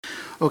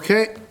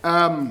Okay,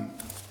 I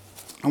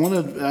want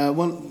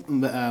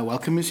to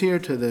welcome you here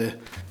to the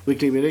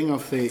weekly meeting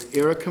of the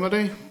ERA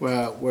Committee,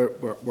 where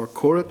we're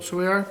quorate, so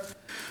we are,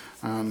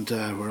 and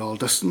we're all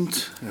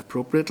distant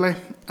appropriately.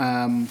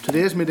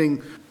 Today's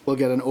meeting will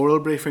get an oral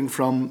briefing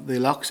from the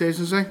Locks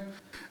Agency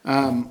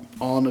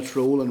on its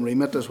role and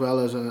remit, as well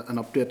as an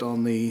update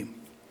on the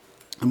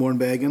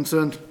Mournbeg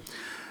incident.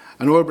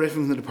 An oral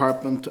briefing from the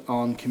Department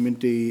on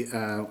Community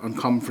and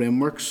Common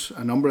Frameworks,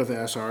 a number of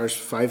SRs,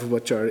 5 of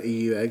which are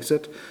EU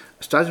exit,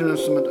 a statutory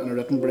instrument and a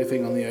written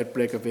briefing on the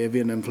outbreak of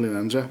avian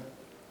influenza.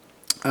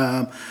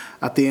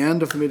 At the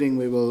end of the meeting,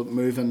 we will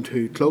move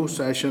into closed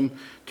session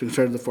to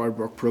consider the forward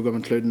work programme,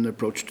 including the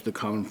approach to the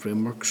common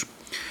frameworks.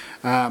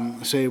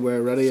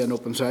 We're ready in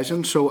open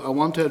session. So I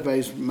want to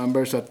advise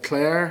members that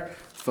Claire,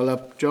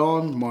 Philip,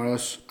 John,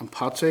 Morris and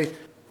Patsy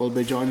will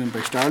be joined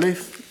by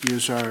Starleaf. You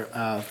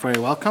are very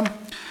welcome.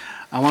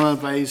 I want to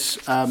advise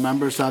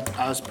members that,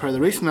 as per the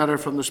recent letter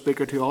from the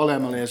Speaker to all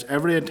MLAs,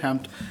 every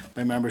attempt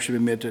by members should be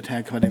made to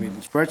attend committee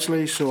meetings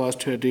virtually so as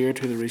to adhere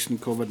to the recent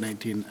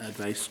COVID-19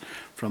 advice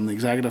from the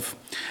Executive.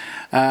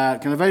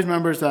 Can advise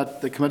members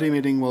that the committee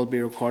meeting will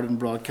be recorded and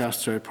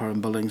broadcast throughout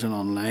Parliament buildings and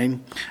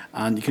online,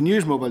 and you can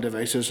use mobile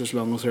devices as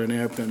long as they're in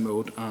airplane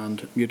mode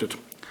and muted.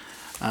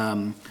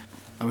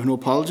 I have no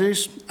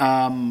apologies.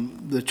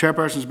 The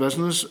Chairperson's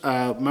business.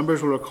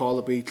 Members will recall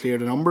that we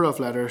cleared a number of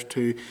letters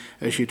to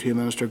issue to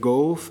Minister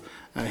Gove,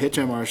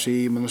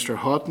 HMRC, Minister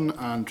Houghton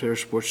and to their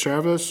Sports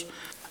Service.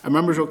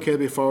 Members are okay to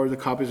be forwarded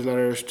the copies of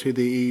letters to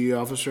the EU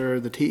officer,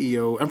 the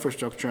TEO,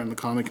 Infrastructure and the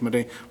Economic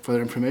Committee for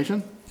their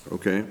information.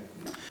 Okay.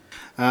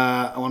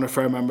 I want to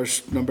refer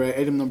members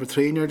item number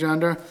 3 in your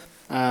agenda.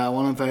 I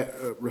want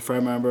to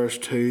refer members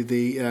to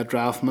the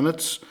draft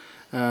minutes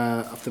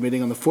of the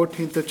meeting on the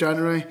 14th of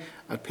January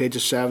at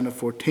pages 7 to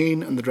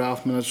 14, and the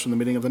draft minutes from the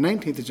meeting of the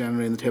 19th of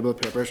January in the table of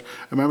papers.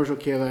 Are members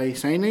okay if I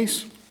sign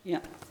these? Yeah.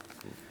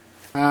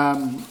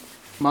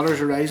 Matters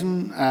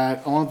arising.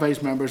 I'll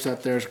advise members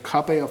that there's a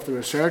copy of the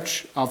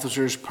Research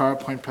Officer's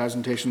PowerPoint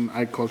presentation,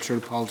 Agricultural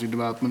Policy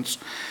Developments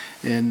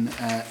in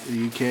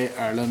the UK,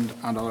 Ireland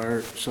and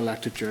other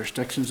selected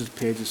jurisdictions at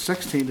pages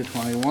 16 to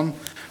 21,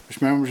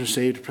 which members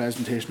received a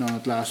presentation on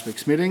at last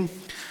week's meeting.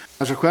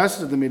 As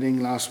requested at the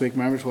meeting last week,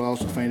 members will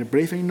also find a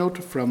briefing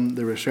note from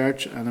the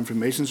Research and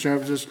Information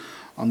Services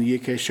on the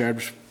UK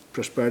Shared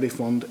Prosperity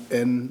Fund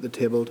in the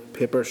tabled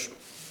papers.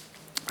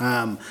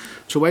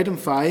 So item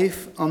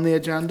 5 on the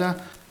agenda,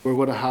 we're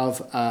going to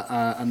have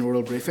an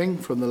oral briefing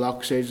from the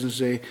Locks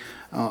Agency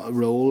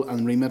role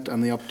and remit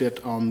and the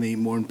update on the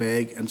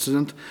Mournbeg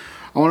incident.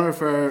 I want to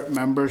refer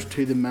members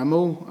to the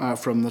memo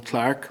from the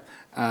clerk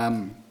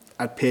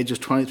at pages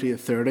 23 to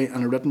 30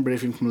 and a written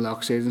briefing from the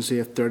Locks Agency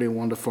at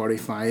 31 to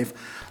 45,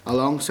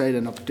 alongside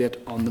an update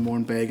on the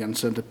Mournbeg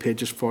incident at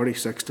pages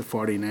 46 to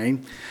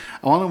 49.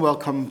 I want to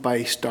welcome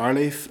by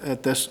Starleaf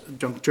at this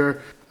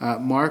juncture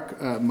Mark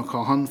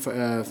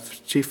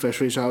McCaughan, Chief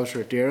Fisheries Officer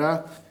at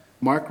DERA,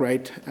 Mark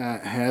Wright,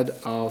 Head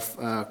of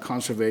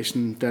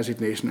Conservation,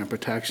 Designation and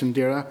Protection,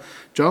 DERA,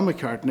 John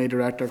McCartney,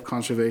 Director of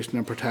Conservation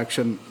and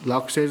Protection,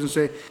 Locks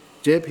Agency,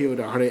 JP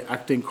O'Doherty,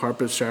 Acting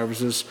Corporate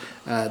Services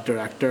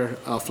Director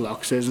of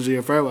Locks Agency.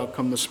 You're very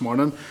welcome this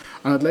morning.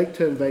 And I'd like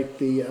to invite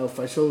the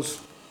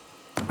officials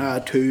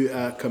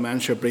to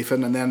commence your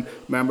briefing, and then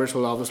members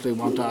will obviously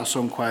want to ask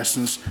some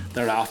questions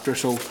thereafter.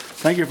 So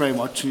thank you very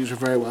much, and you're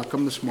very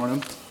welcome this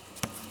morning.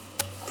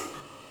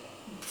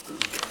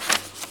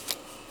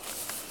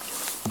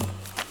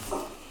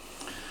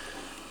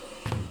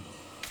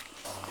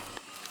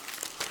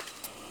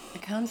 I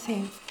can't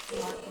see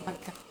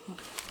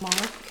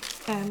Mark.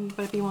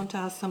 But if you want to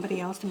ask somebody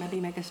else to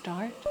maybe make a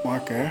start.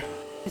 Mark there.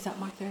 Is that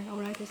Mark there? All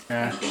right.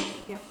 Yeah.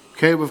 Yeah.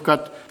 Okay, we've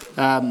got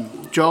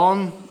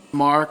John,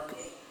 Mark.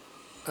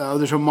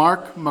 There's a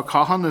Mark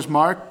McCaughan. Is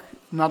Mark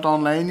not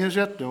online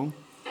yet? No.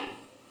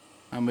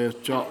 And we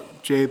have John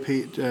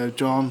Right.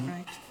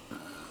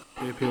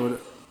 John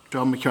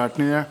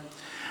McCartney there.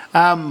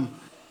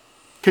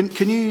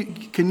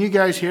 Can you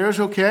guys hear us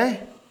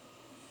okay?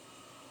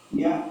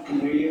 Yeah, can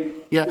hear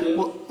you. Yeah,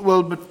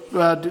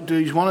 but do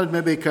you want to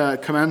maybe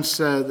commence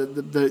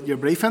your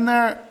briefing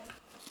there?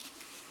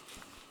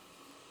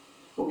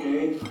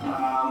 Okay.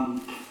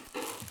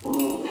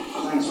 Well,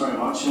 thanks very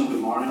much and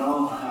good morning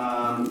all.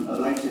 I'd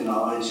like to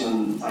acknowledge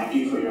and thank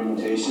you for your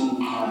invitation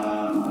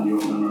and your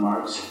opening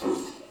remarks.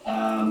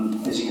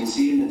 As you can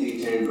see in the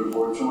detailed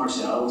report from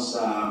ourselves,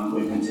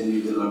 we've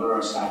continued to deliver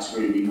our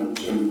statutory remit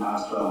during the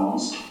past 12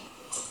 months.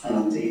 And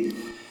indeed,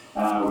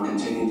 we're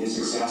continuing to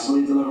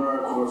successfully deliver our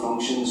core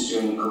functions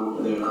during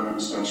the current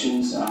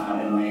restrictions in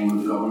line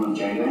with the government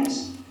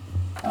guidelines.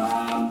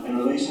 In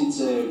relation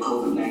to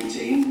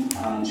COVID-19,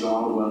 and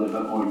John will go into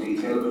a bit more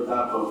detail about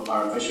that, but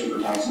our fishery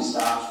protection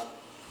staff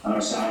and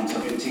our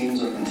scientific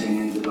teams are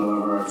continuing to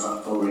deliver our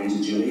full range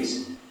of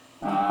duties.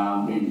 We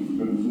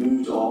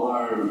removed all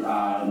our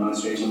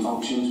administration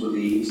functions with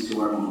ease to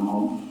working from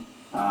home.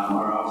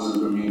 Our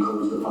offices remain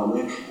closed to the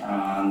public,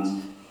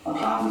 and a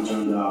plan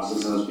return to the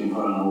offices has been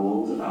put on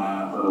hold,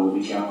 but it will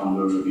be kept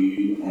under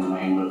review in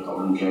line with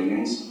government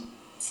guidelines.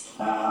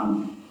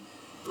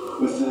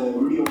 With the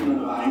reopening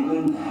of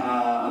England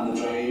and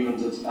the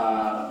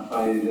drive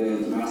by the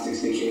domestic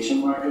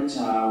staycation market,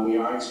 we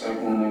are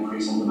expecting an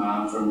increase in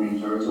demand for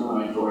marine tourism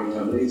and outdoor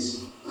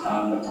activities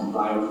that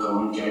comply with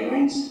government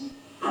guidelines.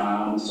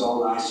 We saw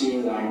last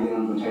year that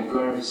England in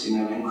particular has seen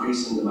an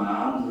increase in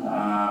demand,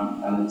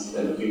 and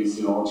it appeals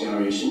to all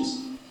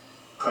generations.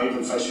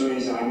 Private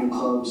fisheries, angling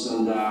clubs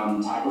and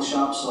tackle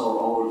shops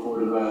all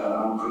reported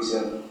an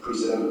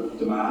unprecedented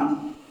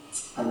demand.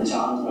 And the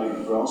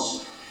challenge for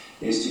us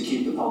is to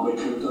keep the public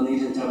hooked on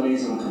these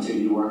activities and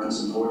continue to work and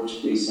support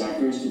these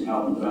sectors to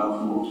help and develop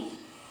and promote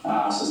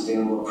a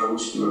sustainable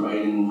approach to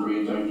providing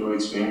great outdoor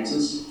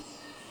experiences.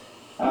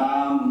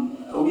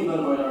 A wee bit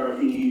about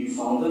our EU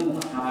funding.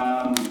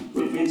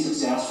 We've been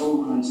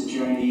successful in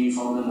securing EU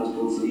funding as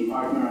both lead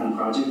partner and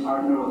project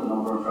partner with a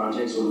number of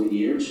projects over the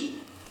years.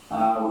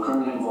 We're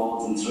currently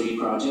involved in 3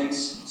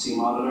 projects: Sea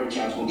Monitor,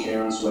 Catchment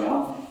Care and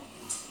Swell.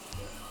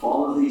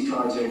 All of these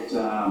projects,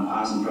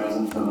 past and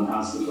present, have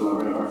enhanced the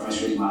delivery of our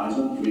fisheries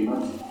management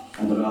remit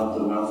and developed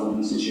a wealth of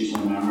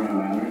institutional memory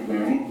and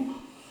learning.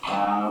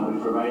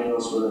 We've provided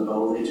us with the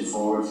ability to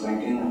forward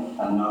thinking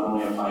and not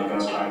only apply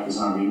best practice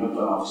in our remit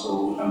but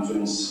also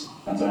influence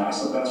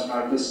international best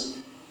practice.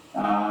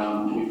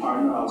 We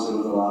partner obviously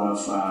with a lot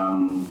of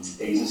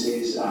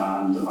agencies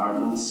and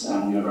departments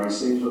and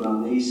universities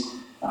within these.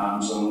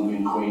 Some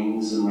being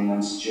Queen's, the Marine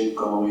Institute,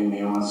 Galway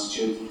Mayo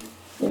Institute,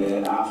 the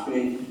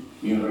AFBI,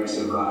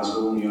 University of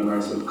Glasgow and the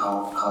University of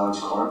College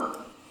Cork.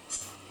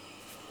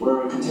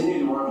 We're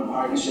continuing to work in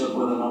partnership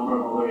with a number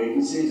of other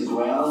agencies as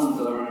well in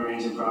delivering a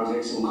range of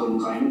projects including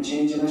climate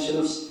change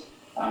initiatives.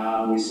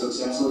 We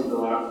successfully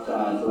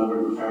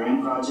delivered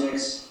riparian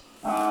projects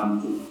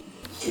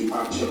through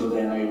partnership with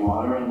NI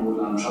Water and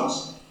Woodland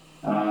Trust.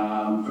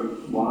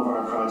 One of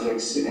our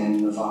projects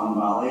in the Faughan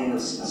Valley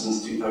has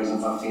since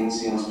 2015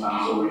 seen us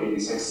plant over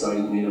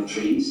 86,000 native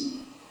trees.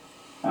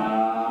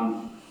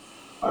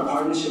 Our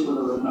partnership with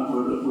the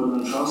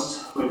Woodland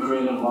Trust, we've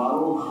created a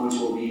model which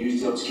will be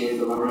used to upscale the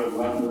delivery of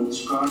wet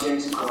newts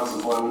projects across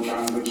the Foyle and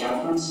Cairngorm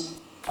catchments.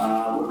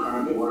 We're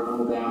currently working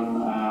with them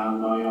now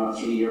on a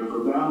 3-year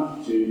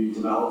programme to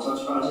develop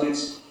such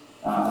projects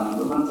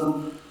and implement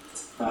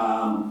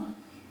them.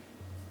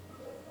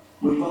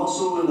 We've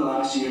also in the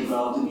last year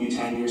developed a new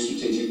 10-year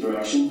strategic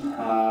direction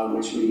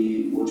which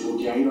will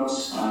guide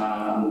us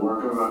and the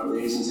work of the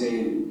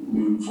agency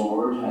moving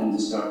forward and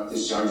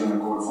discharging our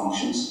core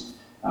functions.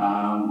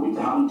 We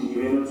haven't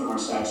deviated from our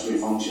statutory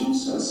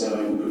functions as set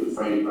out in the Good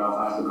Friday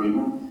Belfast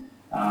Agreement,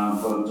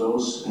 but it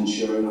does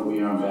ensure that we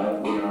are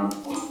embedded,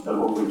 that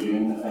what we're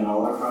doing in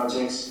all our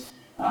projects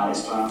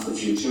is planned for the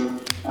future,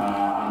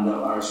 and that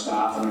our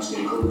staff and our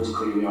stakeholders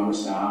clearly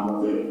understand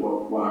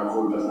what our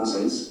core business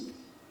is.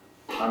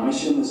 Our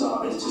mission is to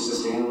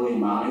sustainably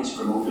manage,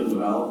 promote and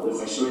develop the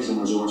fisheries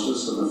and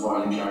resources of the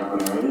Foyle and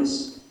Cairngorm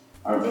areas.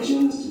 Our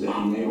vision is to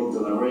enable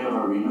delivery of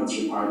our remit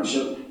through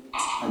partnership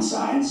and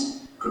science,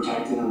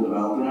 protecting and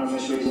developing our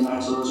fisheries and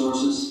natural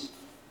resources.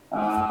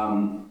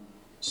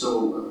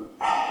 So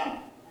I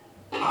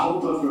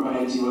hope I've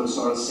provided you with a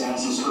sort of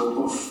sense and scope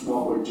of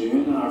what we're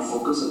doing and our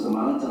focus at the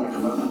minute and our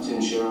commitment to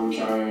ensure we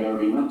carry out our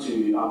remit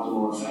to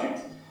optimal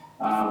effect,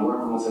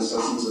 working with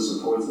assistance and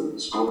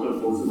support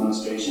of both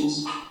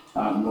administrations,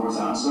 North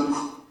and South.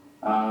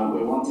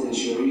 We want to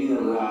ensure you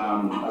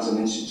that as an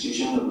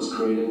institution that was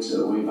created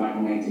way back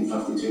in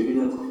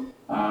 1952,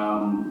 that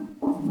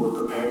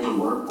we're prepared to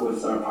work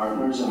with our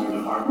partners and our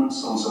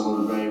departments on some of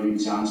the very real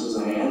challenges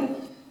ahead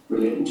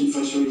relating to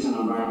fisheries and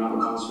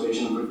environmental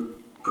conservation,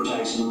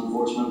 protection and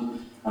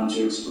enforcement, and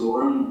to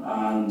explore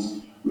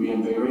and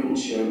reinvigorate and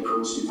shared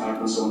approach to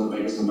tackling some of the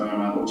biggest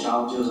environmental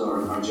challenges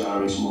our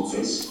generation will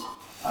face.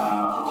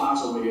 I'll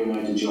pass over here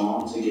now to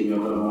John to give you a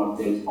bit of an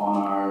update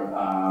on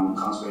our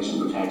conservation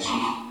protection.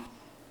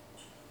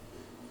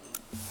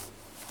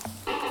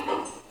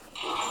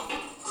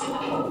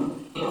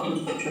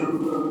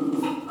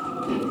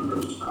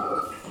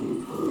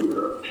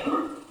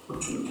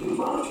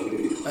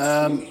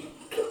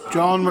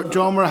 John,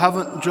 we're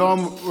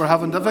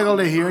having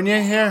difficulty hearing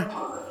you here.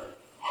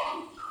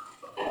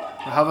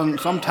 We're having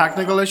some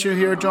technical issue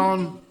here,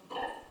 John.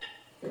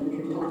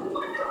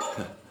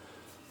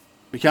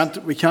 We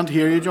can't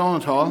hear you,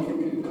 John, at all.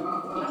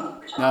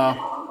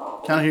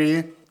 No, can't hear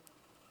you.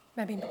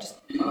 Maybe just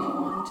move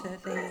on to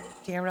the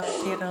DAERA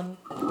update on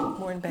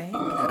Mourne Bay. I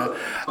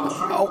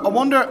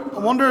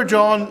wonder,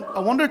 John.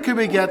 Could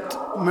we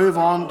move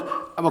on?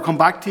 And we'll come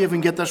back to you if we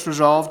can get this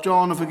resolved,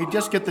 John. If we could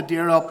just get the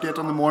DAERA update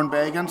on the Mourne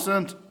Bay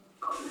incident.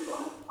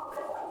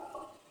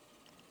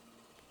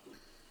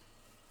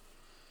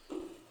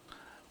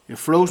 You're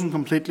frozen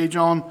completely,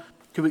 John.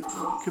 Could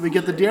we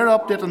get the DAERA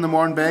update on the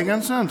Mourne Bay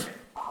incident?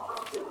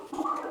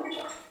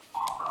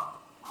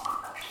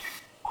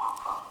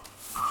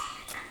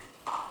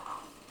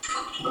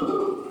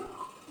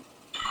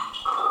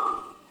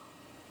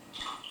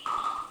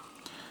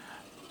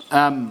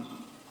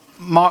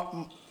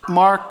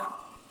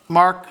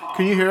 Mark,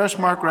 can you hear us,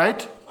 Mark,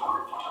 right?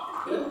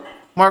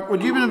 Mark,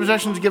 would you be in a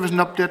position to give us an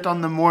update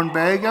on the Mourne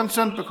Bay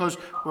incident? Because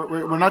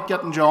we're not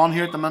getting John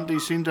here at the minute. He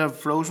seemed to have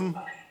frozen.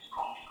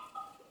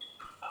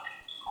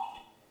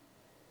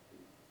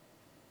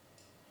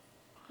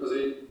 Does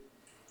he?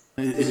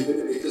 He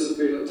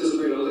disappeared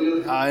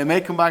altogether? He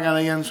may come back in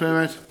again, so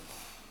mate.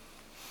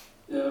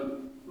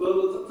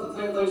 Well,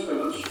 thanks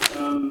very much.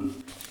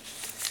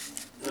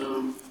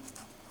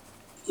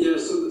 Yeah,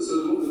 so the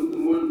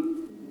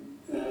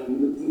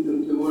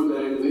Mourne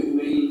Bay, the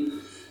Meal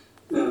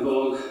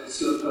bog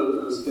slip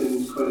has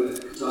been quite a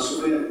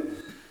catastrophe,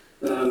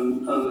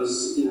 and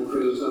has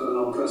created an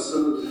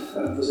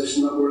unprecedented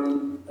position that we're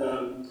in.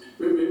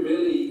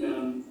 Really,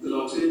 the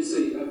Lochs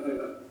Agency,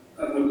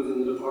 I'm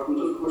within the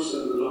department, of course,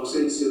 and the Lochs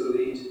Agency are the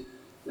lead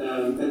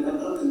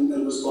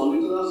in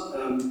responding to that.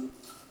 And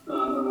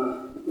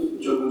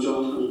John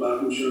comes back,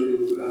 I'm sure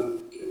he'll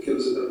give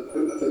us a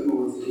bit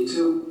more of the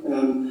detail.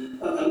 And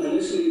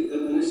initially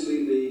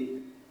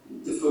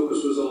the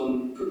focus was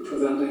on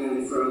preventing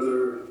any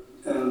further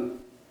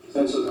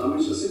potential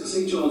damage. I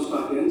see John's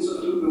back in, so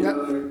I don't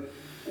know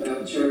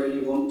whether, Chair,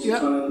 you want to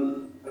try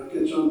and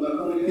get John back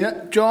on again?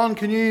 Yeah, John,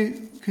 can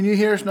you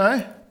hear us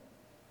now?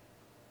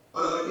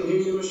 I can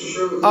hear you, Mr.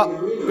 Sherwood. Can you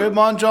hear me now? Good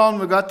morning, John.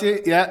 We got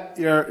you. Yeah,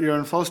 you're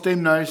in full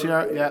steam now,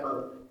 sir. Yeah.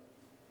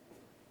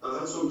 I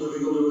had some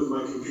difficulty with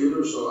my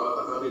computer, so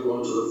I've had to go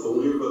onto the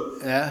phone here. But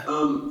Yeah.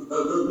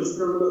 Mr.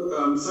 Sherwood,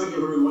 thank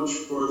you very much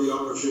for the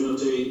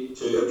opportunity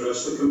to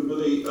address the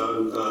committee,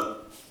 and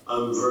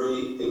I'm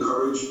very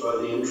encouraged by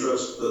the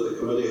interest that the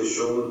committee has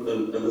shown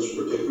in this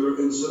particular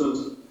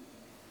incident.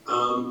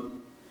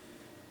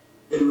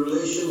 In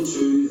relation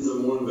to the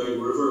Mourne Bay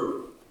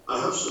River, I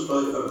have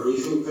supplied a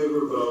briefing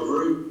paper, but I'll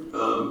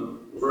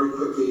very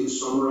quickly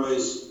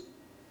summarise,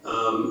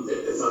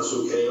 if that's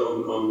okay,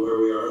 on where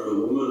we are at the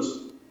moment.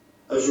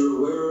 As you're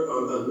aware,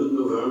 in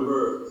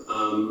mid-November,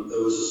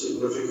 there was a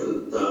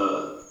significant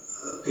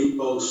peat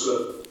bog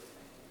slip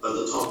at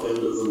the top end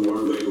of the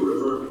Mourne Bay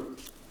River.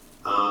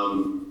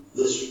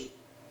 This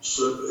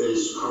slip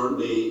is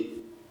currently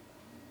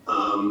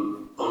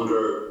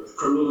under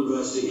criminal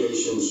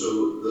investigation,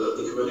 so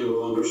the committee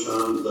will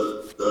understand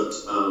that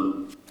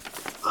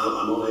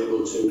I'm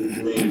unable to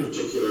name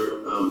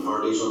particular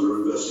parties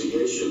under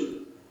investigation.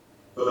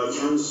 But I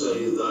can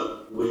say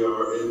that we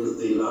are in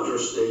the latter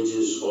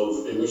stages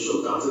of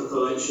initial data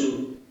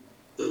collection.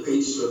 The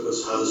peat slip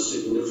has had a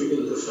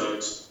significant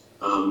effect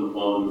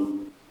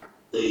on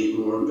the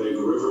Mourne Bay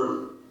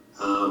River,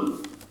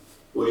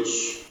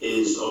 which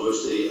is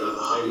obviously a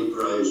highly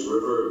prized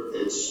river.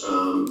 It's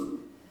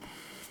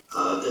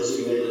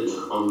designated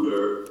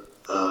under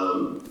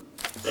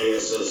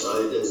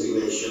ASSI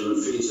designation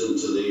and feeds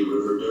into the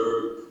River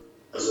Derg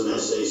as an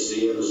SAC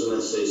and as an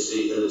SAC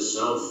in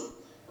itself.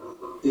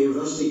 The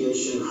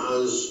investigation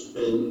has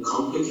been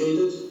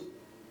complicated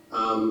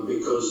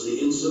because the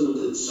incident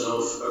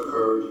itself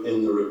occurred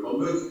in the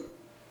Republic,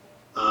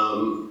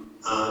 and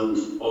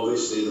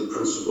obviously the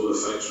principal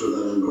effects were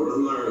then in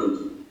Northern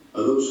Ireland,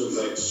 and those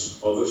effects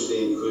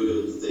obviously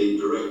included the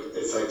direct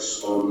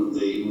effects on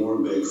the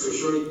Mourne Bay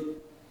fishery,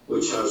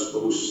 which has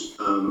both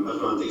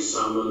Atlantic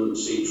salmon,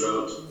 sea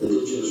trout,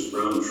 indigenous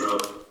brown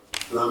trout,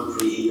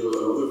 lamprey eel and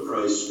other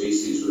prized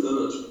species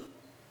within it.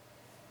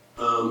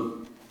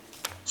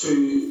 To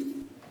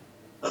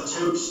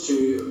attempt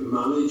to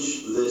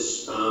manage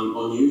this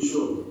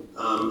unusual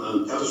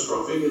and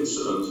catastrophic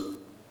incident,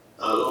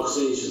 Lochs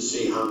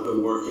Agency have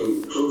been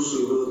working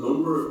closely with a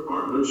number of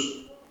partners.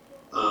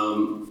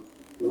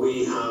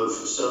 We have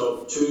set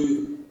up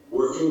 2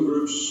 working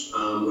groups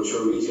which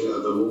are meeting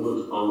at the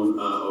moment on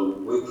a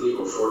weekly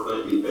or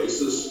fortnightly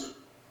basis.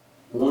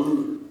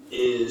 One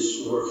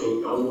is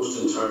working almost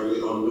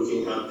entirely on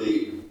looking at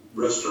the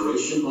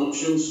restoration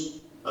options,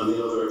 and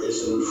the other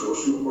is an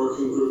enforcement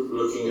working group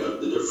looking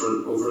at the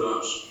different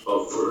overlaps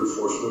for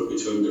enforcement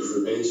between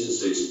different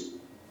agencies.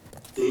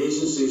 The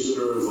agencies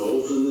that are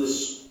involved in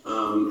this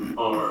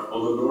are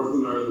on the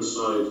Northern Ireland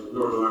side,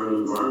 Northern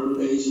Ireland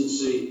Environment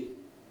Agency,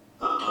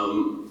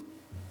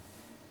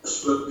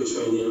 split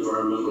between the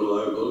Environmental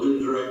Liability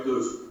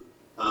Directive,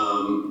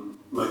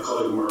 my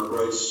colleague Mark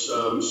Wright's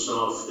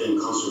staff in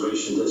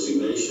conservation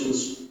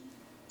designations,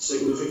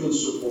 significant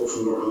support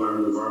from Northern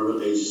Ireland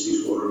Environment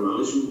Agency's Water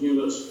Management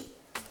Unit.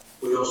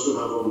 We also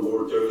have on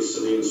board Derry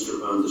City and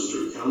Strabane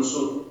District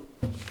Council,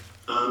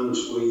 and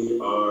we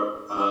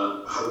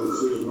have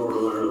included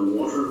Northern Ireland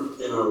Water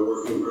in our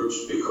working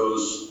groups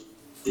because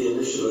the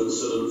initial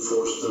incident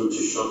forced them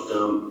to shut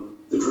down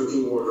the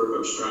drinking water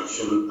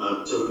abstraction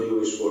at Tierney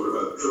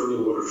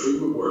Water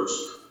Treatment Works,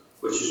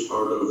 which is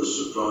part of the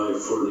supply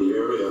for the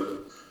area.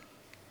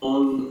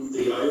 On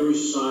the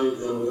Irish side,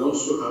 then we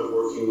also have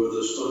working with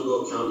the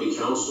Donegal County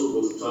Council,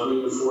 both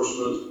planning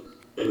enforcement,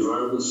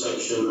 environment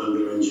section and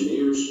their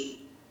engineers.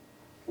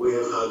 We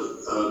have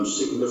had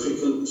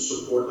significant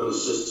support and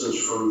assistance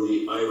from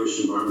the Irish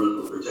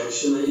Environmental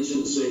Protection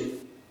Agency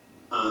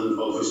and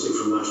obviously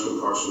from National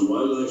Parks and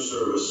Wildlife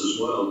Service as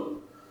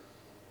well.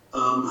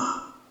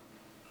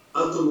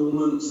 At the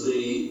moment,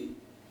 the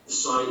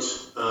site,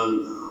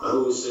 and I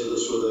always say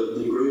this with a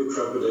degree of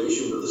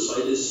trepidation, but the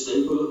site is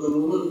stable at the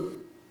moment.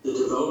 The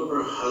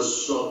developer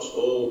has stopped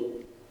all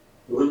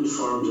wind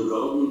farm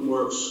development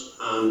works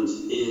and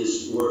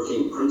is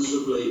working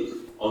principally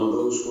on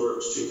those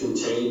works to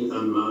contain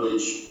and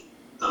manage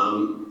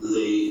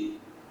the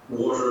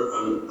water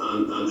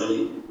and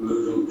any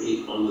moving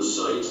peat on the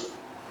site.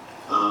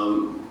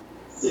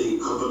 The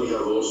company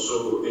have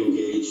also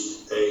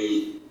engaged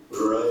a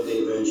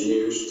variety of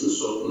engineers,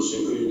 consultants,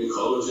 including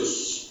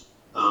ecologists,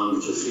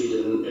 to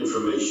feed in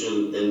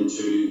information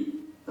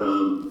into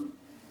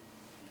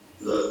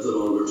the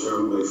longer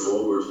term way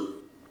forward.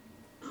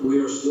 We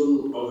are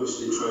still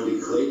obviously trying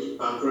to collect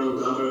background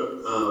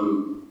data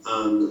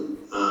and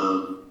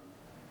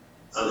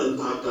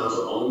impact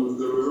data on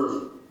the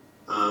river.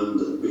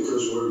 And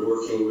because we're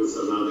working with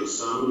Atlantic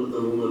Salmon at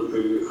the moment,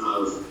 who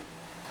have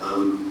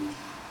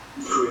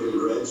created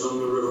reds on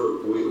the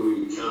river,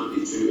 we can't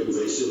be too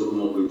invasive in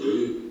what we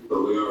do,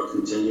 but we are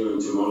continuing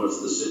to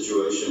monitor the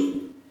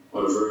situation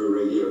on a very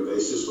regular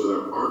basis with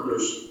our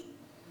partners.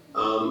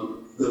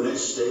 The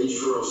next stage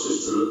for us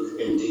is to look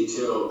in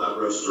detail at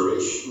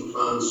restoration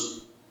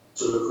plans,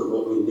 to look at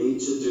what we need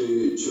to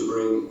do to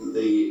bring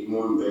the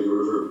Mourne Bay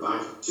River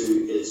back to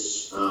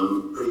its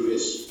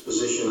previous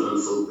position and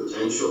full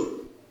potential.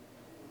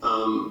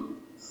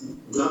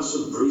 That's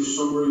a brief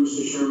summary,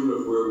 Mr. Chairman,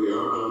 of where we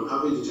are, and I'm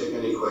happy to take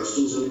any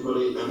questions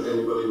anybody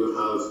would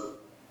have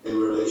in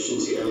relation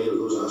to any of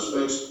those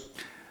aspects.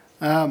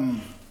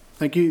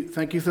 Thank you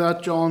for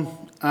that,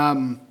 John.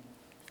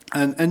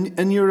 And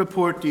in your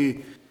report,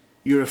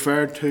 you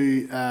referred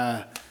to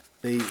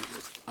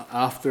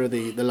after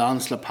the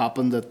landslip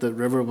happened that the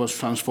river was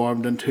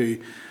transformed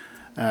into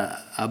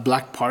a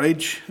black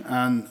porridge,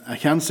 and I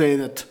can say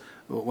that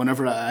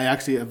whenever I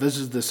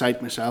visited the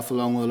site myself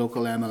along with a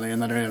local MLA in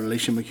that area,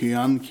 Alicia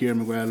McHugh,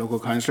 Kieran McGuire, local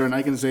councillor, and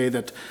I can say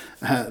that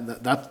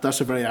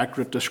that's a very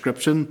accurate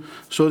description.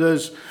 So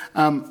does,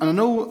 and I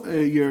know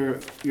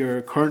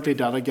you're currently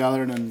data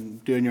gathering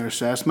and doing your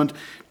assessment.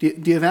 Do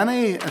you have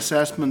any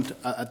assessment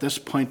at this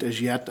point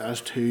as yet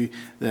as to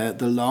the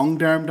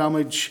long-term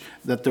damage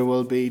that there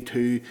will be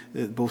to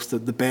both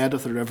the bed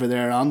of the river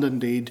there and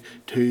indeed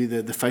to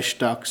the fish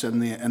stocks in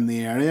the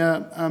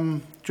area,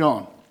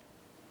 John?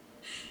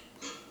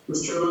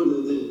 Mr. Chairman,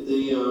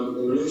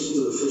 in relation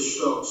to the fish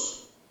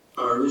stocks,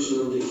 our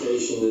initial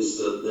indication is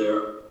that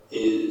there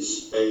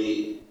is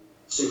a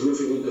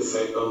significant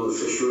effect on the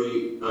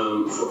fishery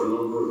for a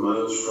number of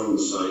miles from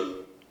the site.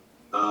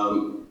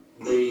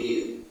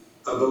 The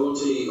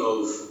ability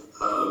of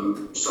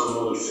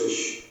salmonid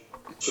fish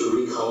to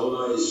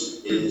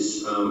recolonise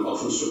is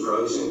often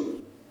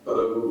surprising, but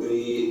it will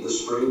be the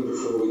spring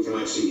before we can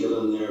actually get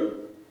in there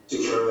to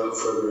carry out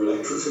further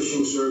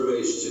electrofishing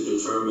surveys to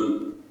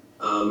determine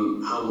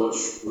how much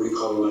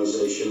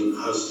recolonisation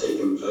has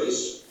taken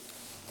place,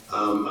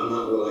 and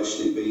that will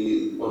actually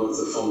be one of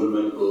the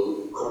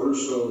fundamental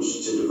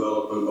cornerstones to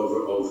development of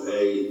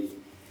a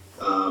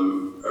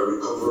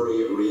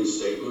recovery and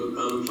reinstatement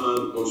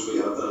plan once we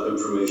have that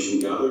information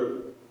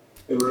gathered.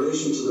 In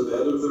relation to the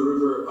bed of the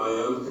river, I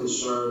am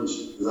concerned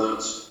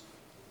that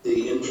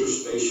the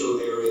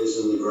interspatial areas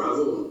in the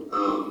gravel,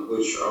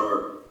 which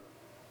are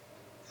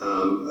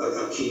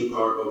a key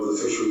part of the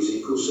fisheries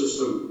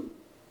ecosystem,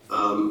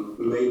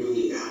 may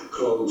be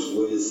clogged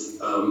with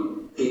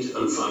peat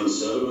and fine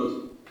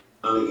sediment.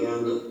 And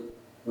again,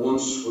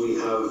 once we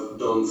have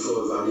done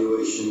full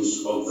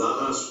evaluations of that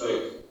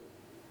aspect,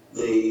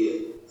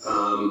 the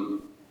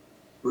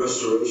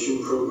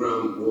restoration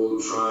programme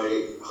will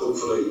try,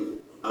 hopefully,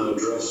 and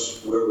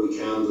address where we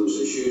can those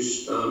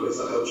issues, if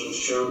that helps,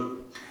 Mr.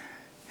 Chairman.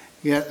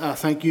 Yeah,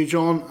 thank you,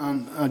 John.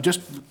 And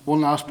just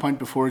one last point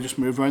before I just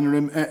move around the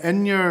room.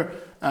 In your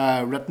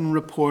written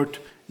report,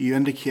 you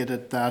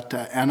indicated that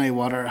NI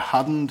Water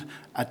hadn't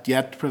at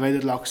yet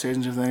provided Loch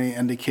Sessions with any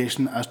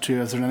indication as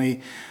to if there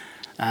any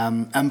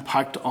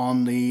impact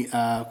on the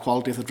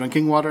quality of the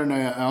drinking water.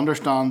 Now, I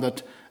understand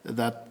that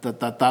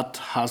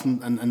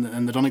hasn't,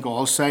 in the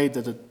Donegal side,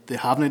 that they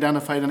haven't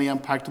identified any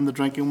impact on the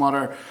drinking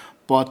water.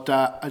 But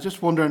I was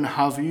just wondering,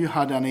 have you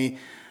had any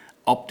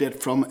update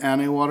from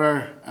NI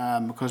Water?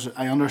 Because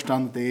I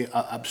understand that they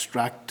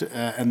abstract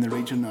in the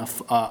region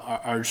of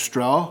our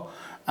straw.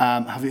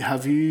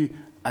 Have you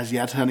as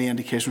yet any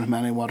indication from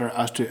NI Water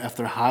as to if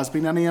there has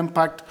been any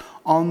impact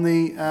on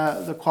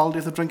the quality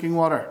of the drinking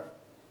water?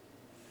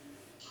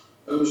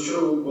 Mr.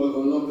 Chairman, while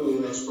I'm not really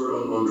an expert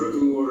on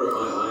drinking water,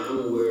 I am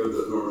aware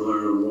that Northern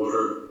Ireland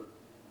Water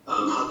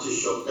had to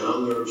shut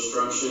down their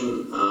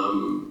abstraction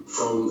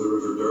from the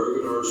River Derg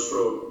at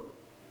Ardstraw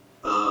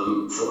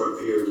for a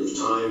period of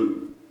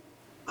time,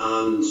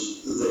 and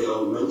they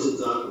augmented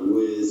that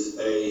with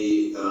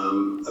a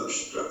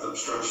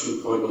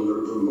abstraction point on the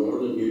River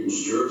Mourne in Newton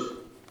Stewart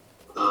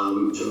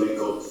to make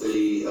up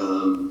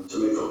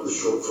the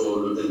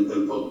shortfall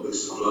in public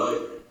supply.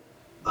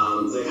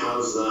 They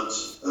have that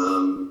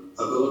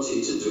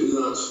ability to do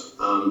that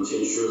to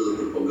ensure that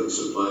the public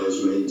supply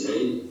is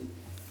maintained.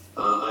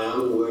 I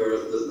am aware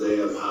that they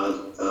have had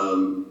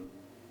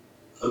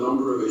a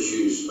number of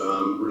issues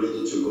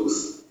related to both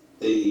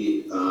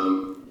the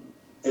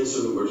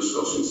incident we're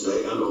discussing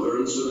today and other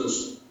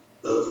incidents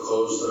that have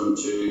caused them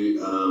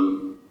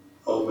to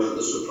augment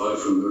the supply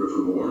from the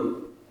River Mourne.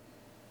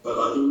 But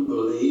I don't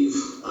believe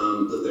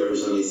that there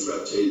is any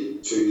threat to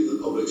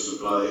the public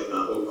supply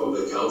or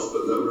public health,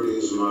 but that really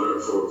is a matter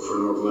for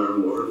Northern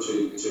Ireland Water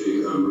to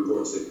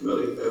report to the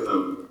committee.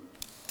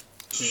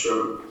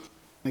 Sure.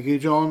 Thank you,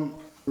 John.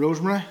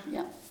 Rosemary?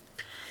 Yeah.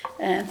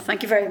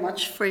 Thank you very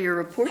much for your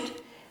report.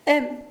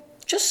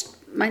 Just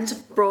mine's a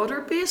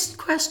broader based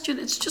question.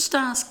 It's just to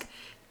ask,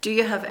 do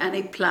you have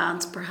any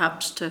plans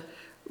perhaps to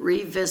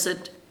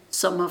revisit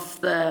some of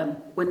the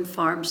wind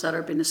farms that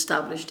are being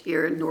established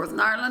here in Northern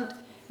Ireland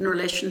in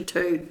relation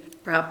to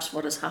perhaps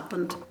what has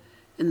happened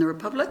in the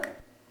Republic?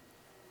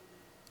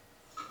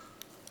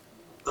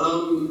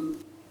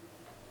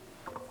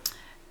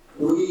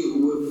 We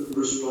would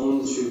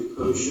respond to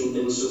pollution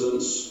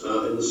incidents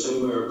in the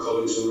same way our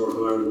colleagues in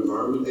Northern Ireland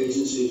Environment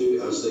Agency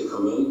do as they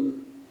come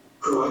in.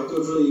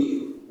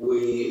 Proactively,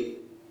 we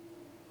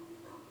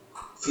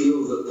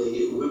feel that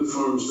the wind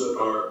farms that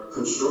are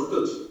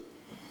constructed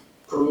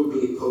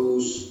probably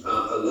pose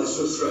a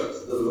lesser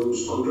threat than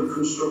those under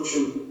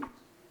construction.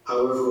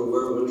 However,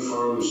 where wind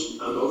farms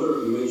and other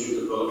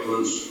major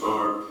developments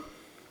are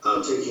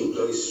taking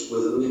place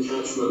within the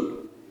catchment,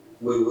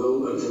 we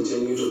will and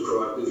continue to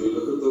proactively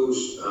look at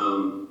those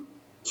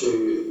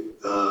to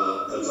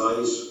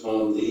advise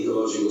on the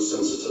ecological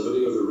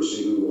sensitivity of the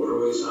receiving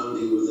waterways and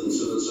deal with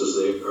incidents as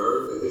they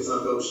occur, if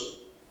that helps.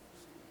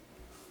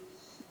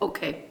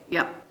 Okay,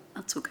 yeah,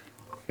 that's okay.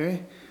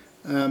 Okay.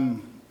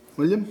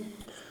 William?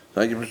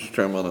 Thank you, Mr.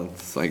 Chairman, and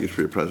thank you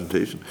for your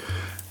presentation.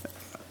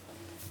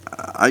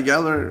 I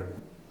gather,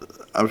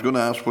 I was going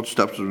to ask what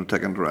steps have been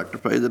taken to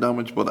rectify the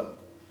damage, but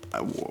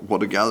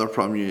what I gather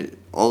from you,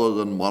 other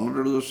than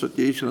monitor the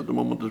situation at the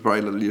moment, there's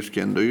very little you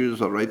can do. Is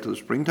that right to the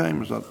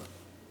springtime? Is that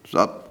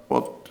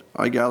what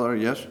I gather,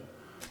 yes?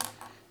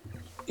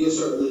 Yes,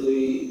 sir.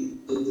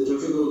 The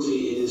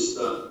difficulty is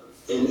that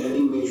in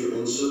any major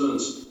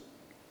incident,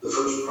 the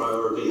first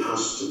priority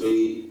has to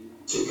be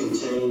to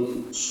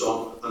contain,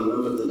 stop and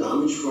limit the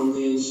damage from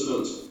the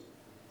incident.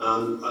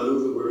 And I know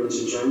that we're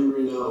into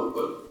January now,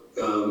 but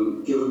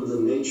given the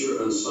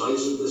nature and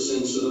size of this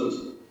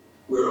incident,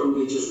 we're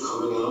only just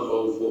coming out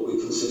of what we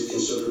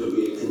consider to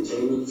be a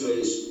containment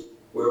phase,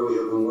 where we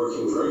have been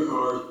working very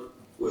hard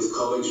with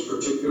colleagues,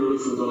 particularly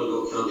from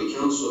Donegal County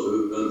Council,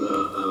 who have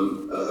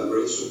been a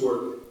great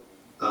support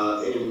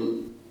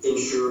in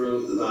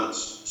ensuring that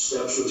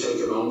steps are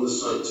taken on the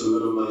site to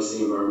minimise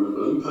the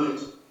environmental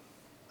impact.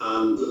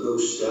 And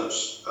those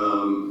steps,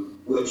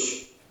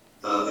 which,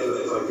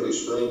 if I could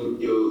explain,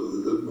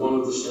 one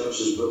of the steps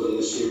is building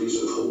a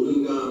series of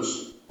holding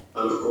dams.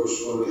 And of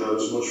course, when we have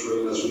as much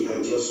rain as we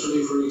had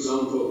yesterday, for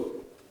example,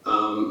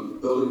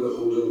 building a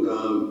holding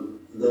dam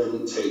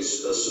then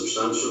takes a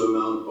substantial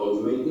amount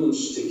of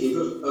maintenance to keep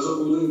it as a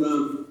holding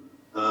dam,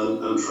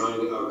 and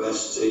trying our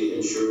best to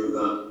ensure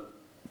that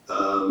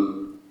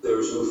there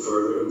is no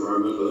further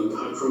environmental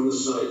impact from the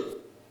site.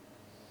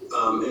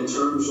 In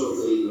terms of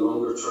the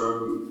longer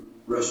term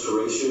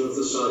restoration of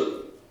the site,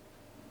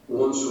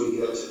 once we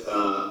get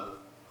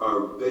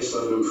our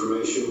baseline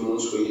information,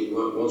 once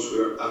we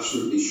are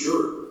absolutely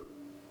sure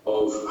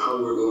of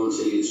how we're going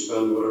to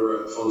spend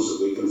whatever funds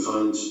that we can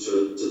find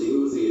to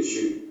deal with the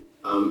issue,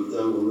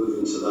 then we'll move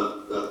into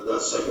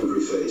that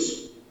secondary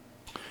phase.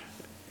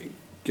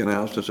 Can I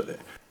ask this?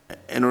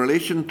 In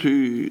relation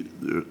to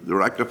the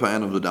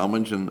rectifying of the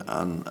damage and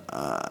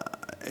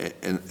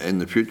in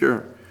the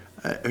future,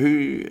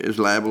 who is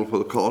liable for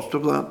the cost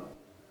of that?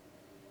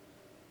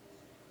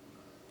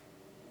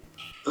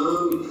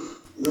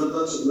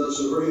 That's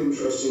a very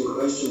interesting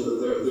question.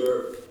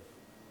 That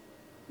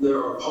there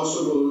are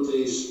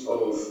possibilities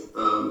of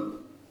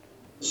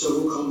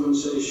civil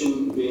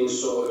compensation being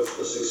sought if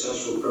a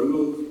successful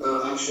criminal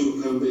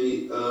action can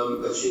be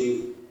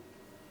achieved.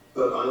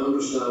 But I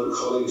understand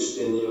colleagues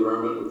in the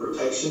Environmental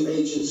Protection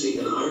Agency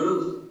in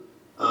Ireland,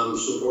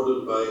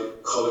 supported by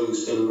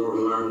colleagues in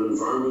Northern Ireland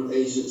Environment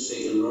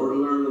Agency in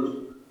Northern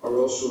Ireland, are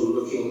also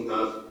looking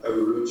at a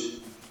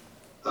route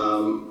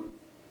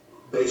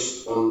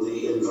based on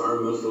the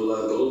Environmental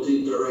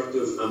Liability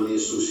Directive and the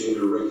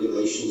associated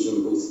regulations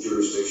in both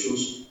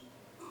jurisdictions.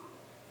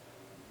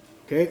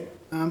 Okay,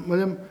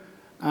 William.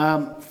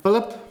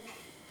 Philip?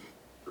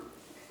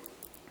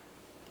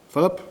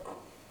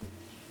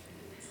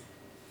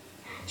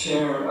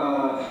 Chair,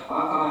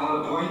 I had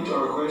a point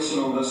or a question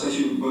on this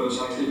issue, but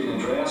it's actually been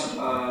addressed.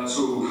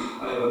 So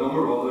I have a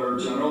number of other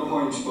general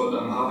points, but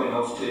I'm happy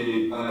enough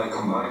to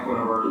come back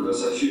whenever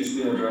this issue's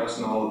been addressed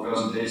and all the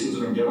presentations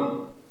have been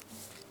given.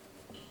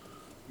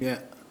 Yeah.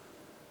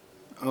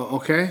 Oh,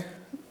 okay.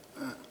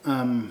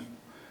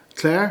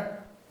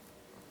 Claire?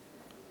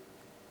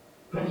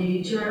 Thank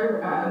you,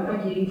 Chair, and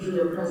thank you for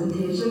your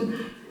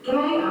presentation. Can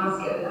I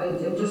ask, I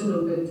just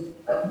noted,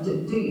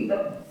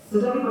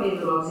 does everybody in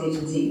the Lochs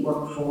Agency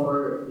work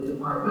for the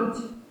department?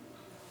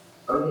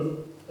 Or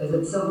is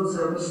it civil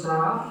service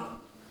staff?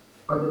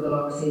 Or do the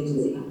Lochs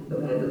Agency have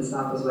dependent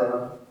staff as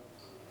well?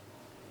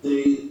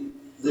 The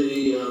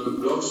The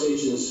Blocks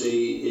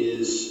Agency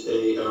is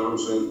an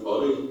arm's length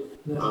body,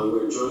 and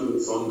we're jointly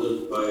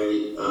funded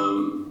by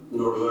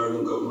Northern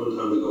Ireland Government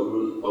and the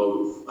Government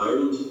of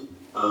Ireland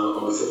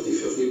on a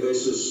 50-50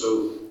 basis.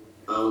 So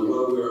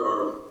while we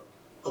are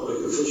public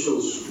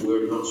officials,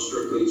 we're not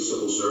strictly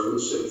civil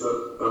servants, if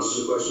that answers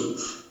the question.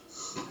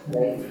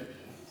 Right.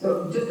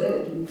 So just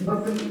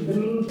what's the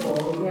main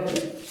goal?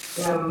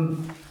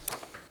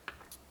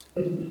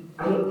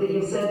 I know that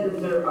you said that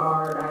there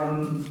are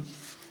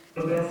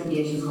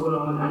investigations going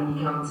on and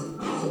you can't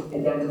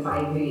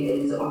identify who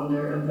is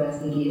under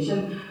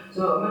investigation.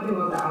 So I maybe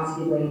want to ask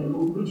you then,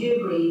 would you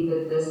agree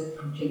that this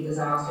complete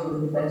disaster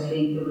was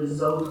essentially the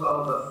result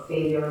of a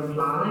failure in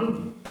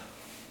planning?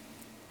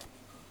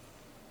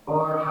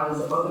 Or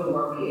has other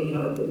work,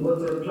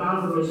 was there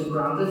plan permission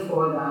granted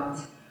for that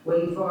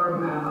wind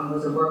farm, and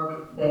was the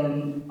work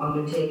then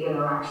undertaken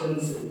or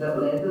actions that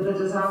led to the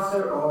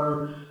disaster,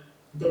 or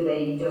did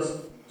they just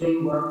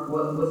do work?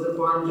 Was the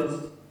farm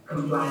just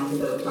compliant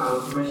with the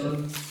plan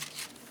permission?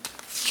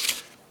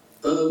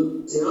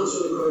 To answer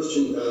the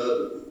question,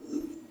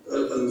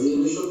 the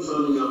initial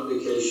planning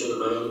application,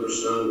 I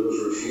understand, was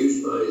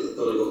refused by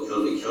Donegal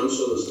County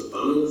Council as the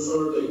planning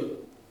authority.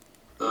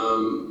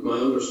 My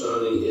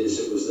understanding is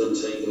it was then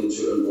taken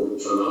to An Bord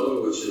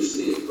Pleanála, which is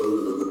the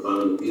equivalent of the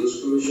Planning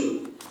Appeals Commission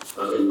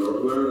in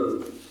Northern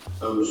Ireland,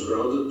 and was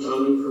granted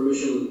planning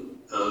permission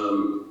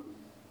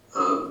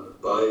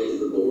by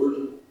the board.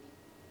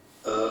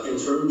 In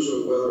terms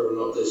of whether or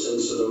not this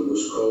incident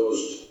was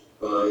caused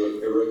by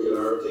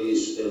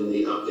irregularities in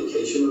the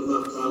application of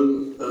that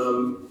planning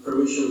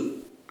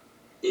permission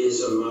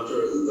is a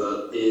matter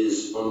that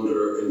is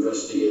under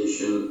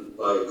investigation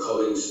by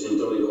colleagues in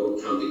Donegal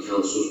County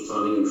Council's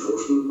Planning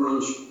Enforcement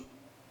Branch,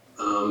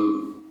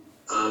 and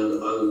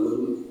I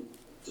wouldn't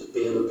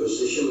be in a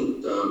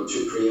position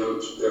to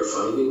preempt their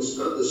findings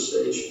at this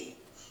stage.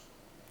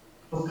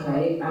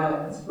 Okay,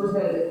 I suppose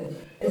then,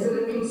 is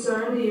it a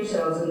concern to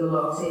yourselves in the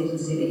Locks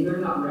Agency that you're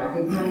not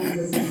recognised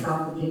as a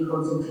statutory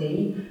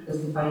consultee as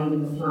defined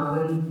in the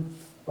Planning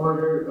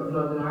Order of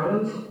Northern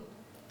Ireland?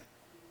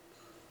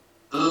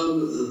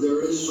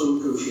 There is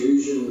some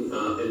confusion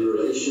in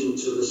relation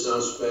to this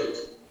aspect.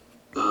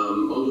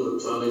 Under the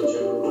Planning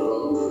General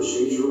Development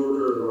Procedure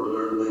Order, Northern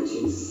Ireland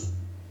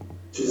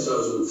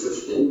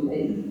 2015,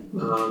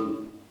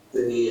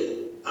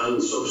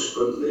 and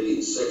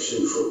subsequently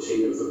Section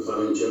 14 of the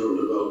Planning General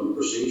Development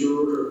Procedure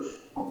Order,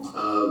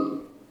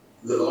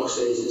 the Locks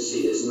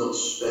Agency is not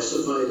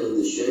specified in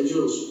the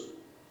schedules,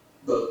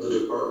 but the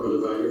Department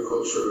of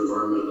Agriculture,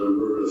 Environment and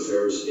Rural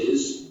Affairs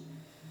is.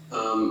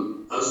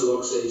 As the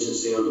Locks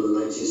Agency under the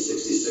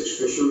 1966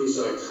 Fisheries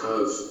Act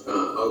are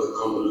the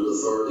competent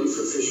authority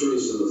for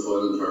fisheries in the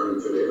Foyle and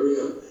Carlingford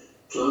area,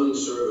 Planning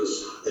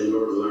Service in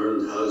Northern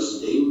Ireland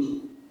has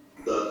deemed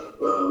that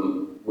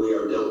we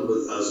are dealt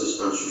with as a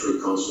statutory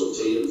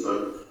consultee. In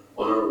fact,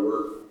 on our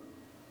work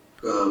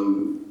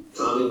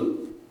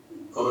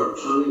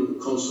planning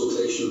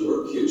consultation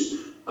work use,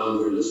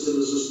 we're listed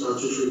as a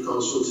statutory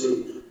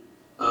consultee.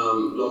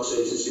 Locks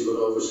Agency would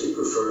obviously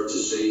prefer to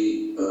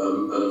see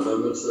an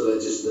amendment to the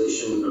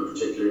legislation, in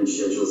particular in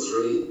Schedule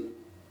 3,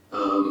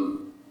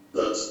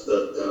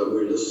 that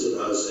we're listed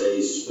as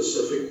a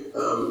specific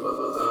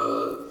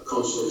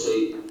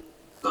consultee,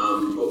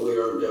 but we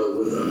are dealt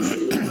with and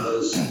treated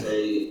as a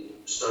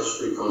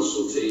statutory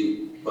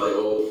consultee by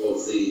all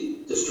of the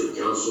district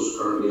councils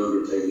currently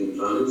undertaking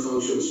planning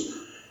functions.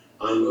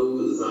 I know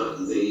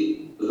that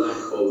the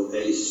lack of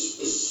a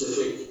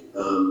specific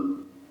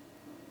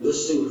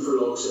listing for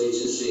Locks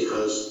Agency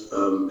has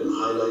been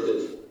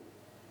highlighted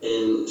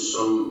in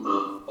some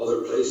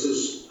other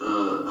places,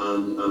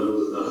 and I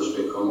know that has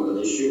become an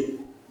issue.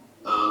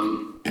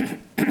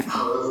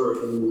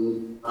 However,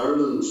 in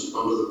Ireland,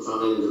 under the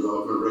Planning and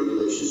Development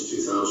Regulations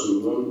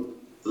 2001,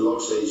 the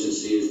Locks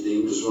Agency is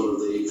deemed as one of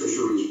the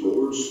fisheries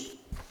boards,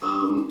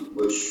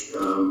 which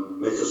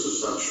make us a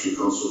statutory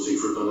consultee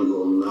for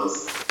Donegal and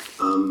Louth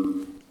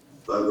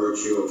by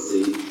virtue of that.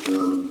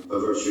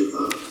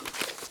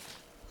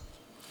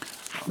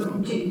 Do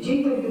you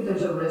think that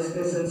there's a risk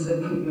this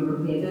incident could be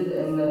repeated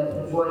in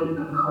the Foyle and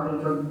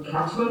Carlingford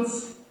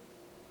catchments?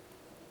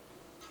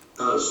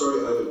 Sorry,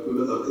 I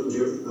couldn't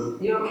hear that.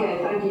 You're okay,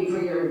 thank you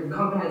for your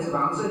comprehensive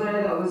answer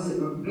there. That was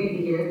good to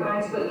hear,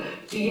 thanks. But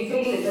do you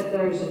feel that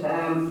there's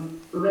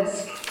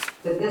risk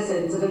that this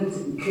incident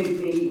could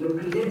be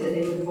repeated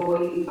in the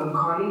Foyle and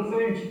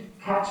Carlingford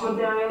catchment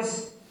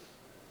areas?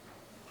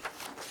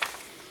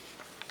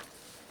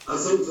 I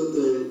think that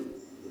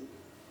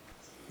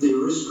the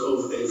risk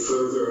of a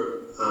further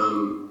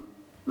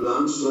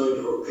landslide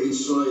or peat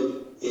slide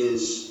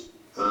is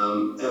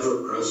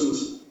ever present.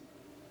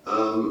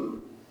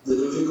 The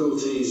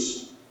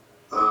difficulties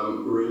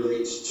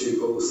relate to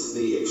both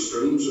the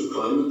extremes of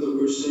climate that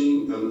we're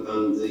seeing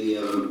and the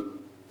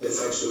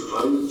effects of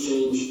climate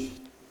change,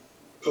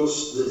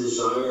 plus the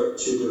desire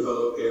to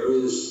develop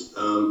areas,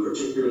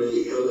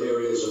 particularly hill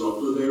areas and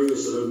upland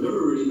areas that have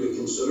never really been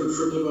considered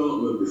for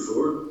development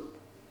before.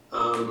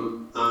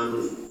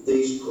 And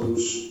these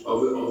pose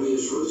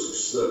obvious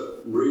risks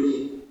that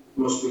really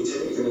must be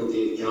taken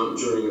into account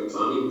during a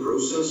planning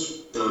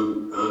process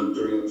and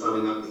during a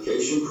planning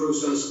application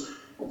process.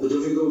 The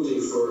difficulty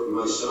for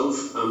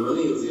myself and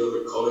many of the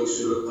other colleagues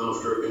who look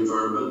after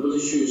environmental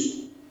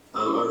issues,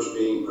 ours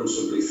being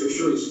principally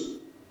fisheries,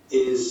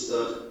 is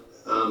that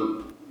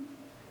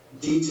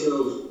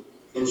detailed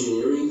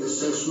engineering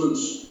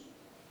assessments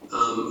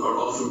are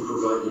often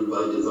provided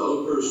by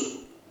developers,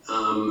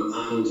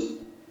 and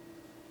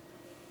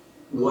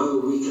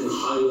while we can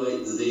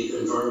highlight the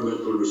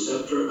environmental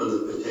receptor and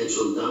the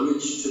potential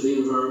damage to the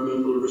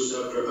environmental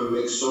receptor and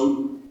make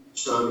some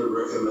standard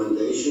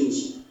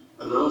recommendations,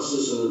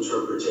 analysis and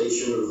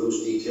interpretation of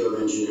those detailed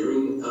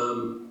engineering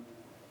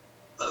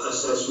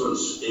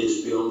assessments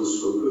is beyond the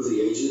scope of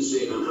the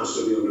agency and has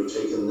to be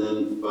undertaken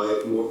then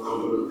by more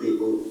competent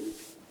people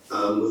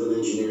with an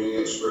engineering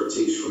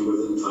expertise from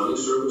within the planning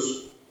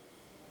service.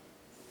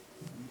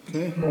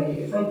 Okay.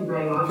 Thank you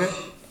very much.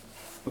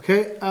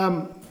 Okay.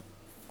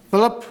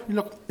 Philip, you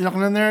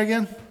looking in there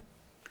again?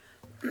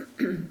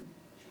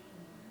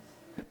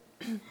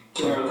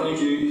 Chair, thank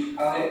you.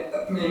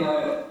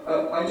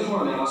 I just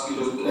wanted to ask you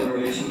just in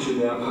relation to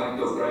the impact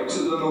of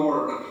Brexit on the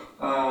work.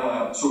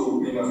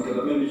 So, if I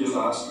could maybe just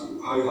ask,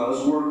 how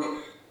has work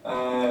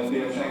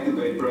been affected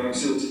by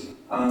Brexit?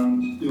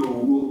 And,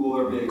 will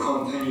there be a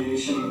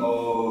continuation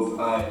of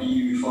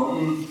EU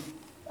funding?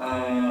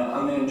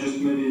 And then just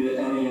maybe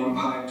any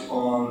impact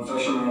on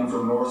fishermen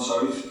from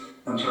north-south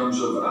in terms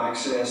of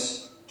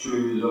access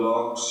to the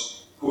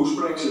locks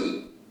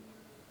post-Brexit?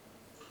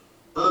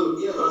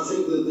 Yeah, I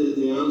think that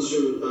the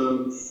answer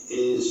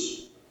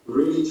is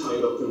really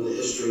tied up in the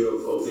history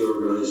of the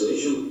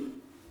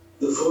organisation.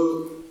 The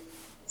full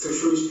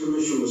Fisheries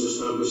Commission was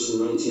established in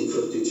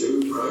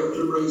 1952 prior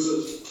to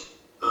Brexit,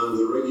 and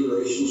the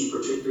regulations,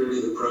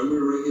 particularly the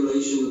primary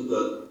regulation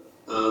that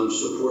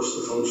supports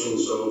the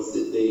functions of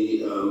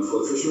the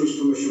full Fisheries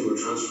Commission, were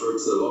transferred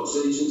to the Locks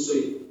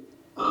Agency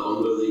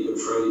under the Good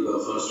Friday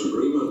Belfast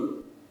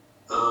Agreement.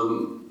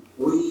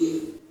 We,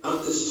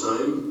 at this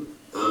time,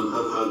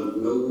 have had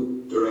no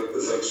direct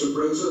effects of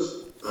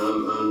Brexit,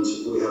 and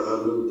we have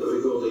had no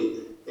difficulty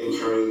in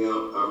carrying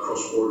out our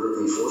cross-border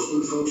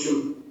enforcement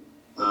function.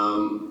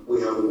 We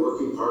have a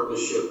working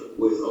partnership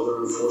with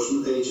other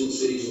enforcement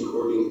agencies,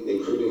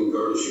 including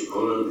Garda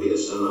Síochána and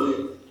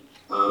PSNI,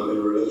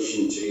 in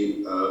relation to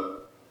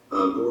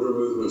border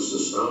movements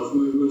and staff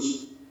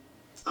movements.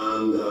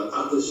 And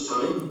at this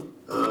time,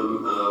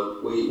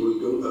 we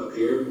don't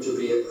appear to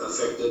be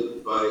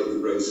affected by the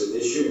Brexit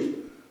issue.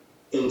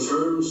 In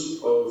terms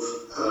of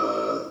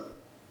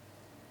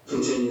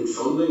continued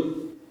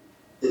funding,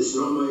 it's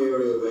not my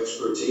area of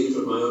expertise,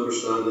 but my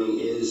understanding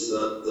is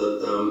that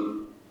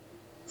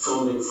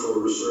funding for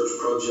research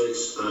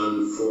projects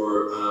and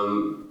for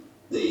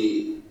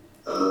the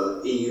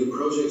EU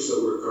projects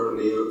that we're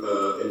currently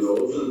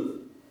involved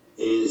in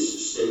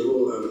is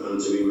stable and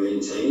to be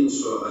maintained.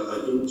 So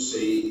I don't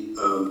see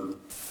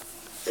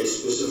a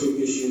specific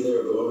issue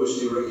there, but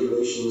obviously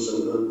regulations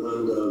and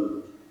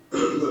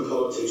the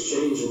politics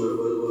change, and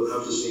we'll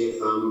have to see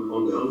it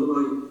on the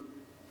underline.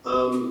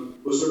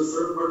 Was there a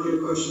third part of your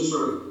question,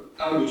 sorry?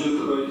 I was just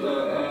about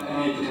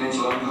any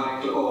potential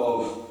impact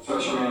of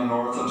fishermen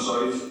north and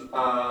south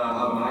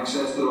having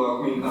access to the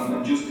lock.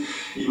 And just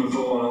even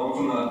following on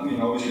from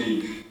that,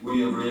 obviously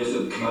we have raised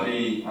at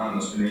committee, and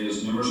it's been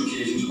raised numerous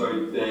occasions,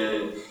 about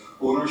the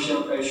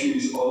ownership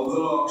issues of the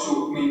lock.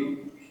 So,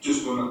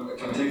 just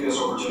can I take this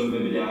opportunity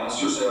maybe to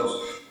ask yourselves,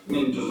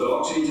 does the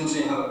Locks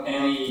Agency have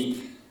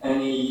any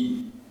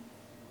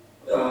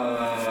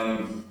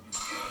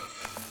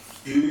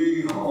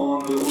view on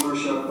the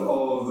ownership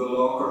of the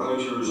lock or how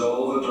to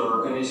resolve it,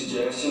 or any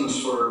suggestions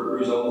for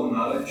resolving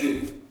that issue?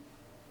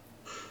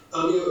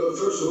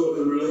 First of all,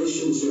 in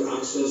relation to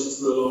access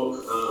to the lock,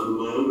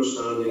 my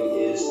understanding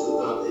is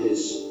that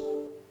is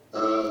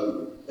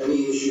any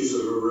issues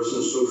that have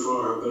arisen so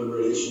far have been in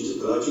relation to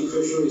pelagic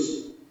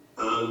fisheries,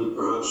 and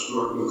perhaps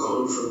Mark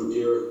McConnell from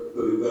Deer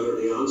would be better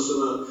to answer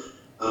that.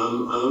 I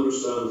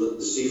understand that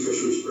the Sea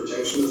Fisheries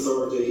Protection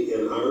Authority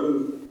in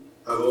Ireland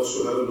have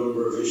also had a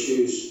number of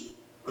issues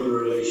in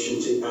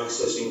relation to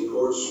accessing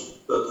ports,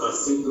 but I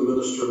think the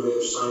Minister may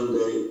have signed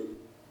a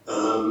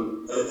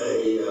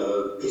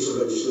piece of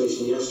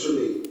legislation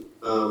yesterday,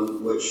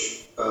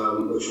 which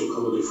will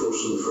come into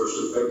force on the 1st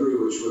of February,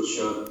 which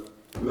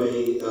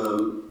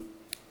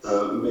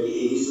may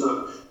ease that.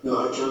 Now,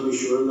 I can't be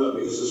sure on that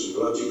because it's a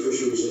pelagic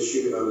fisheries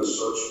issue, and as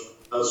such,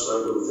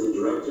 outside of the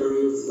direct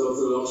area of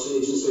the Locks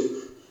Agency.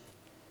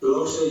 The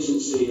Locks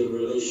Agency, in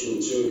relation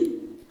to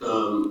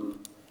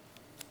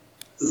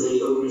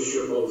the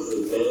ownership of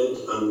the bed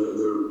and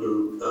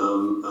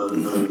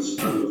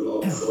the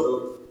lock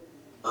foil,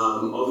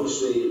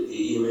 obviously,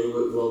 you may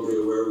well be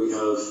aware we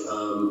have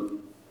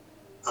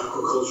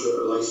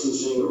aquaculture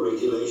licensing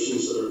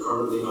regulations that are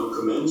currently not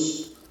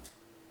commenced.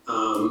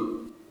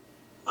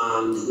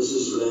 And this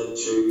has led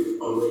to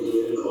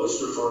unregulated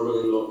oyster farming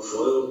in Loch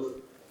Foyle,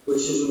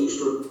 which is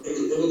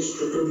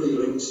inextricably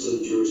linked to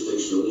the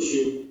jurisdictional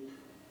issue.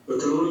 but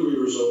can only be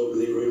resolved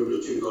with the agreement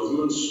of two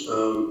governments,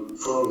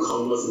 Foreign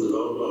Commonwealth and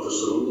Development Office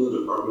in London,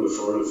 the Department of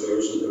Foreign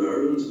Affairs in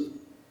Ireland.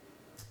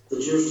 The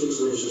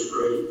jurisdiction has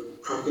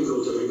created practical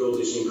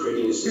difficulties in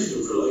creating a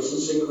system for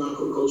licensing of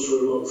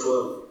aquaculture in Lough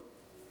Foyle,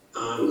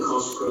 and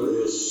consequently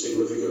there's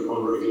significant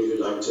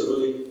unregulated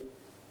activity.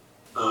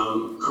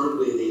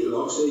 Currently the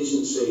Lochs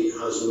Agency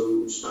has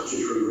no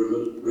statutory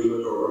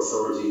remit or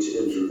authority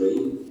to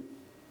intervene.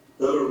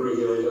 That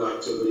unregulated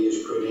activity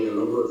is creating a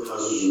number of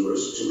hazards and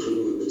risks,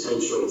 including the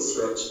potential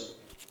threat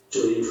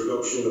to the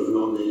introduction of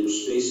non-native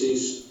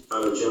species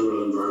and a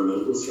general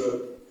environmental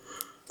threat.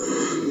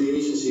 The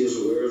agency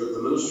is aware that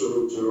the Minister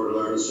wrote to Northern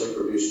Ireland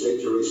Secretary of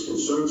State to raise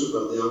concerns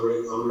about the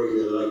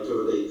unregulated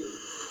activity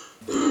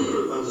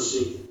and to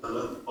seek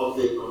an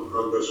update on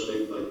progress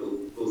made by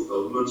both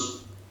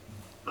governments.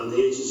 And the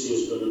agency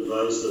has been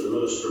advised that the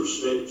Minister of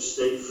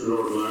State for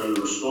Northern Ireland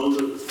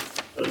responded,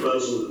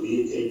 advising that the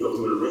UK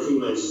government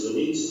recognises the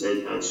need to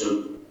take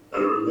action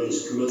and it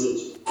remains committed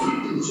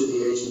to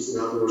the agency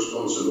having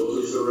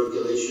responsibility for the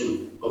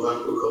regulation of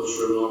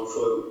aquaculture in Lough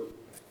Foyle.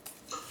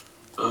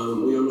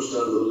 We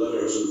understand that the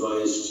letter has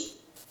advised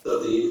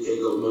that the UK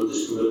government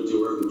is committed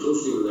to working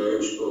closely with the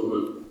Irish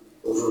government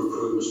over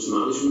improvements to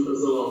management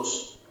of the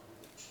lochs.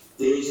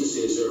 The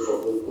agency is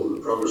therefore hopeful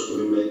that progress can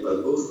be made by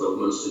both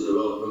governments to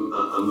develop a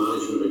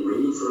management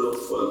agreement for Lough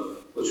Foyle,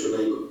 which would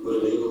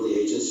enable the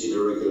agency to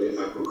regulate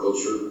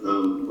aquaculture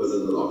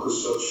within the loch as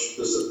such.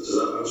 Does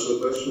that answer the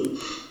question?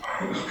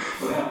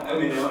 Well, I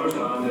mean, I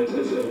understand it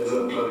is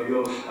a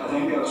political. I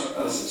think that's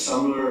a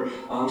similar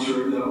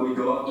answer that we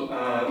got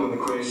when the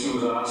question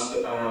was asked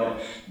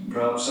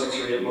perhaps 6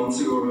 or 8 months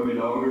ago, or maybe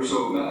longer.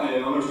 So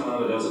I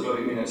understand it as a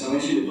political. I mean, it's an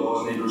issue that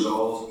does need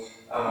resolved.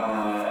 And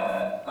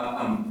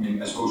I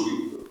mean, I suppose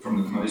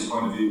from the committee's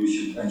point of view, we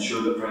should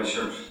ensure that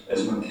pressure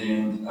is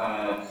maintained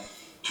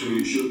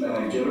to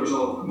get it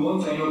resolved.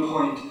 One final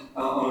point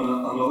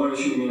on another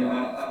issue. I mean,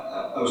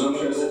 I was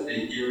interested to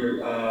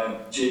hear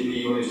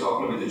JP when he was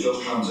talking about the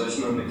just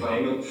transition and the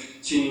climate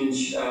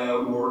change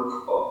work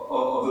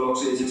of the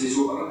Lochs Agency.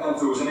 So if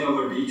there was any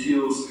other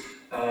details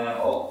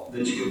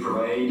that you could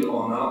provide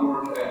on that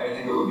work, I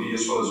think it would be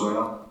useful as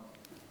well.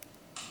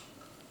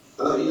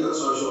 Yes,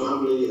 I shall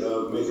happily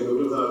make a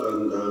note of that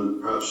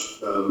and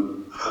perhaps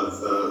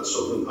have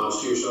something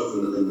passed to yourself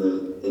in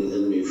the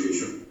near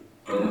future.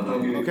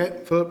 Thank you.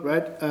 Okay, Philip,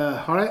 right.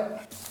 Harry?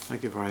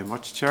 Thank you very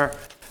much, Chair,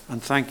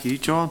 and thank you,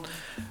 John.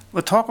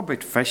 We'll talk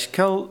about fish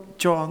kill,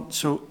 John.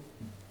 So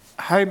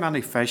how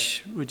many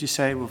fish would you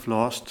say we've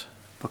lost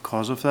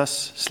because of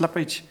this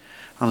slippage?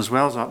 And as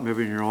well as that,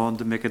 moving on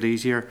to make it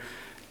easier,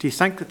 do you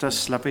think that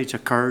this slippage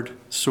occurred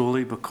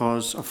solely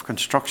because of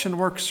construction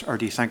works, or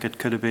do you think it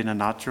could have been a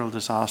natural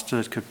disaster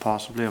that could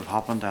possibly have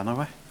happened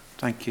anyway?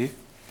 Thank you.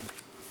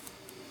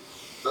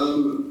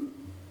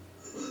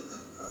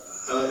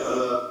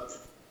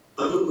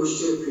 I don't wish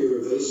to appear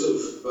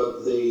evasive,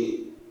 but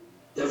the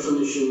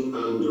definition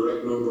and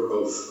direct number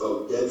of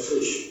dead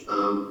fish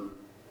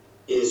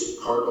is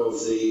part of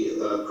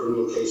the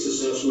criminal case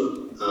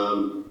assessment.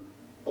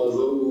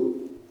 Although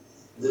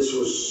this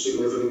was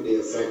significantly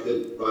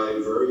affected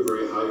by very,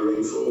 very high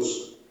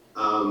rainfalls,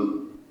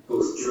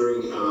 both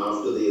during and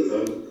after the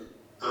event,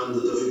 and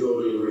the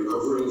difficulty in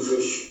recovering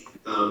fish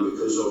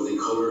because of the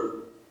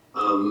colour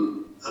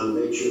and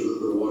nature that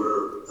the water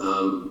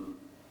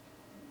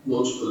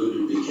once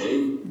polluted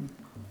became.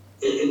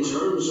 In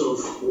terms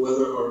of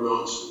whether or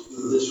not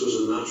this was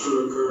a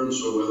natural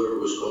occurrence or whether it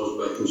was caused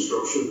by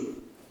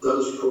construction, that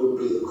is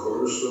probably the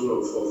cornerstone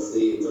of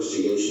the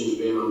investigations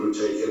being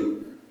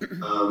undertaken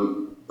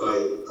by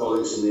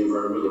colleagues in the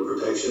Environmental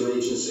Protection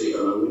Agency,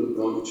 and I wouldn't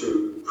want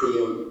to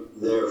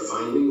preempt their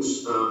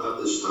findings at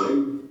this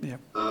time. Yep.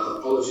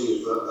 Apologies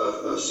if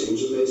that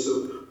seems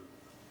evasive.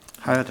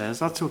 How it is,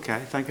 that's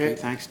okay. Thank you.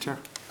 Thanks, Chair.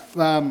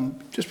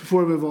 Just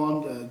before we move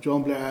on,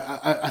 John Blair,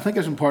 I think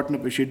it's important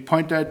that we should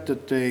point out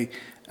that they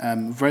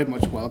very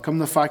much welcome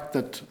the fact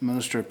that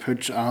Minister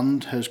Poots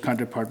and his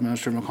counterpart,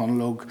 Minister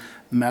McConalogue,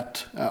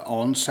 met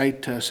on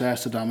site to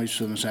assess the damage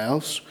to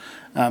themselves.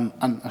 And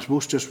I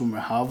suppose just when we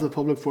have the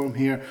public forum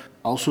here,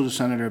 also to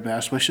send out our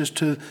best wishes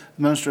to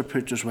Minister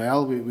Poots as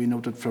well. We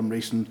noted from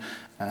recent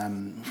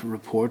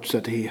reports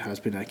that he has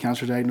been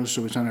cancer diagnosed,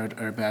 so we send out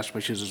our best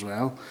wishes as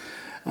well.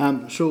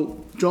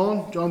 So,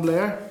 John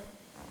Blair.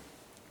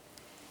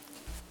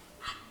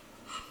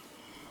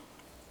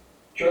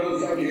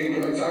 Chairman, thank you.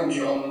 Can I thank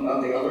John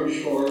and the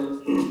others for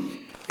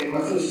being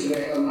with us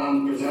today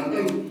and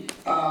presenting.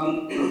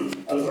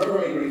 I'll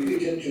very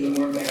briefly to the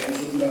more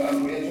mentioned.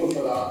 I'm grateful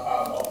for that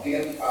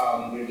update.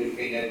 We've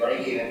been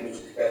very keen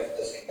interest expressed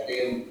this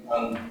committee,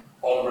 and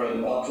all of our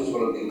inboxes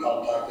will have been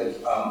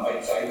contacted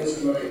outside this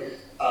committee.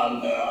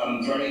 And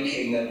I'm very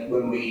keen that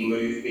when we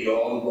move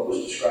beyond what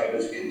was described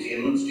as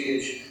containment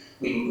stage,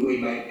 we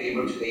might be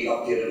able to be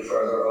updated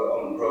further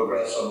on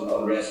progress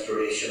on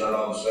restoration and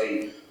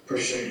obviously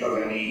pursuit of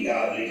any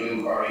legal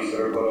inquiries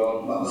that are going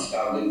on,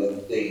 notwithstanding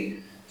that the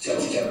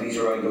sensitivities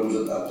around those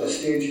at this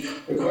stage.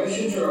 The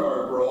questions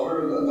are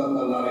broader than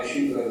that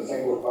issue, but I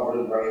think we've covered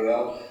it very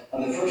well.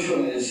 And the first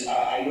one is,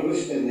 I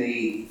noticed in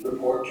the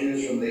report to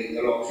us from the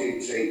Logs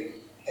Agency,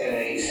 in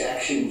a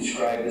section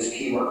described as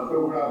key work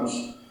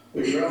programmes,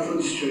 there's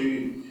reference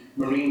to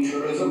marine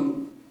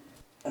tourism,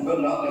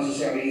 but not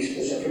necessarily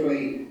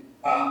specifically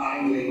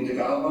angling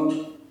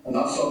development. And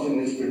that's something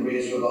that's been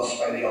raised with us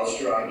by the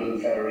Ulster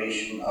Angling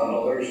Federation and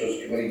others,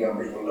 as committee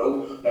members will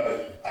know. Now,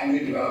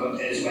 angling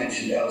development is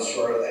mentioned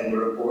elsewhere in the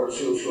report,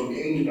 so I'm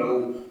keen to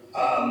know,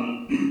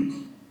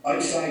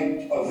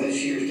 outside of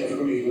this year's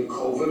difficulties with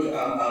COVID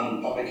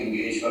and public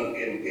engagement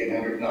in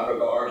that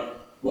regard,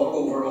 what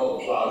overall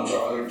plans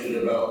are there to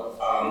develop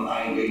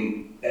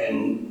angling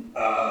in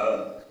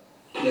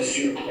this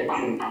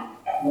jurisdiction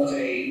as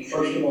a,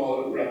 first of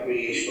all,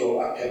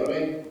 recreational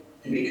activity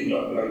to be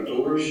conducted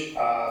outdoors,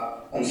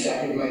 and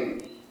secondly,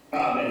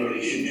 in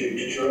relation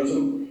to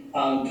tourism.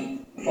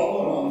 And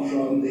following on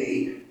from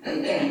the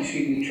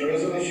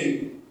tourism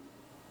issue,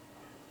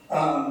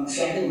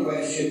 second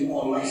question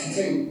on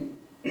licensing.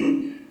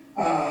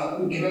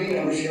 Committee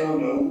members here will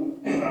know,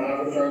 and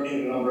I've referred to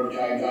it a number of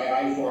times,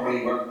 I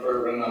formerly worked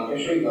for Inland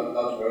Fishery, that's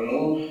well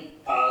known,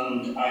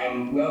 and I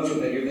am well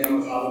familiar then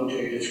with having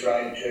to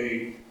describe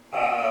to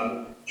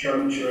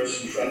German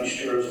tourists and French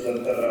tourists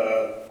and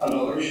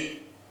others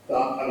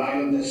that an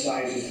island this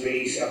size is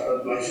 3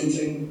 separate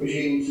licensing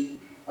regimes,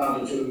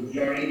 and it's a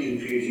very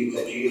confusing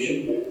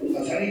situation.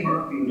 Has any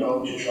work been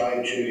done to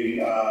try to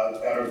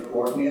better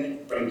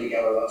coordinate, bring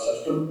together that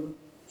system,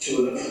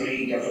 so that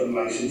 3 different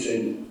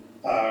licensing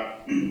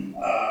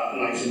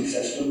license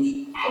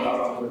systems are not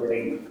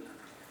operating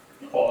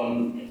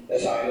on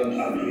this island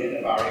and create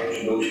a barrier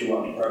to those who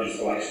want to purchase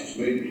the license,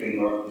 move between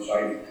north and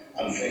south,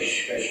 and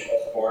fish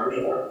across the borders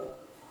of work?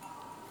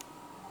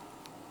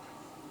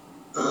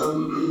 If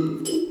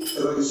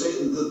I can say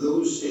that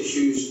those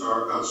issues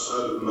are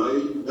outside of my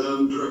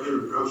director,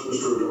 perhaps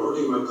Mr.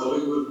 O'Doherty, my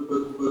colleague,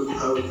 would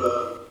have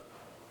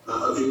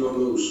a view on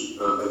those,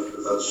 if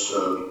that's...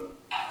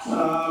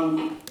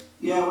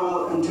 Yeah,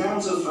 well, in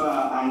terms of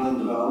angling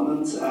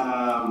development,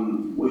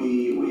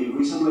 we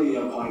recently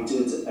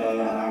appointed an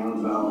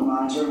angling development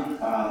manager,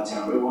 a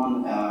temporary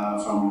one,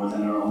 from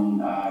within our own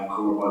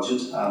core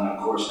budget and our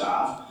core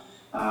staff.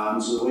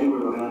 So the way we're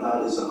looking at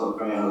that is a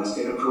very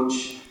holistic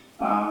approach.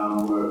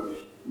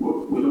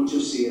 We don't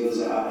just see it as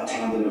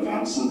attended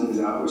events and things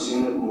like that. We're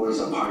seeing it more as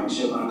a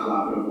partnership and a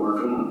collaborative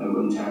working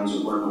in terms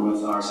of working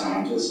with our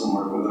scientists and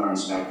working with our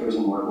inspectors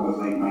and working with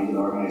like-minded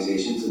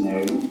organisations in the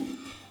area.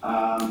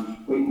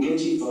 We can get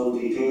you full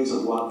details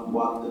of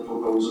what the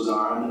proposals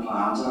are and the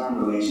plans are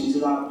in relation to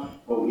that,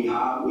 but we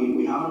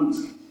haven't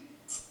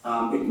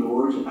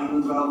ignored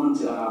angling development.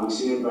 We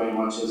see it very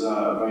much as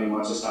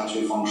a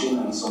statutory function,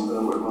 and it's something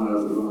that we're going to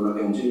look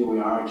into. We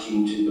are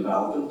keen to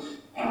develop it,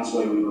 hence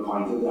why we've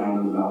appointed the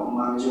angling development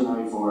manager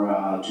now for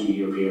a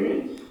 2-year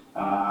period.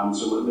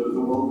 So there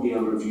will be a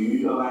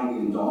review of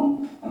angling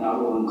done, and that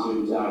will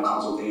include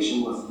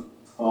consultation with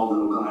all the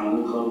local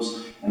angling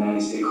clubs and any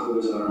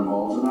stakeholders that are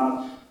involved in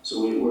that.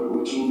 So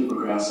we're keen to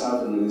progress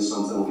that, and it is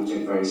something we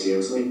take very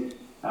seriously.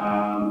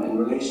 In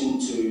relation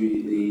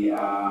to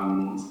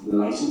the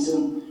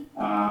licensing,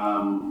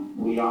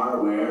 we are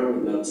aware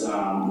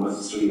that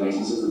with 3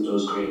 licenses it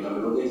does create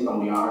difficulties,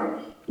 and we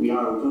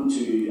are open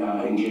to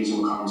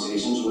engaging with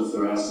conversations with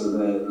the rest of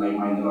the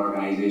like-minded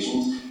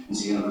organisations and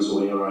seeing if there's a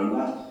way around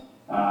that.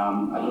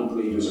 I don't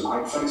believe there's a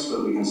quick fix,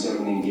 but we can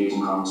certainly engage in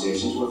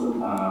conversations with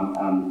them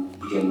and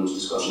begin those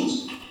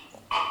discussions.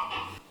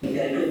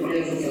 Okay,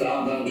 grateful for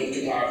that. And just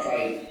to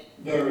clarify,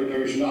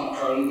 there's not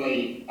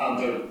currently, and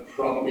there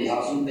probably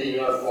hasn't been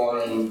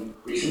therefore in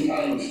recent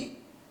times,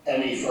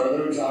 any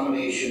further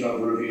examination of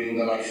reviewing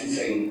the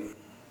licensing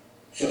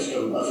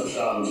system as it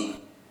stands.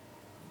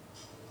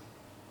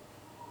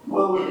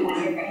 Well,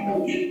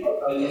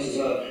 this is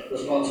a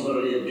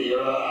responsibility of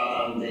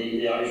DERA and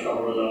the Irish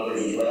government and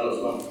others as well.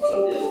 It's not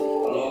simply a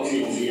Logs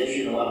Agency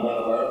issue, and I'm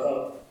well aware of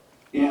that.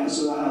 Yeah,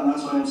 so and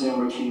that's why I'm saying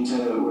we're keen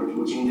to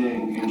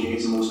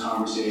engage in those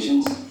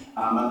conversations,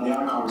 and there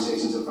are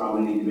conversations that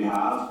probably need to be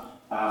had,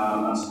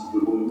 and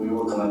we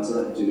will commit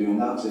to doing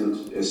that,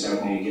 to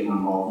certainly getting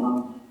involved in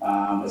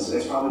them.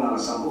 It's probably not a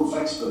simple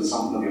fix, but it's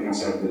something that we can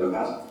certainly look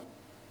at.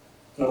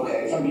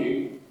 Okay, thank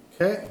you.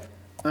 Okay,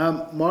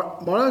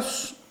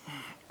 Morris.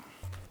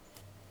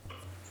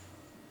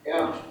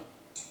 Yeah,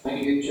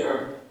 thank you,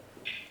 Chair.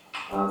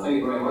 Thank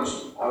you very much.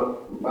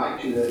 Back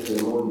to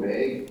the Mourne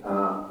Bay.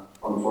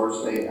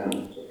 Unfortunately, and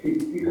a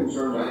few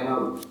concerns I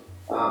have.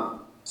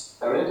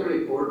 I read the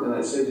report and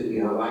it said that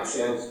you have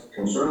access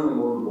concerning the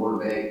Mourne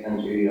Bay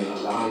into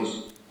damage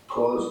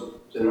caused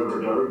to the River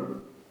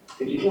Durban.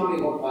 Could you tell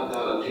me what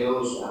that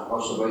entails,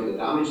 us about the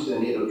damage to the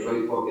native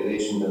trout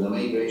population and the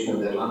migration of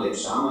the Atlantic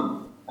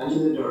salmon into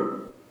the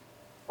Durban?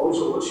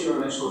 Also, what's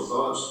your initial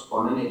thoughts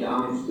on any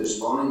damage to the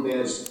spawning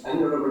beds in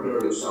the River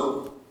Durban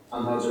itself,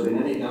 and has there been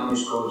any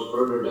damage caused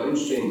further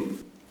downstream?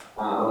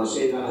 When I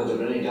say that, has there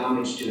been any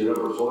damage to the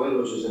River Foyle,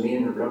 which is the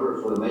main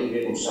river for the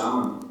migrating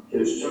salmon, to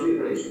its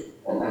tributaries,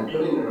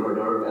 including the River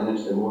Durban and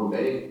into the Mourne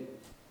Bay?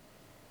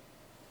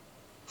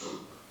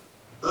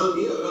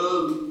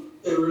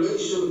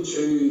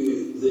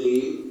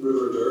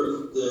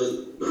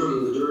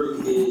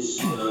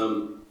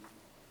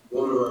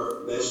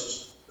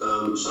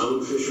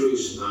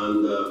 fisheries,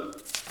 and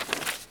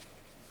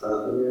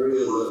an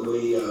area that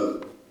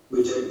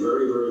we take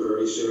very, very,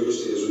 very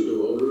seriously, as we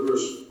do all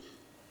rivers.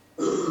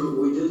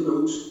 We did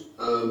note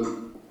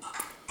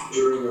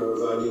during our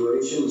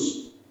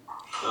evaluations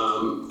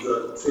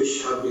that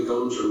fish had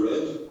begun to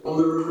red on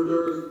the River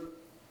Derg,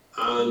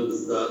 and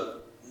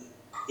that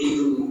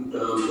even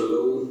down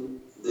below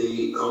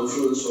the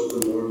confluence of the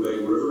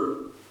Mournbeg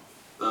River,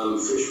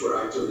 fish were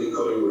actively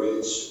cutting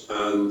reds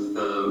and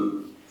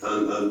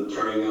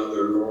carrying out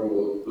their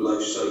normal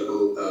life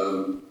cycle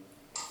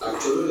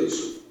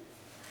activities.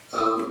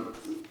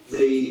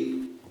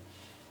 The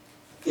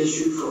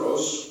issue for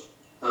us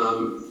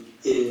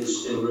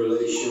is in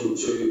relation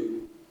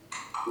to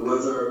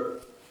whether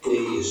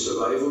the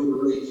survival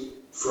rate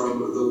from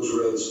those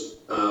reds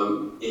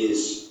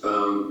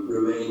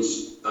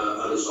remains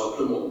at its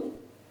optimal.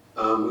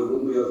 We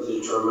won't be able to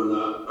determine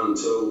that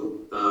until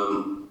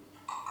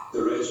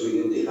the reds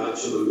begin to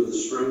hatch in the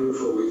spring,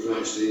 before we can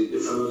actually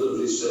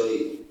definitively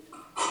say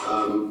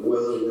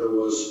whether there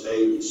was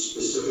a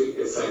specific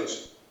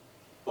effect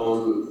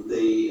on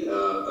the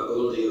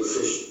ability of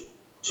fish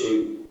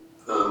to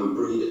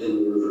breed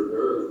in the River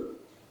Derg.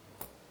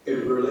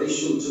 In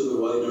relation to the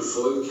wider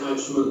foil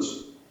catchment,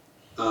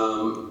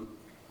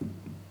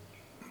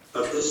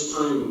 at this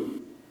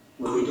time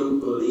we don't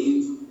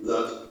believe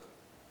that,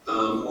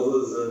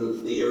 other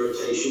than the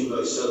irritation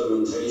by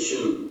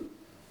sedimentation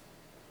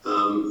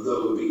that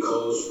would be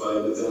caused by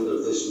an event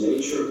of this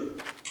nature,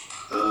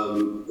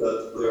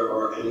 that there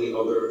are any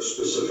other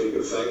specific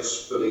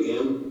effects. But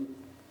again,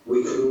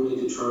 we can only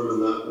determine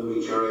that when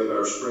we carry out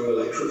our spring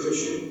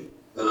electrofishing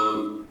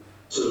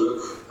to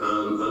look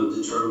and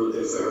determine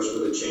if there has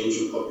been a change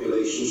in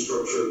population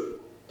structure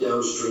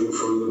downstream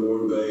from the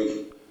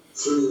Mournbeg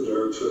through the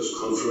Derg to its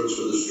confluence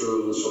with the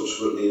Strule and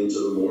subsequently into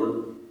the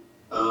Mourne.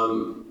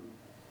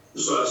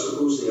 So I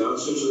suppose the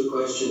answer to the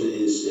question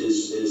is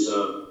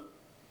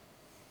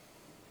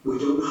we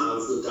don't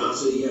have the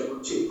data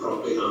yet to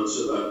properly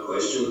answer that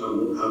question, and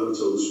won't have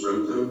until the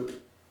springtime.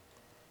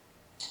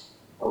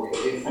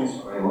 Okay, thanks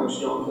very much,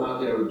 John, for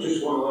that there.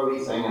 Just one other wee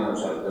thing, and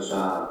it's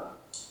a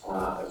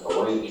wild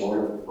card,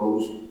 I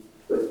suppose.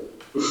 But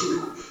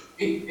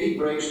it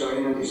breaks down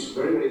into these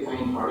very, very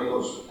fine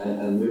particles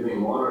in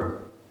moving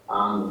water,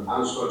 and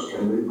as such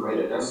can move quite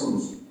a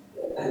distance.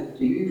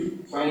 Do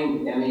you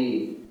find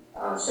any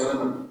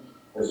sediment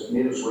has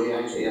made its way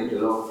actually into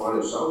the Loch Foyle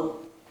itself?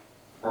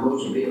 And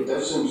most of the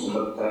distance,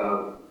 but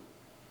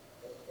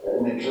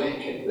in the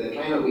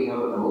climate we have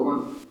at the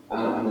moment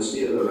and the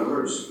state of the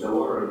rivers, the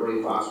water is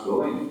very fast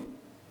flowing.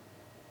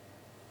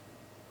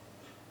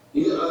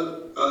 Yeah,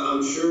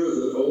 I'm sure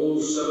that all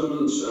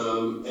sediment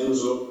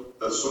ends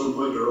up at some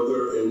point or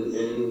other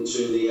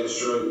into the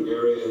estuarine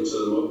area, into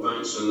the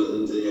mudbanks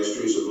and into the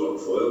estuaries of Loch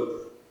Foyle.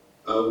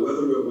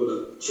 Whether it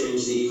will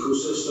change the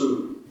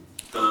ecosystem,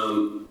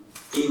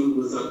 even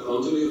with that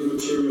quantity of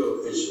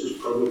material, is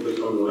probably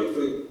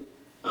unlikely.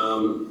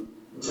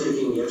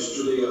 Taking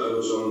yesterday, I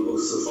was on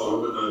both the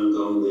Fawn and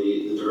on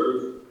the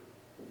Derg,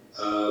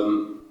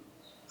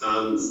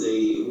 and the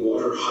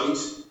water height,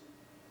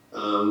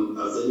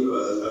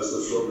 as the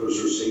flood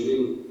was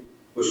receding,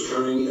 was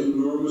carrying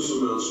enormous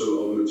amounts of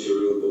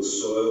material, both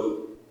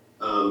soil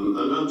and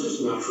not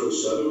just natural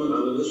sediment,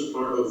 and it is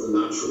part of the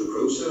natural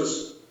process.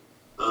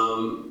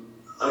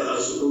 I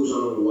suppose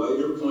on a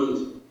wider point,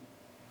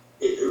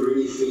 it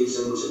really feeds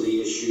into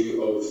the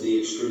issue of the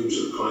extremes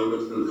of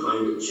climate and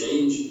climate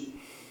change,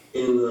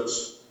 in that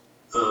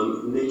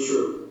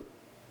nature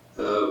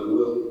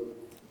will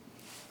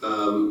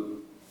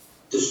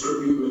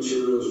distribute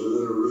materials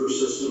within a river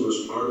system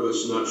as part of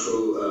its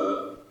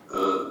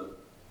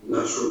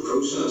natural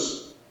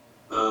process.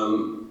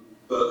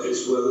 But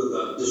it's whether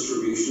that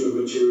distribution of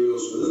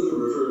materials within the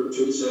river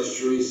to its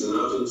estuaries and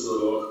out into the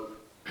loch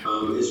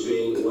is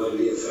being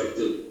widely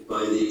affected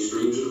by the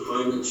extremes of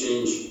climate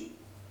change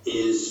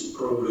is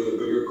probably a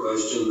bigger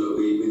question that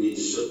we need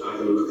to sit back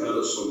and look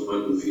at some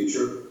point in the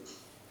future.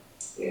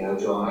 Yeah,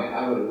 John,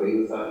 I would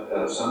agree with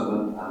that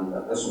sentiment. And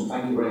listen,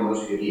 thank you very much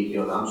for your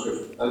detailed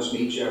answers. That's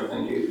me, Chair.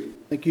 Thank you.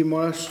 Thank you,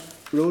 Morris.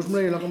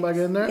 Rosemary, you're looking back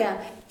in there?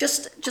 Yeah,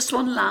 just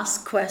one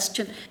last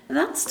question, and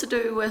that's to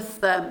do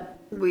with,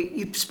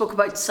 you spoke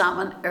about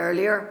salmon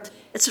earlier.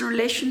 It's in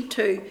relation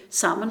to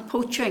salmon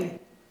poaching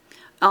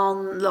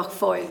on Loch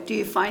Foyle. Do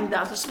you find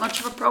that as much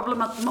of a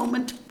problem at the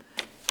moment?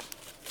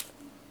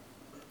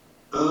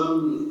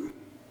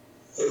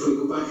 If we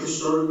go back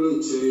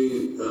historically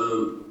to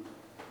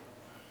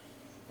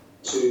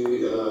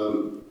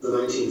the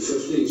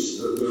 1950s,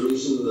 the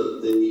reason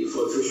that the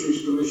Foyle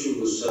Fisheries Commission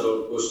was set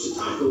up was to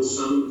tackle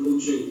salmon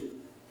poaching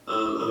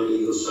and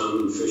illegal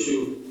salmon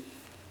fishing,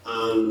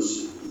 and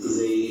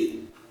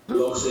the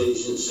Lochs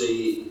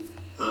Agency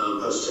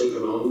has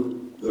taken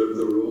on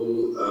the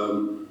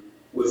role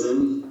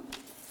within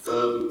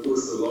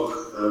both the loch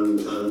and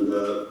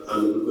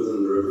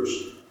within the rivers.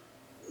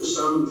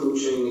 Salmon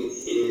poaching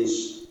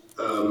is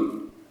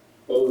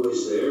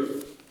always there.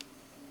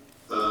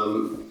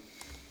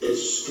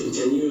 It's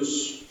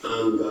continuous,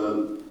 and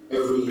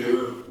every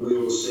year we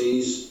will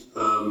seize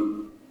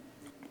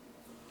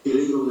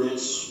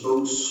nets,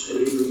 boats,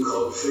 illegally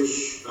caught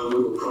fish, and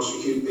we will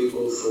prosecute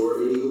people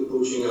for illegal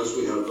poaching as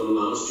we have done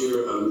last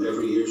year and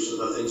every year since,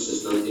 I think,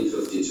 since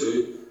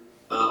 1952.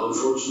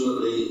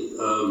 Unfortunately,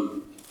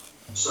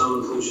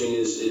 salmon poaching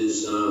is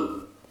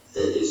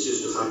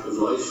just a fact of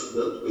life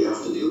that we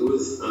have to deal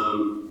with,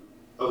 and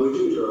we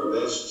do our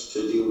best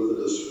to deal with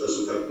it as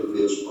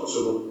effectively as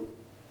possible.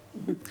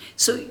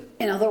 So,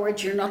 in other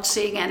words, you're not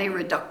seeing any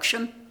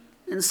reduction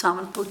in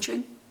salmon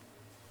poaching?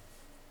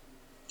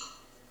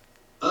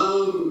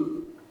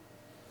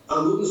 I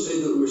wouldn't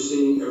say that we're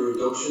seeing a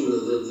reduction.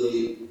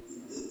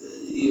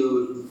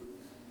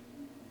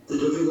 The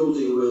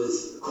difficulty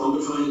with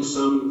quantifying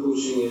salmon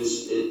poaching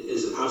is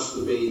it has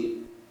to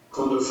be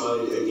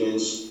quantified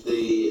against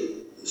the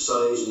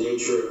size,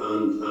 nature,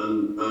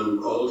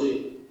 and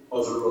quality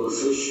of a run of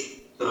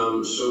fish.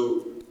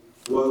 So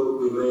while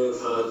we may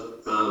have had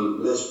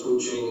less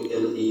poaching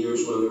in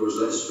years when there was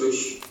less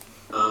fish,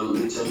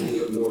 we tend to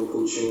get more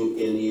poaching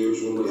in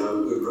years when we have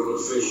a good run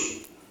of fish.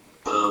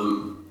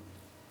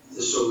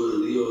 So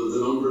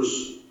the numbers,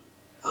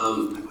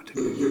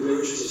 the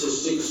various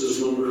statistics, as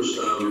numbers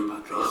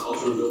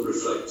often don't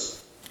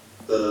reflect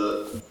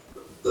the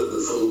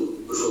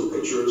full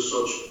picture as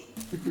such.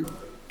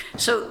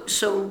 So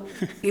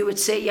you would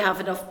say you have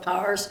enough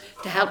powers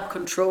to help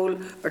control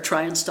or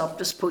try and stop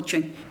this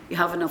poaching? You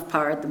have enough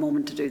power at the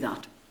moment to do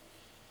that?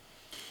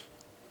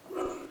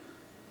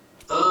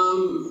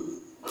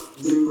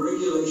 The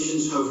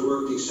regulations have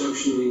worked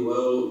exceptionally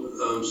well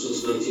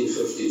since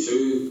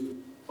 1952.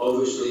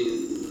 Obviously,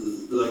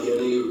 like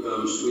any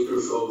suite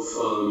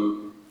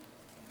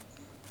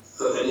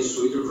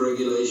of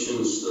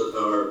regulations that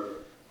are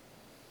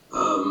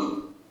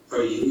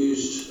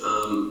used,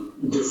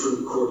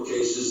 different court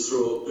cases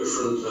throw up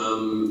different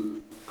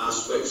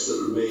aspects that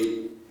are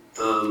made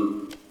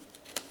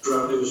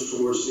drivers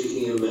towards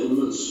seeking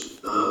amendments.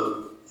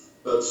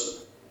 But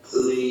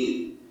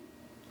the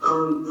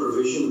current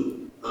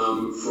provision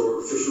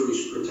for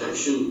fisheries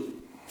protection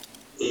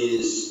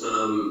is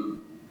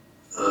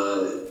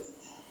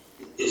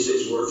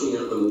working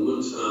at the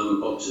moment.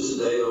 Up to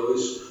today,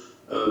 always.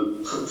 I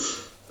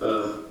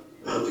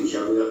have to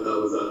caveat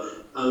that with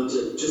that. And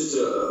just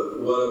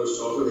while I was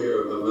talking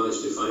here, I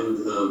managed to find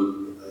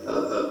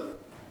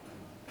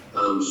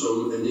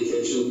some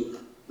indication.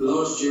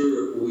 Last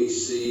year, we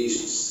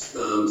seized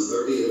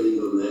 30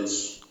 illegal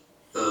nets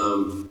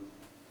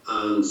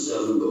and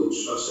 7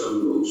 boats,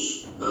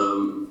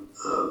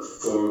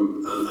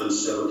 and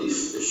 70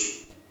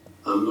 fish.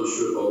 I'm not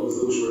sure all of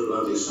those were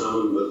Atlantic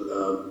salmon, but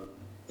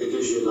it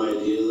gives you an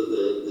idea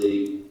that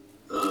the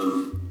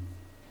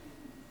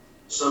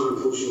salmon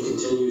poaching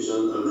continues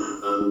and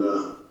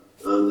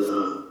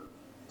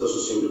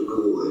doesn't seem to go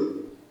away.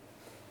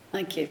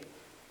 Thank you.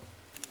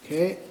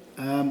 Okay,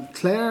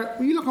 Claire,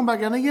 were you looking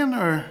back in again,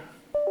 or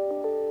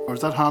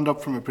is that hand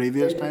up from a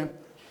previous time?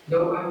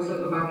 No, I was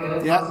looking back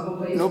in. Yeah, Possible,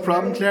 please, no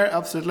problem, Claire,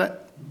 absolutely.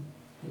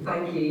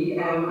 Thank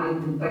you,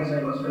 and thanks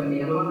very much for letting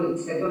me in. I want to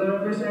stick with the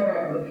rivers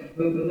there.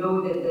 We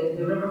know that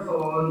the River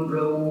Fawn,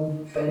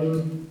 Roe,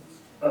 Finn,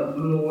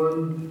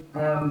 Mourne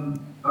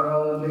are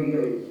all under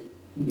your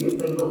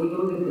thing, but we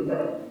know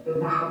that they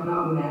have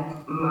not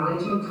met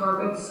management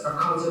targets or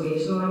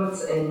conservation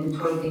limits in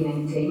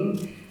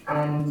 2019,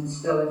 and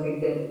still I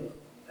think that,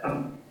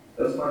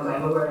 as far as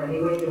I'm aware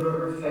anyway, the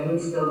River Finn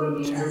still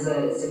remains as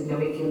a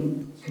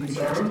significant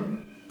concern.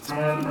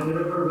 And the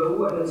River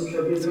Roe and its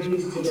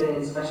tributaries to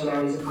the special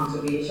areas of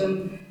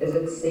conservation is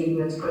exceeding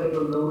its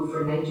critical load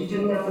for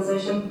nitrogen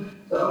deposition.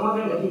 So I'm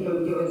wondering if you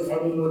could give us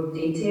any more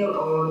detail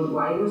on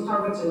why those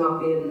targets are not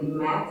being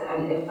met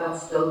and if that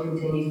still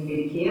continues to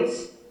be the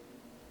case.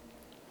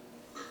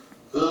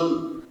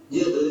 In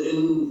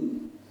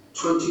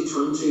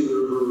 2020, the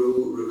River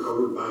Roe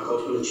recovered back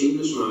up and achieved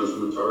its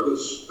management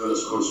targets and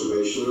its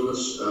conservation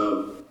limits.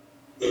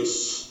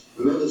 It's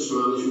met its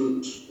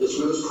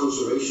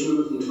conservation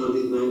limit in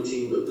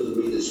 2019, but didn't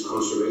meet its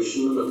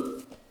conservation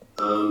limit.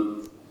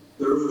 The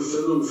River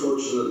Finn,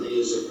 unfortunately,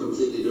 is a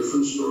completely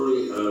different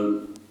story,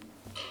 and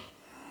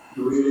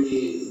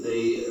really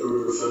the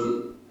River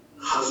Finn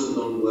hasn't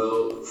done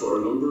well for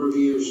a number of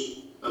years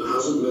and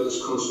hasn't met its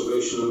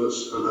conservation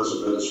limits and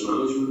hasn't met its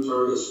management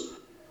targets.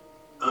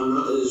 And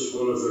that is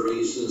one of the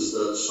reasons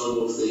that some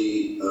of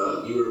the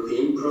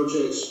European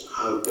projects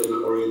have been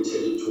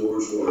orientated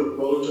towards water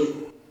quality.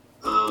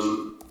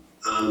 And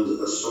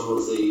some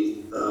of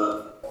the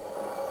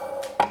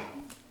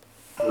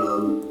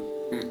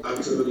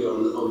activity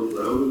on the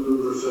ground in the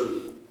River Finn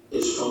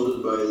is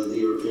funded by the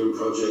European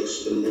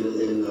projects in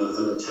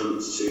an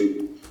attempt to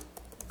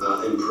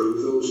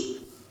improve those.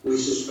 We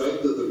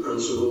suspect that the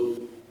principal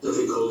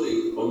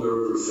difficulty on the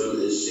River Finn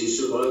is sea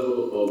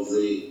survival of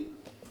the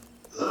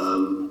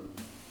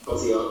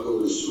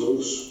outgoing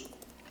smolts,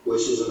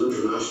 which is an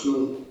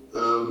international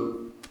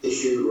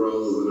issue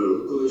rather than a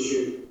local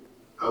issue.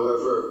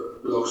 However,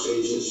 Lochs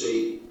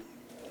Agency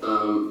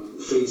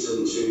feeds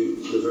into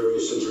the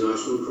various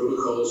international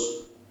protocols.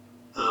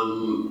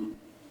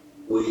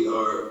 We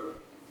are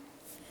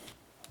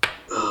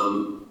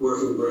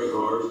working very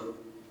hard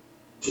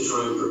to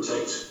try and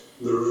protect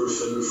the River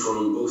Finn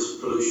from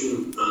both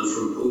pollution and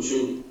from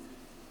poaching,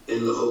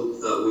 in the hope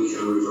that we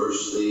can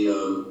reverse the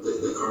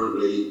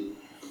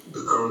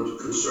current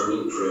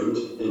concerning trend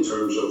in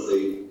terms of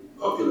the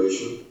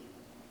population.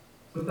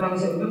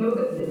 Thanks. We know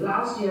that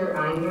last year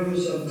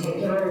anglers in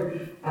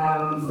particular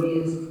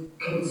raised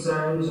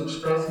concerns,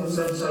 expressed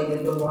concerns,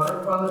 that the water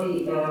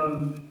quality,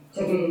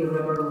 particularly in the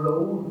River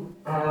Roe,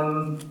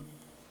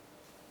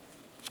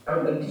 or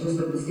just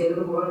the state of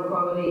the water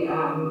quality,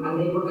 and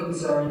they were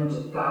concerned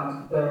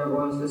that there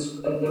was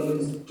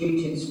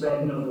due to the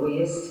spreading of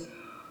waste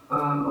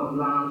of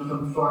land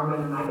from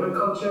farming and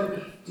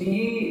agriculture.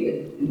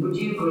 Would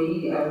you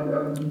agree,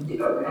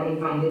 or any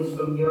findings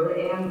from your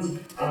end,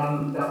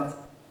 that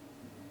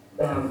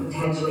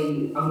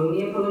potentially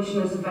ammonia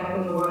pollution is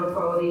affecting the water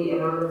quality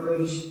in our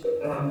rivers,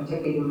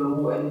 particularly the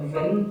Roe and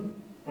Finn,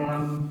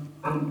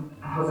 and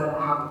has that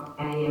had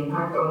any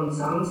impact on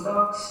salmon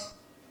stocks?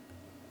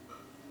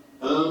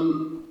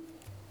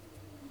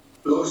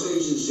 Loss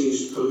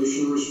Agency's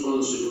pollution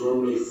response is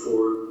normally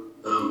for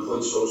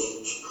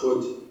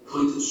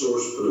pointed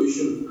source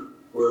pollution,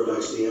 where it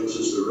actually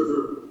enters the river.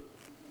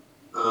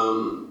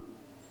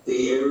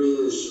 The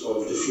areas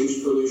of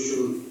diffuse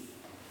pollution,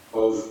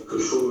 of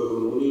control of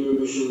ammonia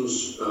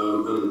emissions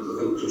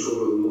and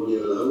control of ammonia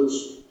levels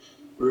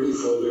really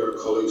fall to our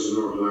colleagues in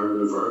Northern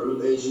Ireland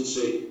Environment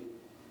Agency.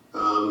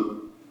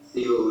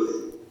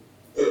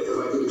 If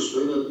I could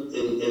explain it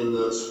in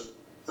that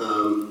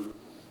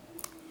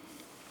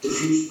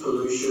diffuse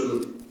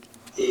pollution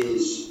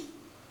is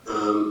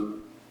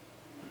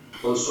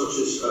on such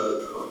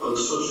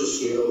a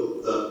scale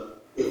that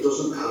it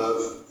doesn't have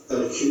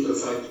an acute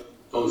effect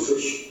on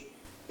fish.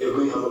 It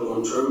may have a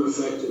long-term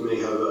effect. It may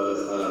have a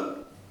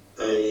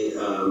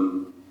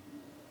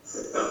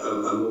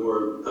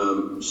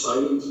more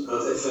silent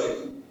effect.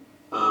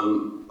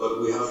 But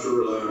we have to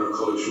rely on our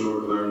colleagues from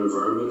Northern Ireland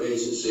Environment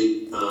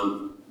Agency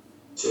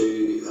to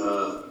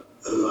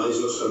advise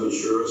us and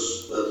ensure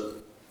us that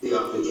the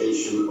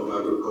application of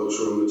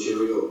agricultural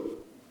material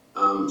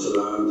to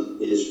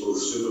land is both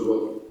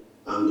suitable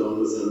and done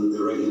within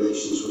the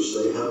regulations which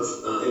they have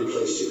in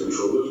place to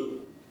control it.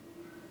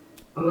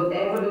 And with the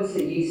evidence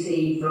that you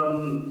see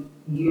from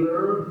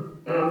your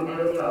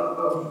area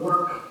of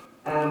work,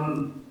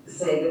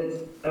 say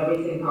that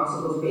everything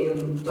possible is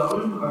being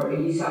done, or are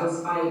you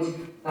satisfied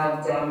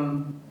that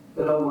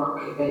the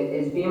work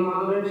is being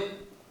monitored?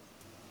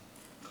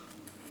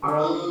 Or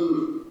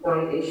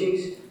are there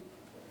issues?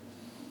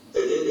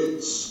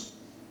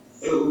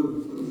 It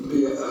would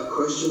be a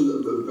question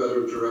that would be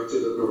better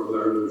directed at Northern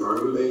Ireland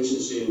Environment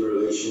Agency in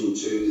relation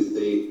to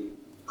the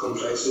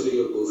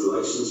complexity of both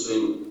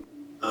licensing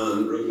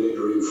and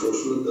regulatory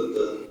enforcement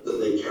that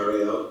they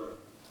carry out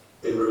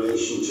in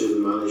relation to the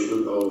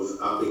management of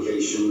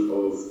application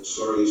of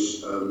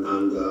slurries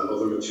and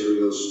other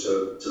materials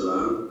to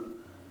land.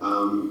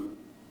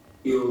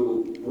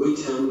 We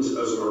tend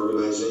as an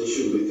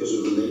organisation, because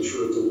of the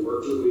nature of the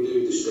work that we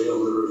do, to stay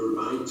on the river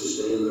bank, to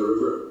stay in the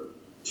river,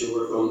 to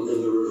work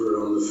in the river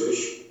and on the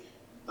fish.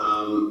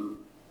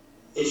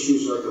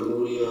 Issues like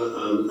ammonia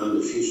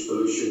and diffuse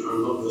pollution are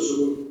not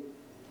visible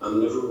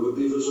and never would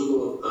be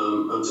visible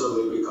until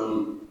they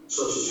become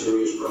such a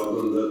serious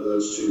problem that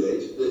it's too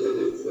late,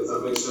 if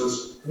that makes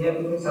sense. Yeah,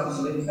 it makes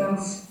absolute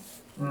sense.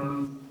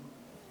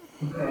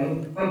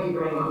 Okay, thank you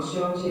very much,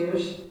 John.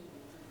 Cheers.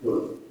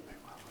 Well,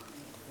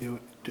 You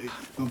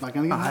go back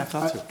in again?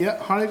 That's it.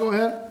 Yeah, Harry, go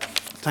ahead.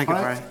 Thank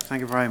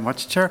you very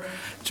much, Chair.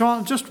 John,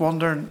 I'm just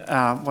wondering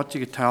what you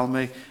could tell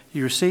me.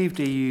 You received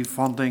EU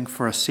funding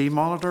for a sea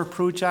monitor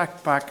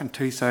project back in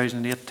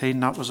 2018.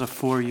 That was a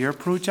 4-year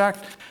project.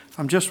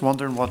 I'm just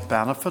wondering what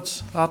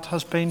benefits that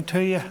has been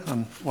to you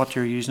and what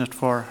you're using it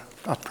for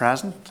at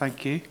present.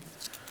 Thank you.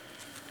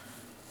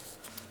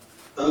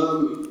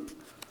 Again,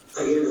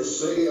 it's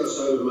slightly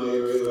outside of my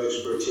area of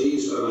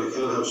expertise, and I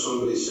can have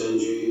somebody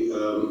send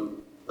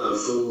you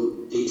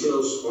full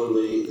details on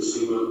the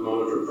sea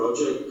monitor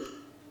project.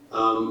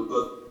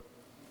 But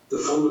the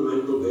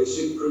fundamental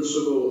basic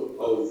principle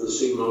of the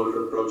sea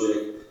monitor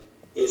project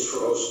is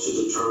for us to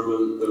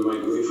determine the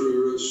migratory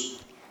routes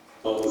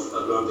of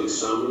Atlantic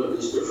salmon at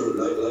these different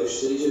life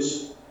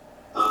stages,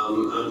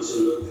 and to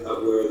look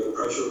at where the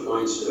pressure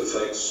points,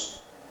 effects,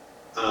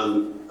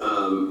 and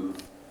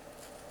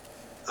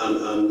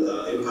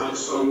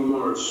impacts on them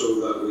are, so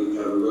that we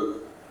can look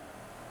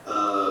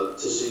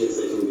to see if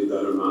they can be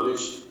better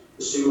managed.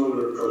 The sea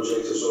monitor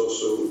project is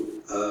also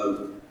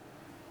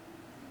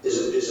is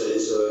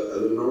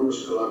an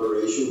enormous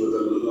collaboration with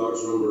a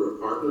large number of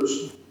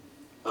partners,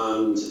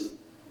 and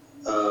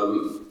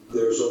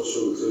there's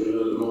also included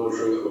in the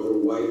monitoring of a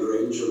wide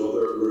range of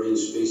other marine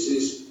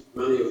species,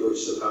 many of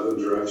which have had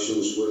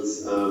interactions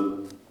with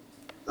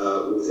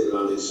the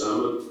Atlantic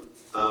salmon.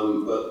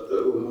 But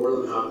we're more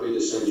than happy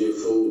to send you a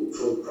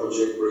full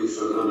project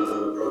brief and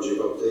a project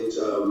update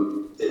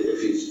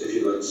if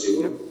you'd like to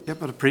see one.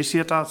 Yep, I'd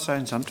appreciate that.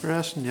 Sounds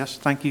interesting. Yes,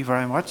 thank you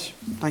very much.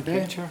 Thank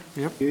you, Chair.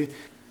 Yep.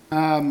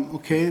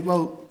 Okay,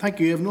 well, thank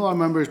you. I have no other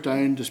members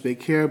down to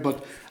speak here,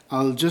 but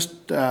I'll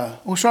just,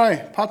 oh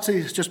sorry,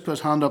 Patsy's just put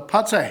his hand up.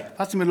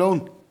 Patsy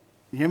Malone.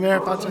 You hear me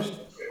there, Patsy?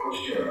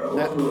 All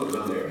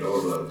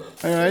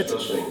right.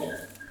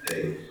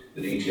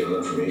 The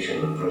detailed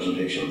information and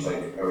presentation.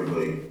 Thank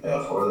everybody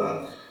for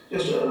that.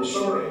 Just in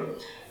summary,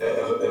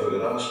 if I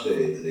could ask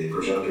the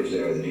presenters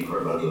there, the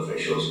departmental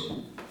officials,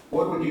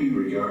 what would you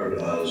regard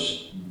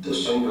as the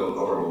single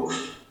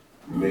uppermost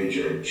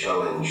major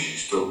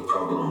challenge, stroke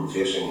problem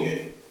facing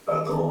you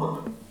at the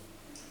moment?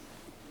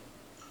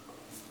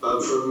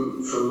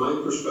 From my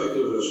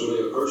perspective, and it's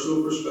only a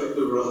personal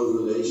perspective rather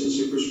than an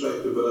agency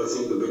perspective, but I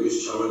think the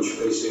biggest challenge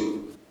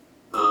facing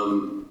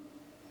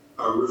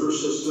our river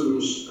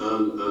systems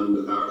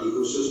and our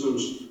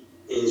ecosystems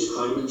is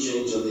climate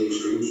change and the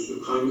extremes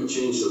of climate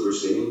change that we're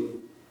seeing.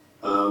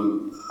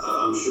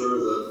 I'm sure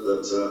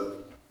that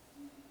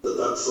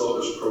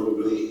thought is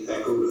probably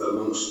echoed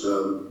amongst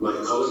my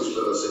colleagues,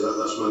 but I say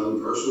that's my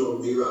own personal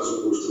view as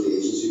opposed to the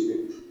agency view.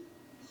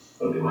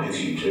 That'll be my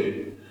view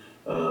too.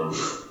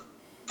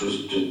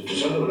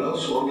 Does anyone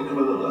else want to come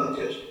in on that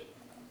yet?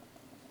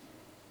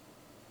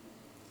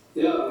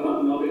 Yeah,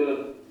 I'm happy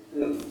to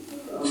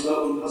answer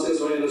that one. That's a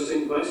very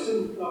interesting question,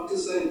 I have to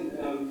say.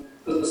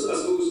 But I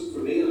suppose for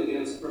me, and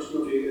again, it's a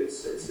personal view,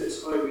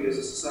 it's how we as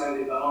a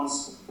society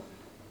balance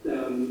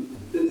the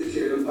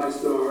clear impacts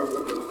that are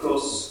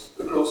across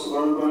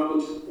our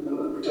environment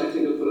and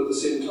protecting it, but at the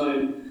same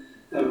time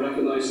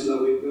recognising that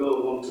we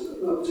all want a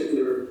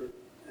particular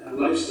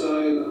lifestyle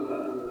and a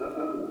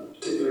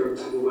particular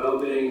type of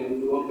well-being,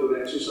 and we want to go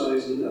to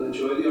exercise and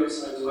enjoy the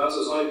outside as well. So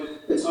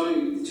it's how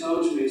the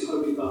challenge for me is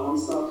how we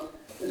balance that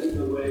in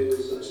a way that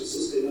is actually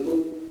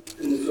sustainable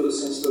in the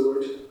fullest sense of the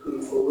word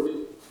going forward.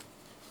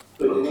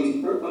 But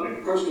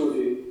that's personal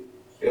view.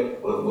 Yeah,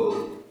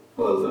 well,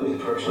 I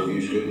think personal view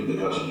is good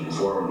because it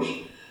informs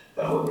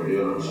what we're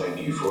doing, and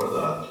thank you for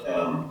that.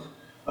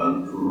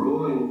 And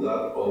rolling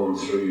that on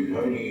through,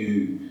 how do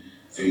you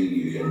feel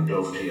you can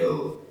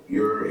dovetail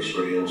your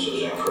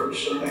experiences,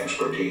 efforts and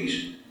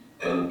expertise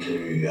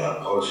into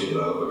policy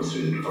development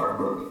through the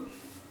department?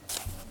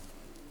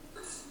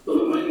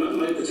 Well,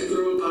 my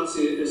particular role,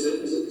 Patsy, is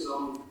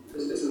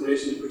in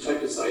relation to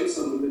protected sites,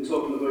 and we've been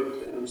talking about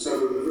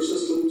several river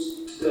systems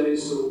today.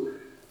 So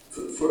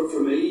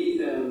for me,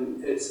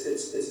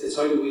 it's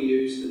how do we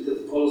use the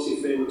policy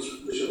frameworks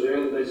which are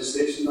there, the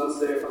legislation that's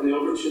there, and the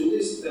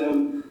opportunities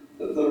that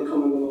are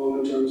coming along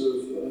in terms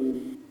of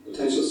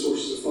potential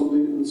sources of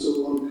funding and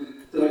so on,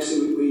 that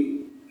actually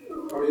we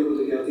are able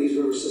to get these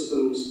river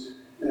systems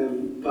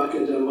back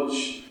into a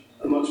much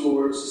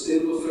more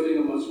sustainable footing,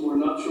 a much more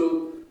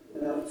natural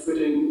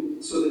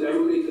footing, so that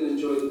everybody can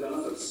enjoy the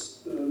benefits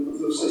of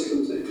those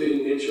systems,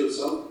 including nature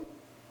itself.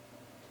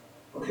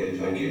 Okay,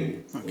 thank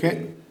you.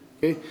 Okay.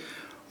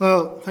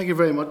 Well, thank you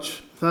very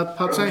much for that,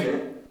 Patsy.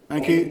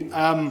 Thank you.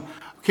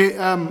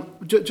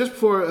 Just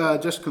before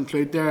just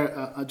conclude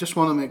there, I just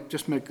want to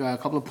make a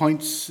couple of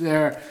points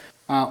there.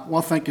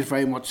 Well, thank you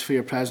very much for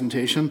your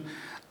presentation,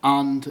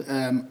 and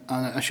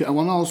I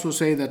want to also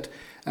say that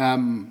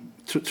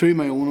through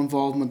my own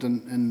involvement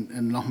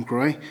in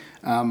Lochmacrory,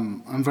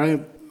 I'm very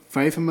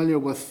familiar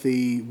with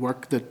the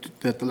work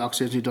that the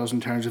Lochs Agency does in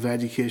terms of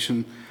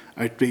education,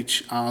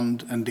 outreach,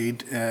 and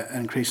indeed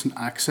increasing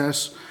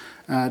access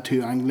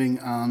to angling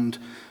and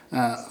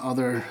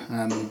other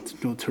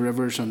to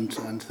rivers and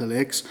to the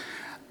lakes.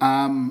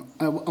 I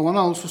want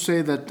to also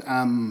say that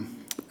I'm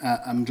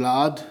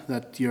glad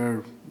that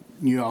your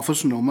new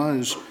office in Oma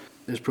is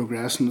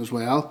progressing as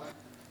well.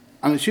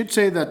 And I should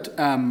say that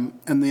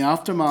in the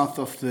aftermath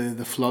of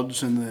the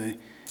floods in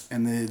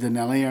the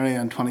Nelly area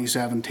in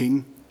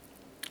 2017,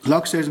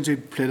 Lochs Agency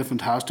played a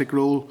fantastic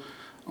role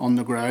on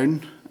the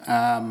ground,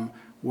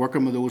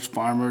 working with those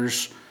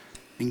farmers,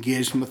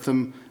 engaging with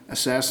them,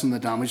 assessing the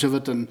damage of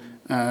it, and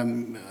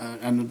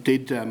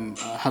indeed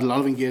had a lot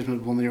of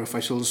engagement with one of your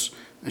officials,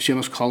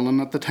 Seamus Cullen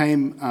at the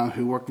time,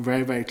 who worked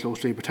very, very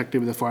closely,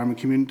 particularly with the farming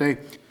community,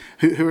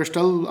 who are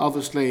still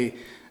obviously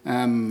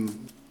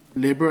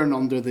labouring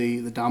under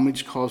the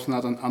damage caused from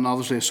that, and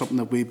obviously it's something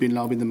that we've been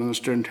lobbying the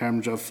Minister in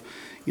terms of,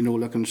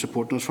 looking at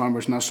supporting those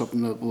farmers, and that's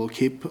something that we'll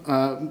keep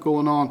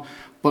going on.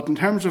 But in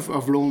terms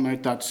of rolling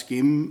out that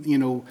scheme,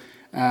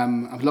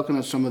 I'm looking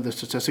at some of the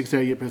statistics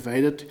there you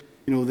provided.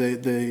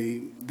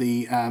 The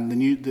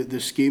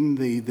scheme,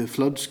 the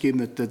flood scheme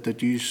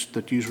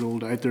that you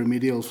rolled out, the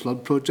remedial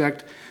flood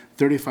project,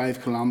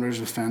 35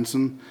 kilometres of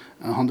fencing,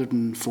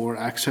 104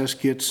 access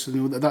gates.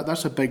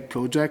 That's a big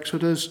project, so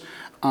it is.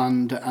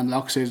 And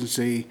Lochs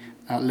Agency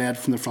led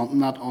from the front in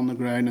that, on the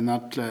ground in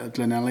that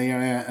Glenelly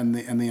area in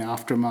the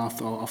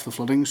aftermath of the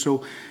flooding.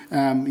 So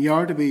you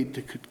are to be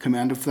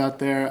commended for that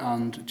there,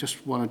 and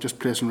just want to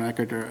place on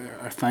record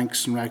our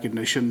thanks and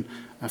recognition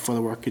for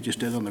the work you just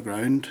did on the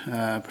ground,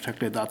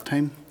 particularly at that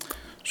time.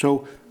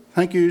 So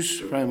thank yous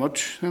very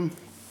much.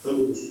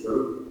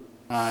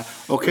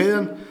 Okay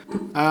then,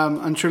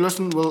 and sure,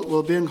 listen,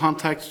 we'll be in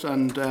contact,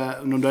 and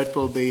no doubt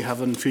we'll be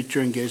having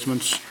future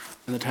engagements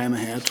in the time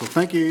ahead. So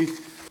thank you,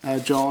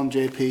 John,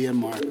 JP and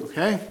Mark,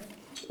 okay?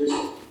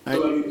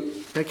 Right.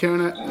 Take care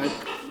now.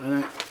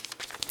 Right.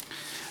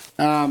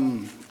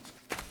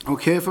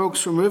 Okay,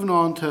 folks, we're moving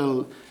on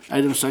to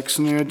item 6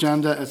 on the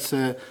agenda. It's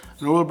an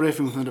oral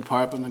briefing from the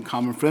Department on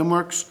Common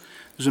Frameworks.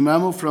 There's a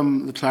memo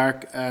from the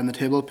clerk and the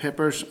table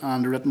papers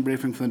and a written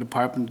briefing from the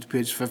Department,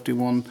 page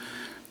 51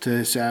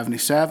 to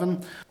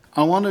 77.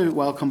 I want to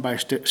welcome by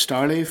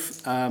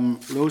Starleaf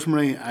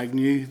Rosemary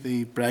Agnew,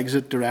 the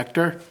Brexit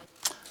Director,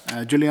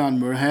 Julianne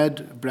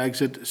Moorhead,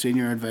 Brexit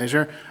Senior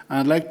Advisor. And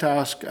I'd like to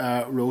ask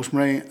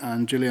Rosemary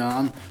and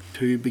Julianne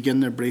to begin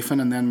their briefing,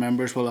 and then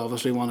members will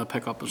obviously want to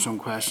pick up on some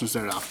questions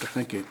thereafter.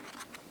 Thank you.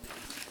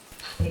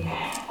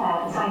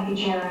 Thank you,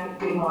 Chair.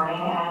 Good morning.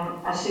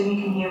 I assume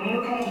you can hear me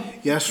okay?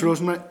 Yes,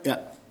 Rosemary?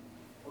 Yeah.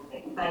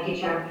 Okay. Thank you,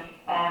 Chair.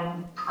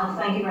 And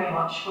thank you very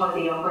much for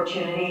the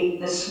opportunity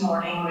this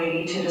morning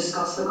really to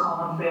discuss the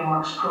Common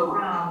Frameworks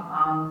programme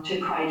and to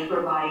try to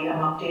provide an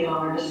update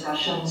on our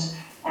discussions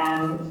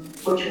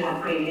which we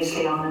had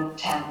previously on the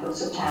 10th of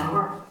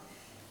September.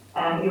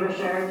 You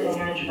referred in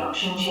your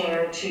introduction,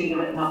 Chair, to the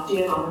written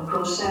update on the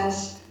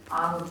process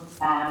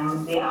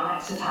and the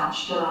annex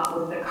attached to that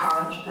with the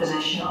current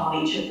position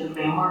on each of the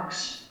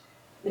frameworks.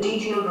 The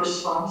detailed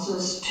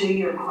responses to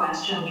your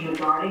questions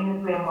regarding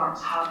the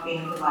frameworks have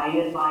been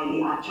provided by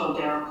the actual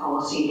DAERA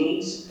policy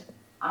leads,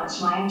 and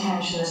it's my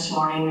intention this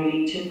morning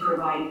really to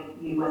provide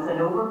you with an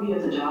overview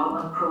of the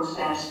development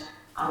process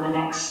and the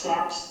next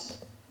steps,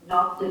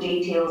 not the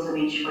details of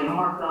each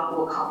framework, that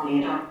will come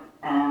later.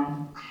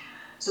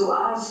 So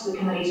as the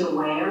committee is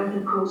aware,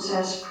 the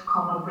process for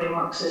Common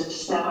Frameworks is to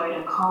set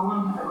out a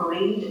common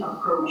agreed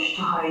approach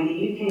to how the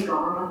UK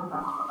government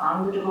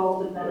and the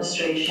devolved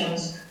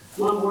administrations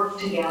will work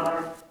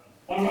together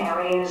in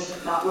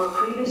areas that were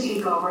previously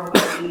governed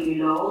by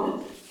EU law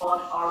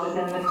but are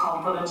within the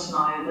competence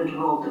now of the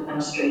devolved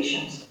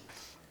administrations.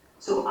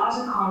 So as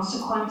a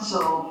consequence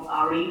of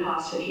a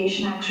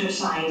reclassification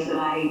exercise that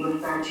I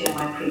referred to in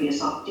my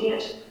previous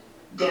update,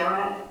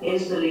 DAERA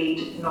is the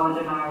lead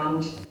Northern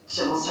Ireland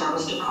Civil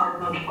Service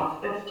Department for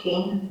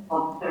 15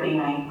 of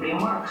 39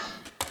 frameworks.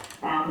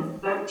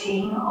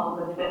 13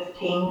 of the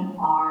 15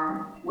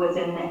 are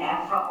within the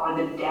EFRA or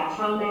the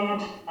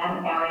DEFRA-led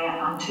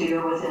area, and 2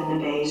 are within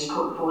the BEIS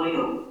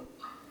portfolio.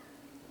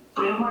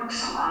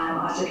 Frameworks,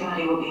 as the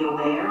committee will be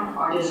aware,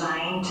 are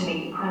designed to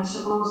meet the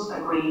principles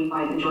agreed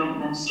by the Joint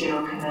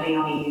Ministerial Committee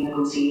on EU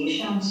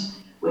Negotiations,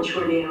 which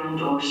were later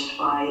endorsed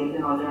by the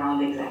Northern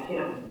Ireland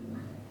Executive.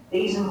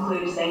 These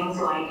include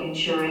things like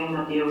ensuring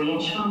that the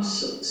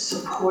arrangements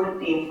support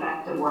the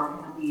effective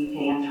working of the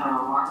UK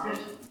internal market,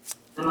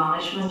 the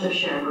management of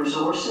shared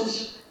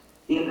resources,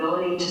 the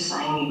ability to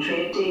sign new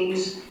trade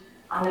deals,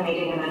 and the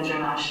meeting of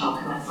international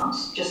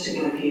commitments, just to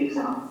give a few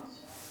examples.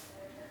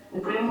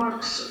 The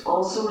frameworks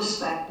also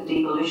respect the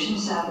devolution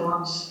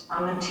settlements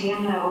and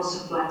maintain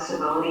levels of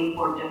flexibility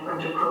for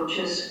different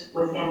approaches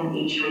within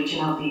each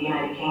region of the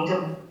United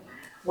Kingdom,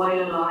 while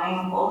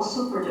allowing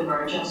also for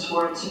divergence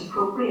where it's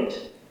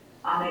appropriate,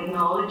 and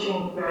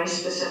acknowledging very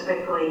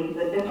specifically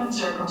the different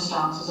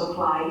circumstances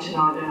apply to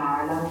Northern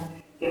Ireland,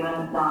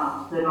 given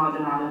that the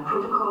Northern Ireland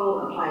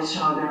Protocol applies to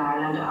Northern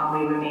Ireland and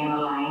we remain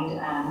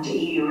aligned to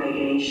EU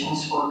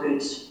regulations for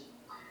goods.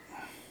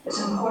 It's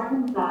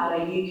important that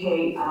a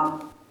UK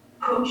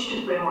approach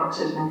to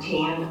frameworks is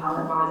maintained and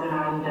that Northern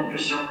Ireland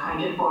interests are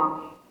accounted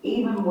for,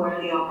 even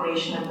where the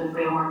operation of the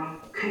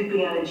framework could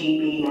be at a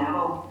GB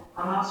level,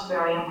 and that's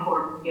very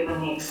important given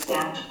the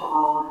extent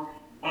of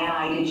NI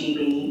to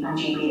GB and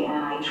GB to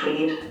NI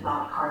trade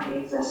that currently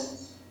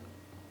exists.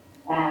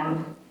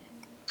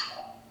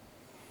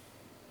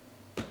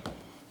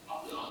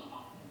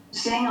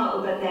 Saying a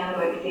little bit then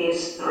about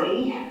phase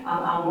 3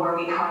 and where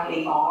we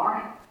currently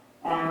are,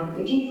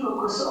 the key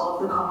focus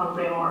of the Common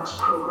Frameworks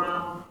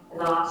programme in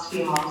the last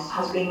few months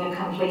has been the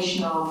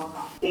completion of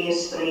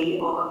phase 3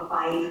 of a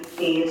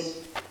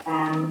 5-phase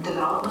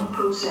development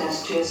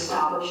process to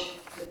establish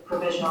the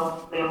provisional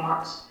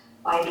frameworks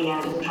by the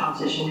end of the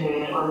transition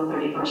period, or the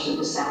 31st of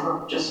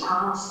December just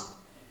passed.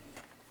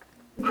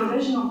 The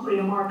provisional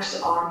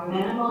frameworks are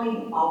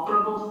minimally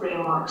operable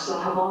frameworks that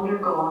have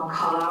undergone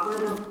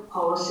collaborative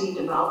policy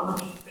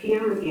development,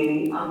 peer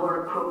review, and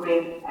where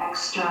appropriate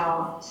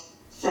external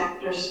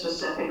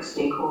sector-specific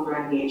stakeholder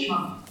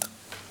engagement.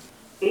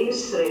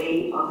 Phase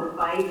 3 of the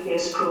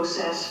 5-phase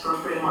process for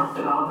framework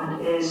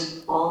development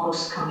is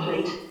almost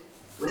complete,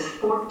 with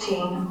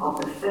 14 of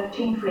the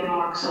 15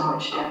 frameworks on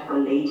which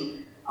DEFRA lead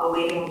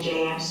awaiting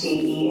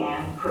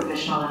JMCEN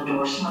provisional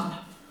endorsement.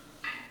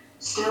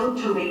 Still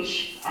to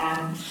reach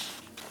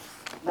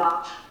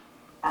that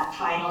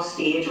final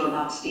stage, or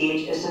that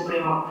stage, is the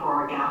framework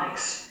for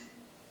organics.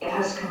 It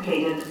has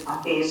completed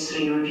a phase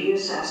 3 review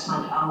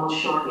assessment and will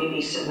shortly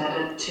be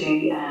submitted to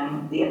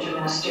the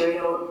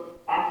interministerial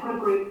EFRA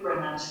group for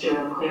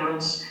ministerial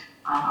clearance,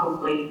 and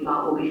hopefully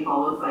that will be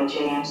followed by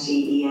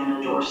JMCEN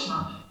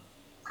endorsement.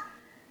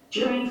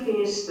 During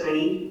phase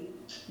 3,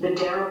 the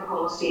DAERA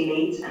policy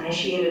leads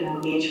initiated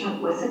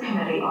engagement with the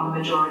committee on the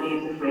majority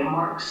of the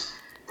frameworks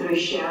through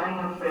sharing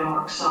of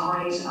framework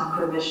summaries and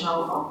provision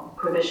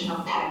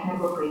of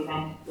technical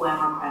briefing when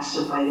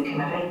requested by the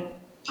committee.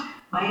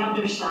 My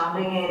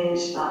understanding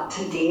is that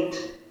to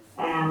date,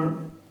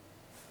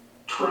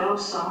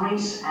 12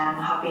 summaries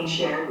have been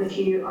shared with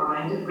you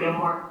around the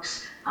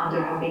frameworks, and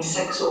there have been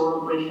 6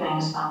 oral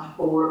briefings and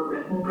 4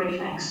 written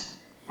briefings.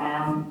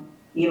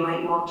 You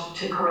might want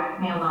to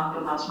correct me on that,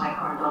 but that's my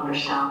current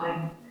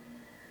understanding.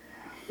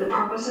 The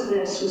purpose of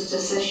this was to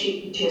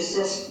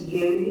assist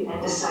you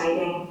in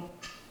deciding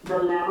the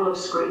level of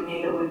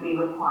scrutiny that would be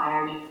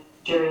required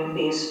during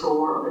phase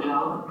 4 of the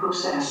development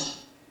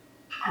process.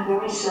 A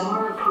very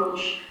similar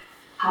approach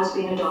has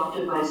been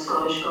adopted by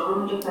Scottish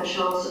Government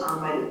officials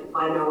and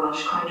by their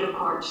Welsh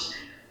counterparts,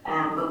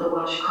 but the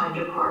Welsh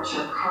counterparts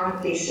are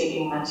currently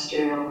seeking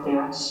ministerial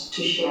clearance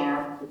to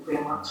share the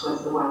frameworks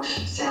with the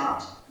Welsh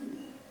Senate.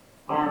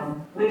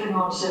 Moving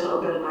on to say a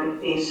little bit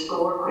about phase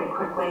 4 quite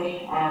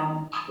quickly.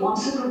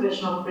 Once the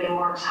provisional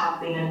frameworks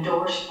have been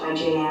endorsed by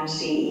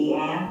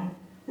JMCEN,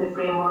 the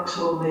frameworks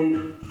will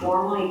move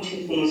formally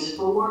to phase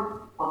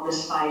 4 of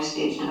this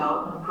 5-stage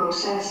development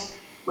process,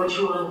 which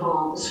will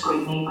involve the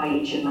scrutiny by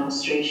each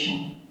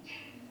administration.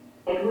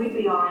 It would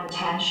be our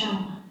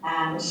intention,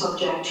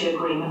 subject to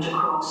agreement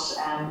across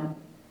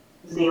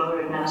the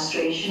other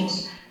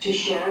administrations, to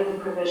share the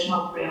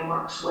provisional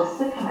frameworks with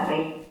the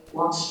committee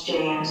once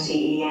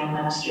JMCEN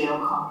ministerial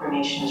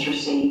confirmation is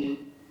received.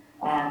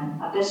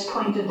 At this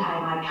point in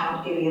time, I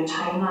can't give you a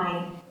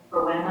timeline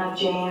for when that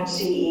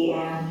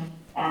JMCEN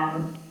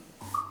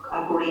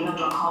agreement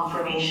or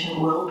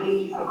confirmation will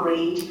be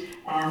agreed,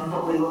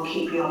 but we will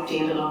keep you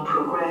updated on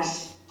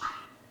progress.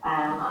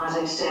 And as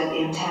I've said, the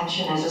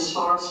intention is, as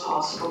far as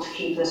possible, to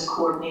keep this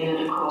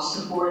coordinated across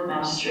the 4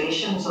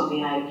 administrations of the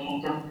United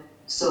Kingdom,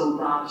 so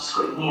that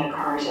scrutiny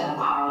occurs in a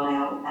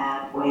parallel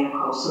way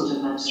across those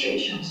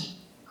administrations.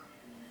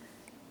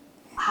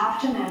 I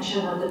have to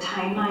mention that the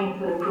timeline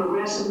for the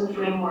progress of the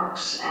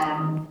frameworks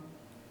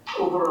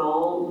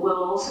overall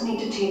will also need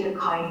to take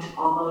account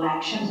of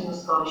elections in the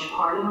Scottish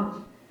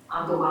Parliament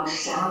and the Welsh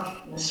Senate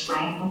in the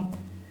spring,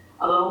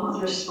 along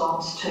with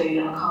response to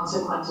and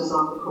consequences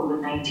of the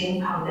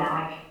COVID-19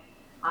 pandemic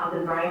and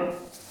the very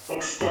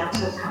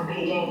extensive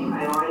competing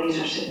priorities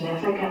or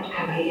significant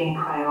competing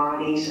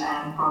priorities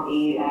from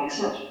EU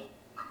exit.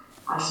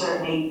 And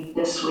certainly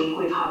this week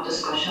we've had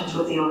discussions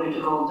with the other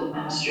devolved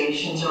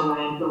administrations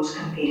around those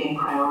competing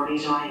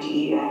priorities around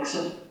EU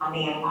exit and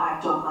the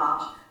impact of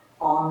that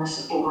on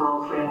this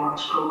overall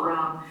frameworks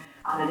programme.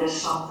 And it is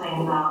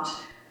something that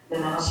the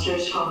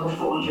ministers from the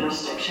 4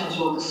 jurisdictions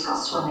will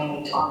discuss when they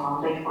meet on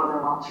Monday for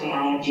their monthly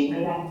IMG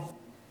meeting.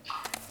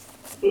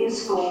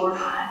 Phase 4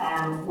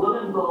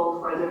 will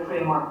involve further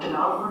framework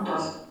development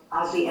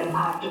as the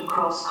impact of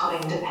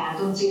cross-cutting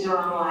dependencies are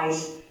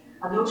analysed.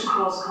 And those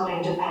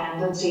cross-cutting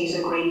dependencies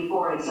agree,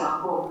 for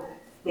example,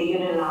 the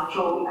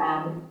unilateral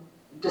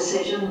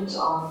decisions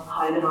on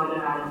how the Northern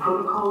Ireland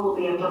Protocol will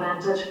be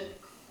implemented,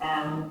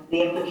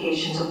 the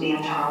implications of the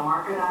Internal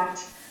Market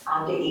Act,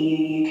 and the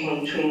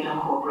EU-UK Trade and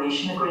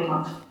Cooperation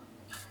Agreement.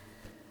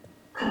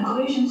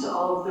 Conclusions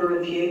of the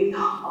review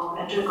of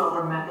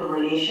intergovernmental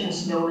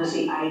relations, known as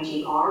the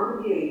IGR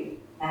review,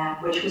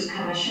 which was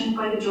commissioned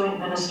by the Joint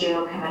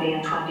Ministerial Committee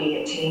in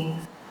 2018,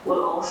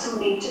 will also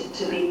need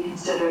to be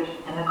considered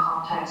in the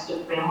context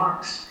of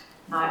frameworks.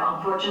 Now,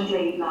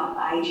 unfortunately, that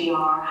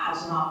IGR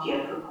has not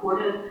yet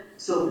reported,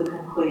 so the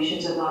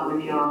conclusions of that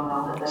review are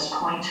unknown at this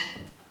point.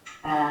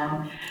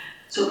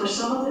 So for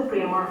some of the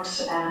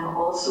frameworks,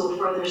 also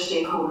further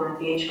stakeholder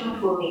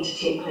engagement will need to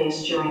take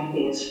place during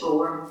phase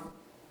 4.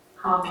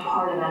 And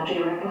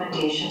parliamentary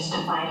recommendations to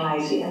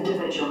finalise the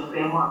individual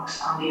frameworks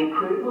and the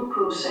approval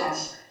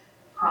process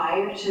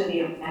prior to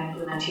the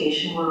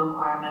implementation will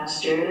require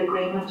ministerial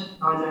agreement,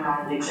 Northern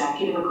Ireland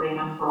Executive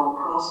Agreement for all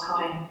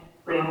cross-cutting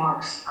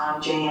frameworks,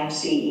 and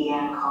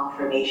JMCEN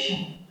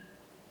confirmation.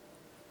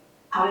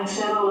 Having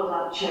said all of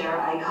that, Chair,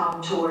 I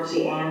come towards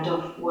the end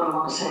of what I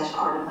want to say as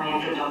part of my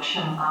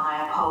introduction, and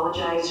I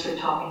apologise for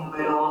talking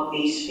about all of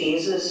these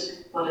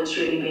phases, but it's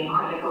really been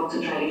critical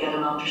to try to get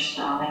an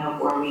understanding of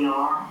where we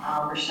are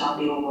and understand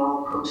the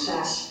overall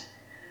process.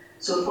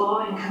 So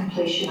following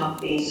completion of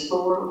phase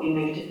 4, we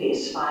move to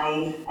phase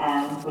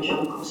 5, which are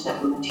the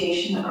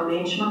post-implementation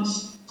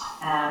arrangements,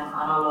 and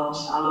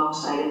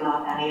alongside of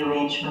that, any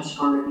arrangements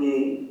for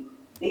review.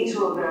 These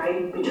will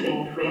vary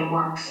between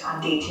frameworks,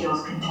 and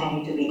details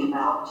continue to be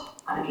developed,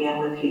 and again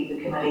we'll keep the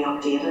committee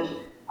updated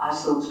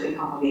as those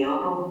become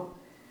available.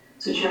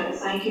 So Chair,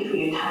 thank you for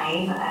your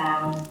time.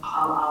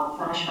 I'll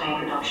finish my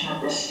introduction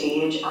at this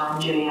stage, and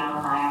Julianne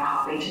and I are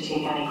happy to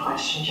take any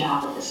questions you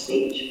have at this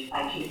stage.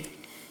 Thank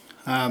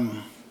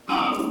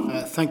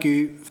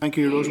you. Thank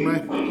you,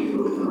 Rosemary.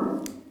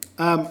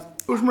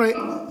 Rosemary,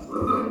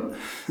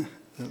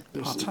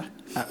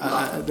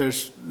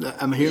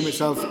 I'm hearing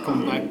myself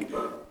come back,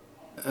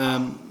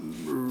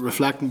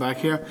 reflecting back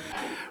here.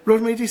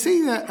 Rosemary, do you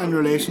see that in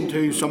relation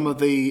to some of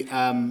the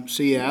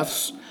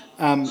CFs,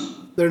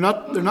 they're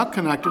not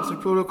connected to the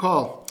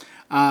protocol,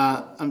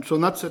 and so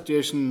in that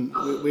situation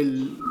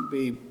we'll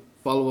be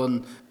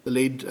following the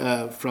lead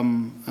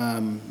from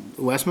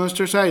the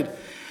Westminster side.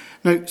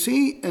 Now,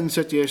 see in a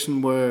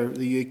situation where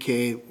the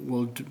UK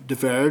will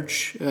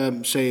diverge,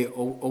 say,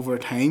 over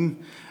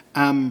time,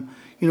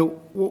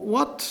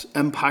 what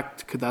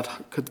impact could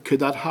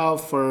that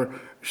have for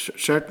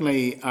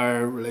certainly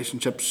our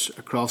relationships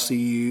across the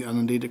EU and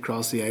indeed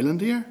across the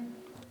island here?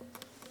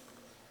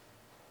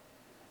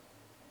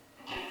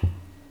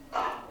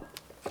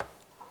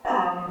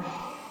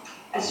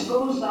 I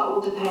suppose that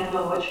will depend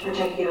on which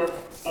particular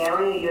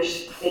area you're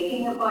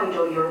speaking about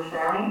or you're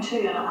referring to,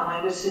 and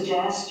I would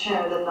suggest,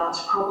 Chair, that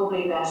that's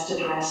probably best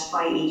addressed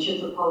by each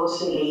of the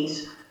policy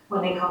leads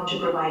when they come to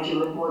provide you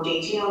with more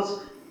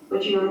details.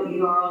 But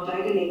you are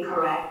undoubtedly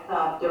correct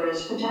that there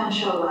is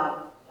potential that,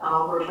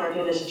 I'll refer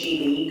to it as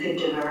GB, could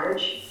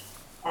diverge.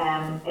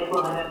 It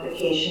will have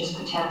implications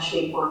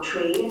potentially for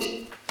trade.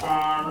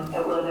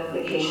 It will have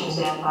implications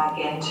then back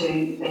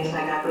into things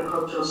like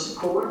agricultural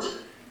support,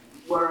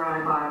 where our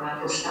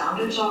environmental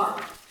standards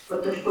are.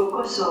 But the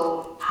focus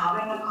of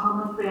having a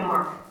common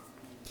framework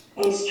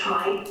is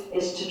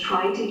to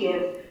try to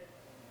give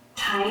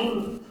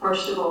time,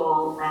 first of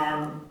all,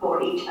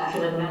 for each, if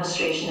an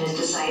administration is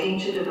deciding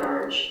to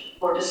diverge,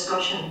 for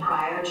discussion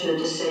prior to the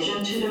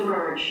decision to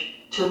diverge,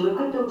 to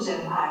look at those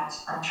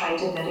impacts and try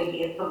to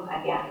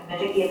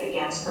mitigate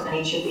against them in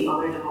each of the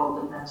other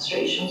devolved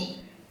administrations.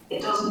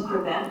 It doesn't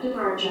prevent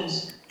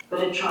divergence,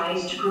 but it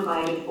tries to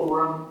provide a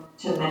forum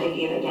to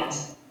mitigate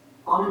against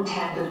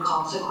unintended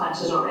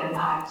consequences or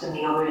impacts in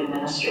the other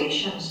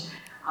administrations.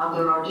 And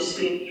there are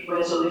dispute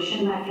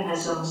resolution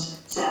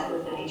mechanisms set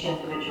within each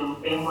individual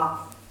framework,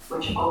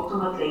 which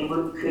ultimately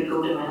could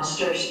go to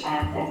ministers if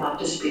that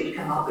dispute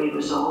cannot be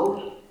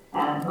resolved.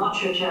 I'm not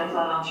sure, Chair, if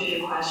that answers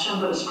your question,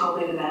 but it's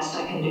probably the best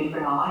I can do for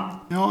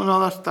now.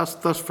 No,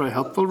 that's very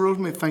helpful,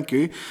 Rosemary. Thank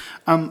you.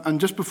 And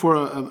just before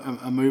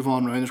I move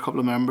on round, there's a couple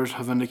of members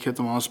have indicated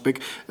they want to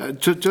speak.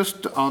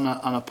 Just on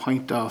a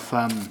point of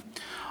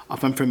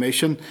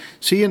information.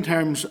 See, in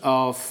terms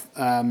of,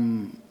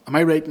 am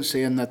I right in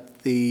saying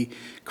that the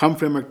common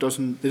framework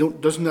doesn't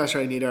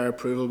necessarily need our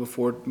approval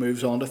before it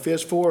moves on to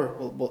phase 4?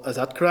 Well, is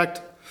that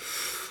correct?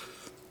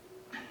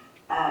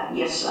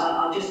 Yes,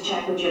 I'll just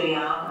check with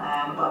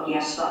Julianne, but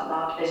yes,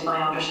 that is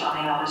my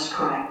understanding, that is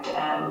correct.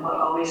 But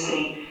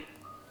obviously,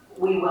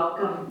 we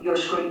welcome your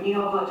scrutiny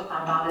of it,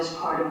 and that is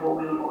part of what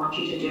we would want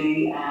you to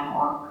do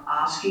or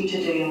ask you to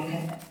do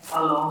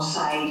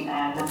alongside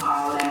the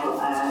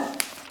parallel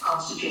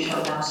constitutional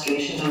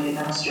administrations or the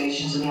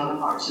administrations in the other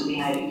parts of the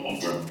United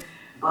Kingdom.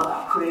 But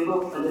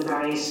approval for the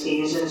various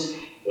phases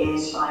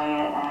is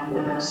via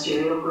the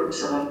ministerial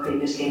groups that I've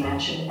previously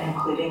mentioned,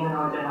 including the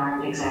Northern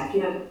Ireland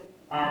Executive.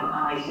 And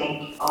I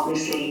think,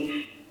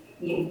 obviously,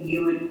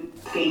 you would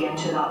feed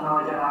into that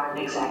Northern Ireland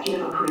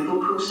Executive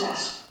approval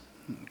process.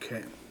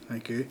 Okay,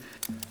 thank you.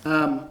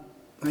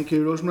 Thank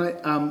you, Rosemary.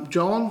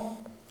 John?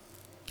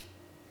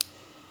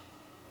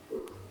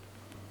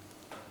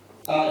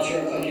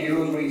 Chair, thank you,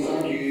 Rosemary.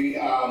 Thank you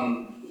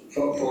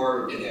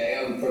for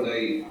today and for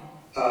the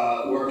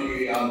work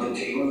you and the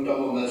team have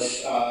done on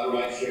this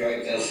right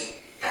throughout this,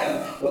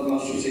 what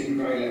must have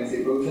seemed a very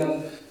lengthy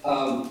process.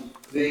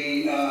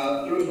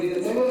 Rosemary,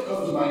 the thing that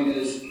comes to mind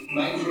is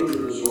mindful of the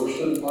resource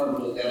the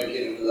department is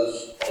dedicated to this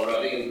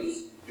already and is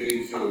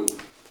doing so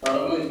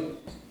thoroughly.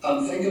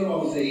 I'm thinking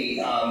of the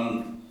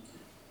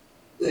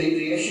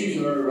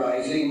issues that are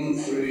arising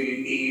through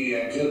EU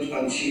exit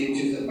and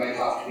changes that might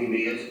have to be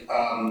made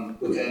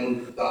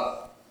within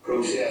that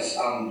process,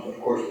 and of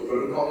course the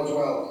protocol as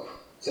well.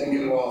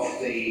 Thinking of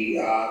the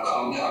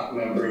contact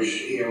members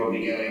here will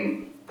be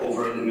getting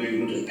over in the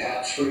movement of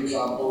pets, for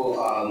example,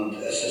 and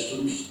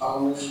assistance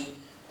animals.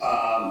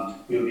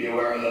 You'll be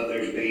aware that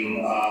there's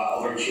been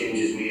other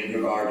changes made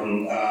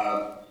regarding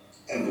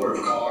import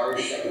of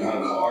cars,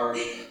 second-hand cars,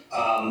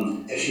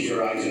 issues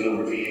arising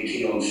over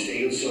VAT on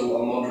steel.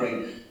 So I'm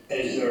wondering,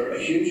 is there a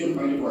huge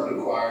amount of work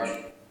required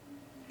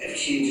if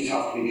changes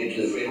have to be made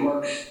to the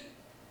frameworks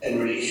in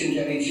relation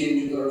to any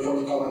changes that are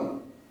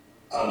forthcoming?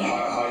 And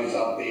how is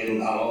that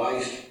being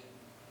analysed?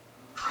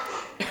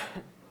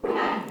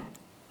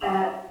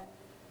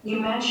 You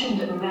mentioned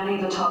many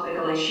of the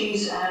topical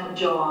issues,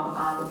 John,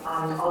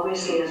 and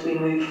obviously as we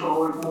move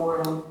forward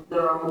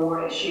there are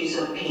more issues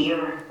that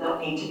appear that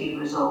need to be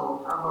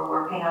resolved, and we're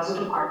working as a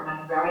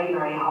department very,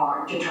 very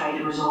hard to try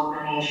to resolve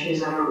any issues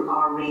that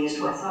are raised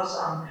with us,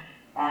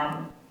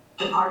 and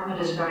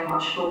department is very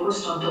much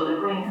focused on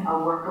delivering a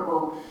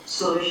workable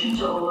solution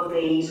to all of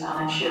these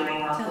and ensuring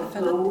that the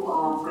flow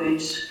of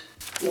goods,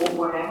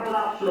 wherever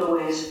that flow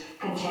is,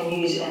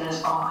 continues in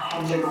as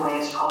unhindered a way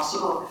as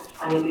possible.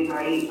 And you'll be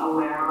very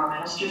aware of our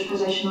Minister's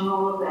position on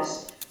all of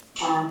this.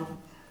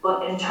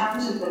 But in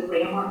terms of the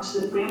frameworks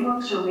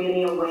are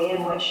really a way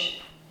in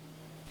which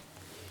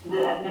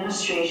the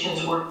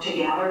administrations work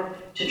together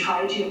to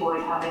try to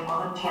avoid having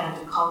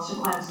unintended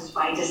consequences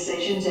by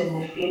decisions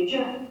in the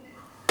future.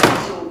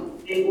 So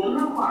it will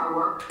require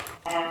work.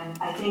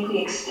 I think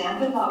the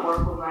extent of that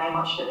work will very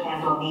much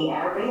depend on the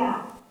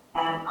area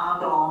and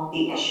on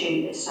the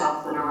issue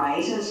itself that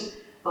arises.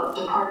 But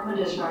the department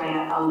is very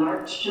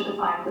alert to the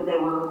fact that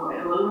it will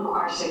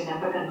require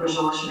significant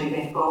resource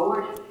moving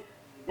forward.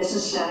 This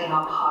is setting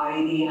up how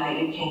the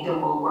United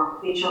Kingdom will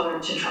work with each other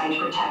to try to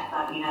protect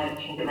that United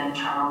Kingdom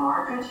internal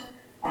market.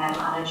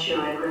 and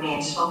ensure it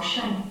remains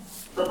functioning.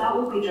 But that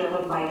will be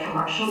driven by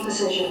commercial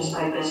decisions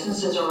by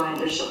businesses around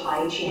their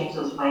supply chains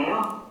as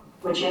well,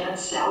 which in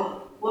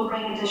itself will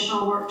bring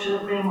additional work to the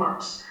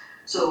frameworks.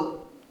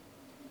 So,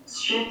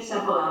 straight,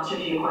 simple answer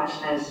to your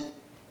question is,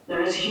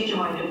 there is a huge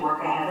amount of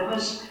work ahead of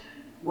us.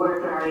 We're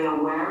very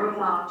aware of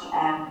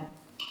that,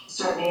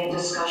 certainly in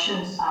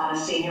discussions at a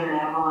senior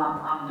level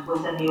and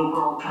within the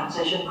overall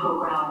transition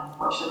programme,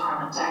 which the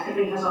Permanent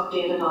Secretary has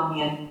updated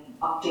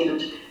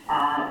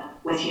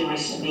with you in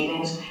recent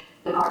meetings.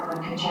 The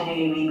Department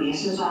continually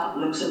rebases that,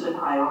 looks at the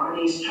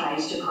priorities,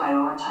 tries to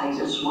prioritise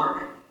its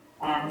work.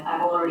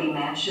 I've already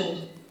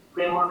mentioned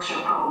frameworks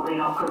are probably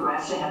not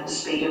progressing at the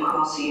speed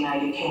across the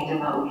United Kingdom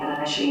that we had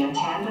initially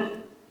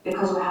intended,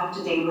 because we have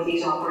to deal with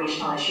these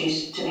operational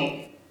issues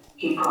to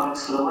keep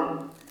products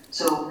flowing.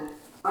 So,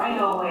 very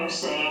long way of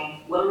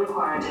saying, will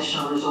require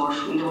additional resource.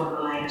 We don't have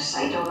a line of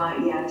sight on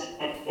that yet.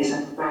 It is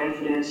a very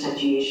fluid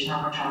situation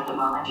and we're trying to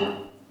manage it.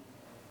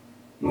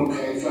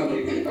 Okay, thank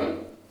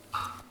you.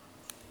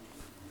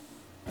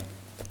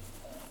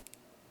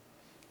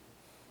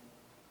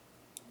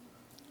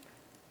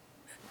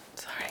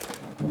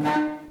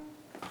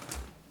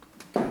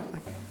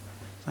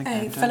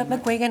 Philip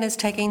McGuigan is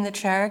taking the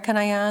chair. Can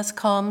I ask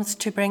Comms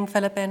to bring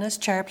Philip in as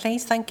chair,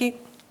 please? Thank you.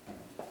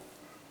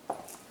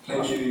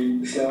 Thank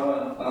you,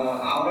 Stella.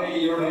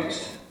 Harry, you're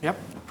next. Yep,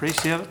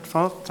 appreciate it,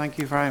 Philip. Thank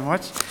you very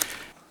much.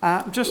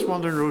 I'm just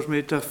wondering,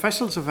 Rosemary, do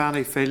officials have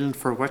any feeling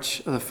for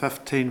which of the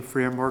 15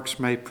 frameworks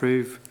may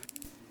prove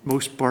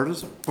most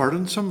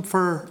burdensome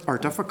for or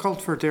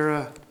difficult for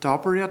DAERA to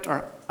operate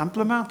or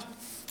implement?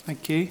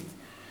 Thank you.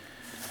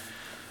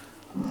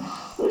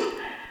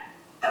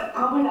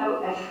 Probably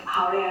now, if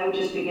Harry, I would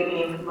just be giving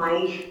you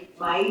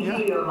my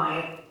view or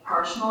my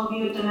personal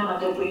view at the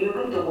minute. If we look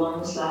at the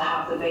ones that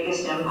have the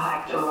biggest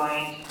impact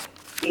around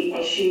the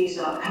issues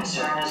that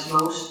concern us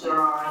most, there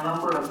are a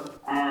number of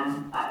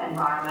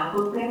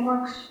environmental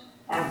frameworks,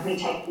 and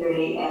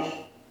particularly if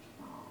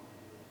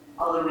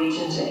other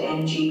regions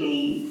in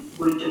GB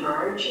would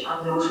diverge,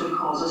 and those would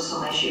cause us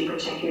some issue,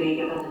 particularly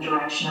given the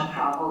direction of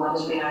travel that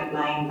has been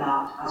outlined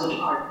that as a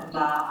department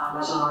and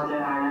as a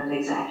Northern Ireland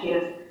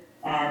executive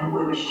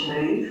we wish to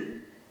move.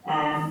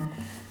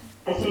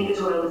 I think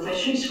as well the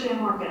fisheries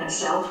framework in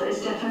itself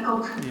is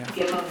difficult,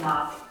 given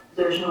that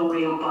there's no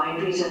real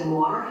boundaries in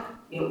water.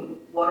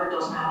 Water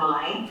doesn't have a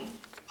line.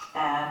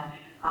 And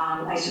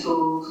I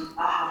suppose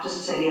I have to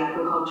say the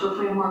agricultural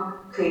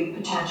framework could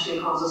potentially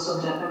cause us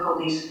some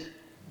difficulties,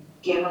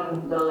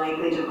 given the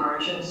likely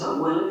divergence that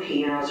will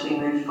appear as we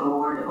move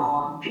forward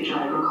on future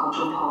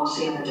agricultural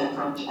policy in the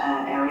different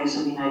areas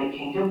of the United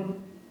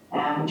Kingdom.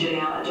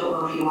 Julianne, I don't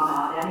know if you want to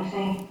add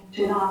anything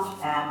to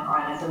that, or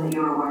anything that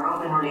you're aware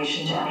of in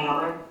relation to any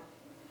other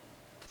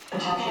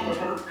potential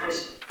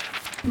difficulties.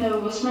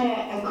 No, Rosemary,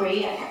 I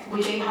agree.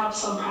 We do have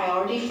some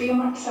priority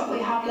frameworks that we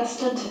have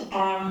listed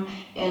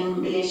in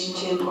relation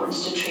to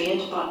importance to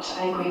trade, but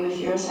I agree with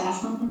your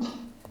assessment.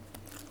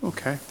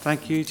 Okay,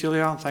 thank you,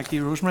 Julianne. Thank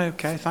you, Rosemary.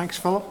 Okay, thanks,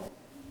 Philip.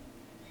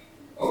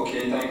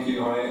 Okay, thank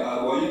you, Harry.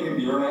 William,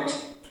 you're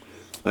next.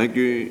 Thank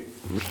you,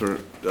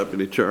 Mr.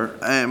 Deputy Chair,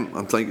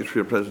 and thank you for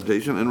your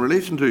presentation. In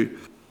relation to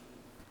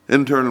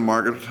internal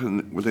market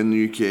within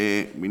the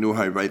UK, we know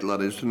how vital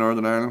that is to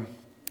Northern Ireland,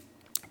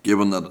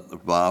 given that a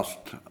vast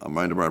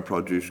amount of our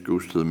produce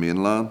goes to the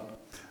mainland.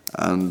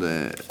 And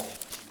the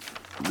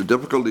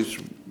difficulties,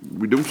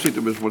 we don't seem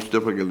to have as much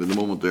difficulty at the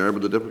moment there,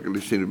 but the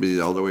difficulties seem to be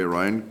the other way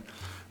around.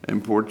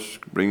 Imports,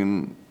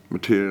 bringing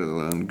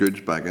material and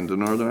goods back into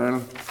Northern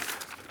Ireland.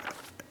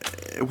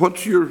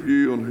 What's your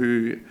view on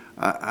who...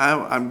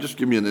 I'm just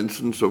giving you an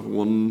instance of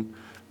one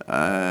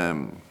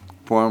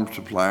farm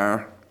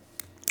supplier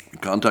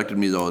contacted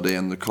me the other day,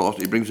 and the cost,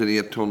 he brings in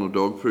 8 tonne of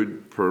dog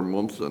food per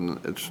month,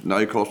 and it's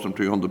now costing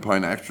him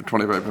 £200 extra,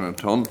 £25 a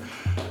tonne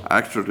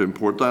extra to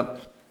import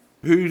that.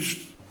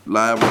 Who's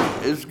liable?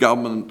 Is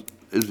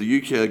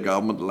the UK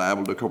government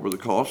liable to cover the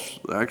costs,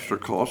 the extra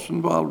costs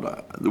involved?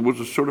 There was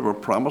a sort of a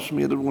promise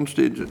made at one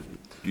stage. Do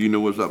you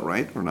know, is that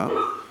right or not?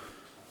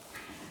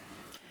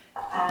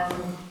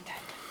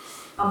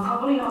 I'm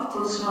probably not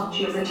close enough to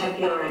your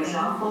particular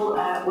example,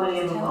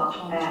 William,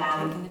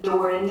 but there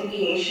were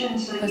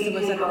indications that the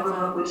UK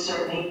government would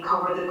certainly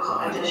cover the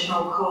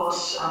additional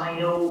costs, and I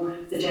know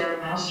the DAERA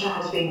Minister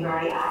has been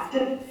very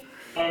active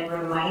in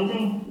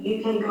reminding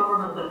UK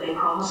government that they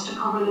promised to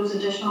cover those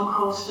additional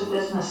costs to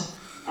business.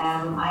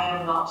 I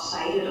am not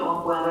cited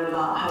on whether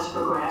that has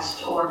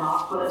progressed or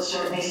not, but it's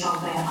certainly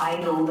something I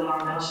know that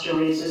our Minister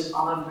raises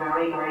on a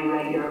very, very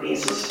regular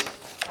basis.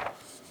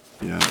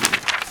 Yeah.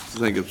 I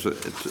think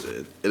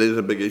it is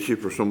a big issue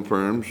for some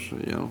firms.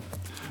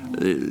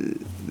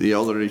 The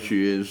other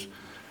issue is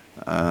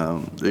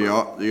there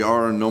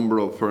are a number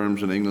of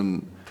firms in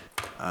England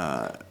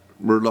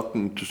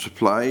reluctant to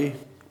supply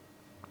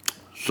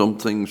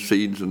something,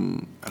 seeds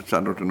and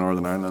etc. to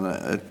Northern Ireland.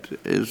 It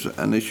is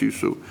an issue.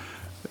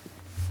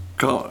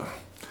 So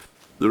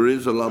there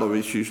is a lot of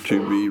issues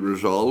to be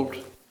resolved.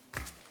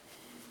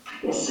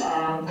 Yes,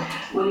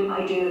 William,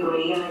 I do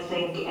agree, and I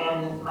think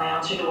in my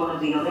answer to one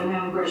of the other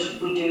members,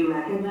 we do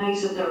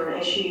recognise that there are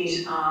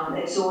issues, and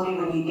it's only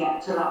when you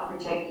get to that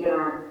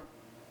particular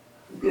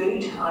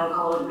good, I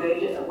call it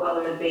good,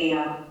 whether it be,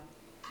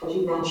 as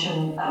you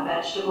mentioned, a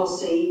vegetable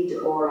seed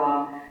or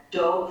a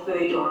dog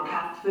food or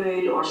cat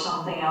food or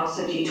something else,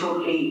 that you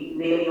totally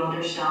really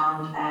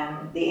understand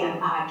the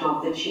impact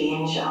of the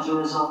change as a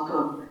result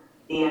of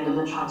the end of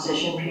the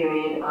transition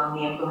period and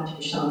the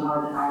implementation of the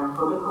Northern Ireland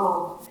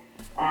Protocol.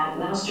 The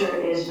Minister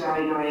is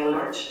very, very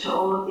alert to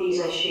all of these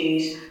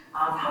issues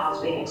and has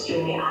been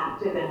extremely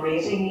active in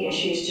raising the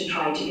issues to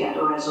try to get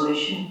a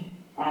resolution.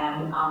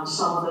 And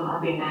some of them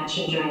have been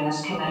mentioned during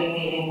this committee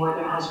meeting, where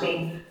there has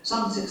been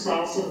some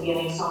success in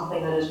getting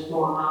something that is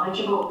more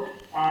manageable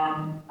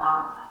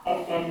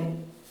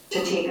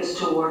to take us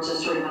towards a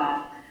sort of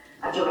a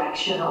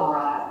direction or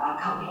a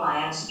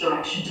compliance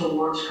direction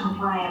towards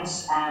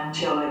compliance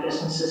to allow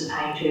businesses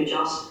time to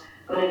adjust.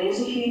 But it is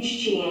a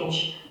huge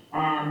change,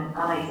 and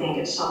I think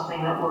it's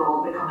something that we're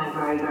all becoming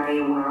very, very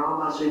aware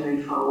of as we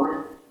move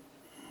forward.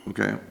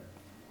 Okay.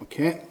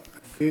 Okay.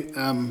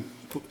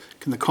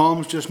 Can the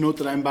comms just note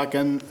that I'm back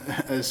in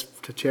as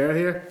the chair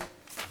here?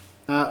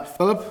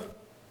 Philip?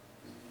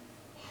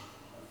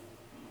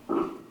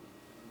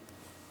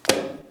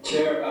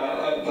 Chair,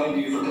 thank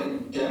you for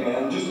getting me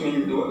in. Just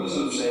the witnesses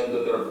have said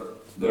that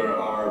there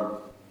are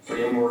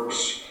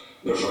frameworks,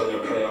 there are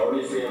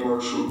priority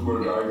frameworks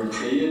regarding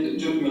trade.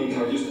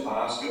 Can I just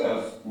ask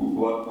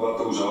what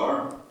those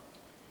are?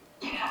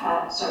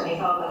 Certainly,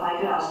 Philip, if I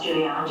could ask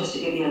Julianne just to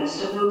give you a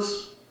list of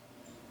those.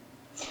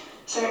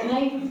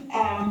 Certainly.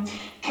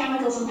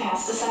 Chemicals and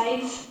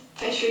pesticides,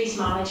 fisheries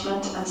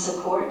management and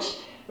support,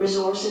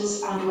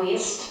 resources and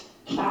waste,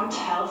 plant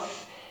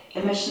health,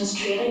 emissions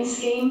trading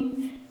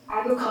scheme,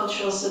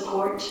 agricultural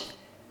support,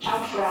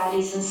 plant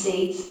varieties and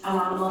seeds, and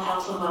animal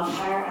health and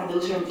welfare, and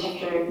those are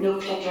in no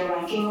particular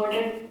ranking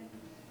order.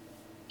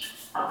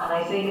 And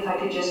I think if I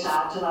could just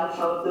add to that,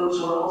 Philip,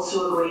 those were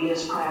also agreed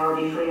as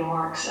priority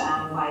frameworks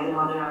by the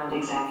Northern Ireland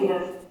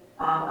Executive.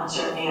 And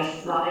certainly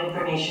if that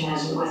information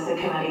isn't with the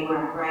committee,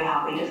 we're very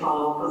happy to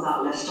follow up with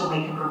that list, and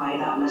we can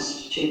provide that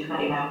list to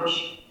committee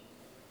members.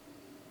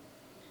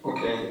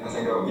 Okay, I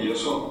think that would be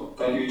useful.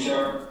 Thank you,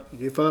 Chair.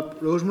 Thank you, Philip.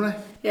 Rosemary?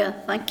 Yeah,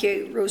 thank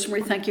you,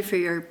 Rosemary. Thank you for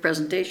your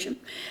presentation.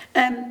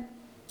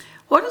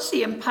 What is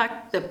the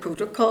impact the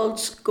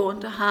protocol's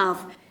going to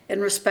have in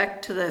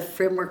respect to the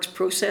frameworks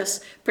process,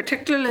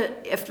 particularly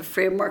if the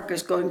framework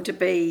is going to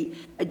be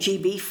a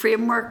GB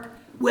framework?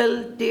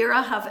 Will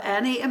DAERA have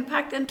any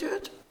impact into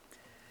it?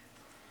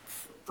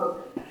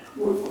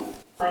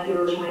 Thank you,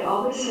 Rosemary.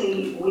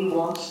 Obviously, we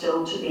want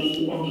still to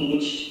be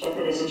engaged if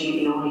it is a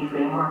GB-only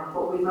framework,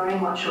 but we very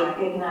much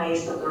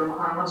recognise that the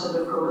requirements of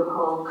the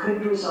protocol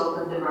could result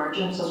in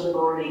divergence, as we've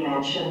already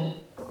mentioned,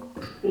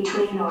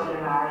 between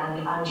Northern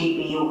Ireland and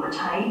GB over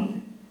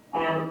time.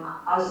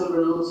 As the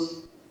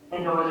rules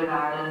in Northern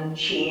Ireland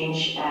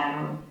change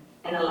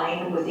in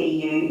alignment with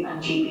EU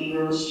and GB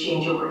rules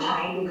change over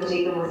time, because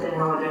even within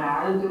Northern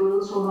Ireland the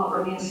rules will not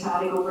remain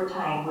static over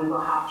time. We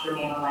will have to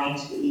remain aligned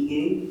to the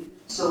EU.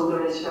 So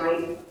there is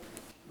very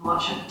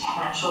much a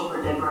potential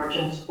for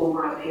divergence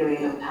over a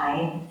period of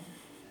time.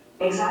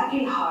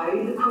 Exactly how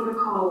the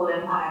protocol will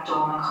impact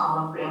on the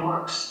common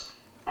frameworks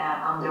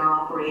and their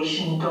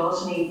operation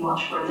does need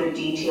much further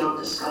detailed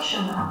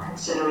discussion and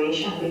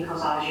consideration,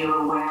 because as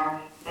you're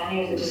aware,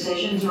 many of the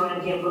decisions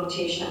around the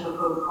implementation of the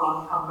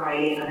protocol come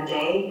very late in the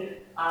day,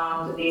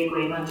 and the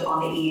agreement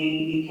on the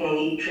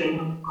EU-UK Trade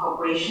and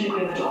Cooperation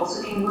Agreement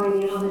also came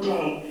very late in the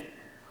day.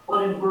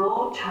 But in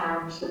broad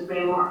terms, the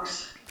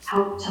frameworks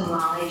help to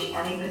manage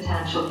any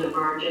potential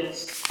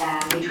divergence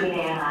between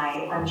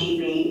ANI and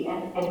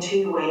GB in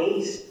two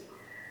ways.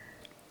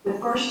 The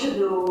first of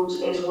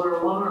those is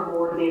where one or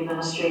more of the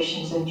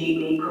administrations in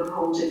GB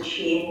propose a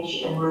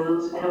change in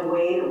rules in a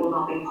way that will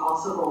not be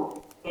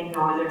possible in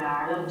Northern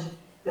Ireland.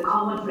 The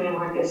common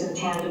framework is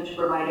intended to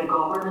provide a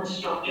governance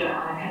structure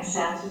and a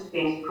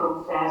consensus-based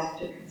process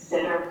to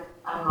consider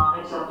and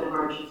manage that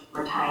divergence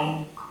over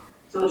time.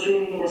 So it's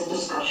really this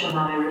discussion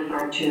that I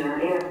referred to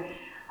earlier.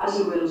 As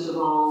the rules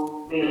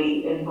evolve,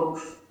 really in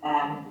both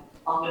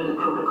under the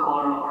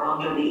protocol or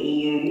under the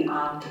EU,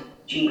 and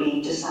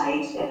GB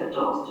decides if it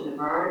does to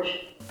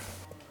diverge.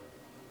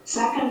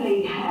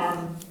 Secondly,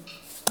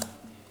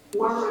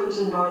 where rules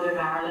in Northern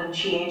Ireland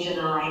change in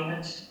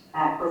alignment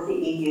with the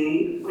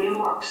EU,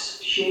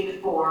 frameworks should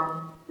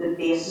form the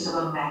basis of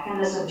a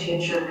mechanism to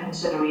ensure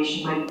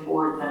consideration by the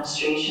four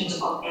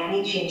administrations of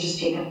any changes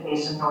taking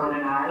place in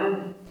Northern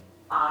Ireland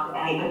and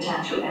any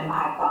potential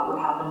impact that would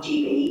have on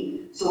GB.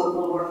 So it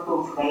will work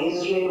both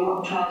ways, is really what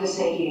I'm trying to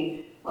say to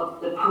you. But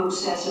the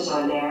processes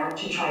are there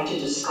to try to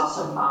discuss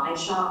and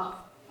manage that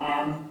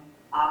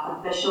at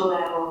official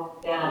level,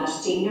 then at a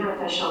senior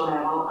official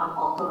level, and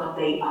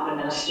ultimately at a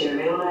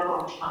ministerial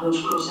level. And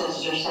those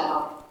processes are set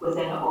up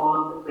within all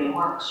of the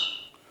frameworks.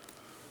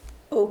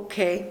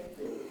 Okay,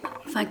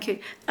 thank you.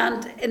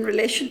 And in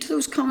relation to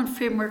those common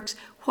frameworks,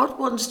 what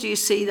ones do you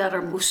see that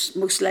are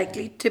most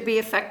likely to be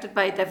affected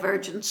by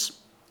divergence?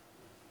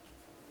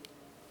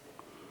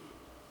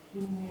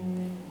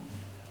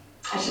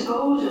 I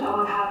suppose I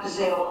would have to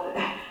say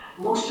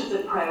most of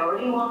the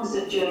priority ones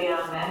that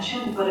Julianne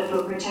mentioned, but if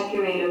we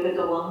particularly look at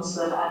the ones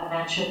that I'd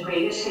mentioned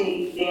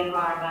previously, the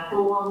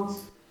environmental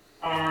ones,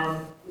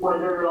 where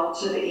there are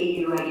lots of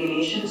EU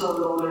regulations,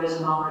 although there is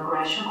a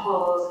non-aggression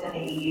clause in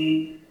the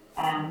EU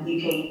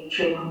UK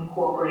Trade and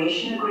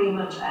Cooperation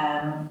Agreement,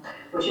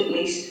 which at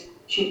least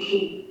should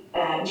keep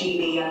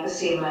GB at the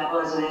same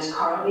level as it is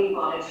currently,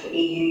 but if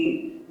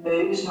EU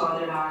moves,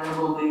 Northern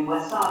Ireland will move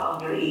with that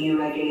under EU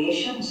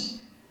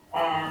regulations.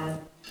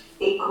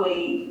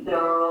 Equally, there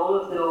are all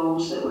of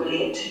those that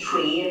relate to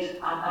trade,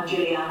 and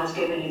Julianne has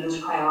given you those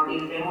priority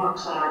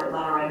frameworks that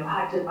are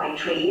impacted by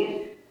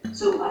trade.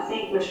 So I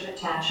think there's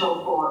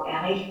potential for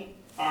any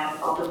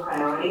of the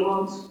priority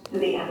ones to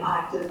be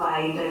impacted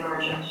by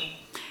divergence.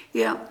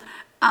 Yeah,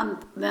 and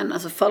then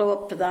as a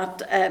follow-up to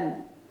that,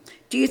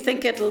 do you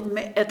think it'll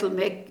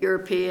make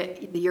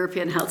the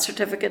European Health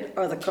Certificate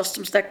or the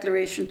Customs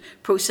Declaration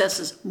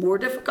processes more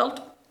difficult?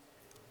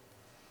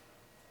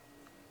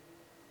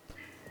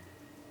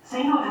 I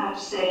think I would have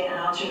to say an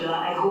answer to that.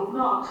 I hope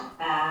not,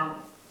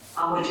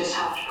 and we just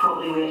have to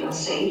probably wait and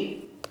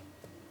see.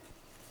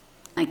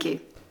 Thank you.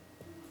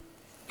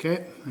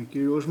 Okay, thank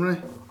you,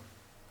 Rosemary.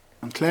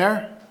 And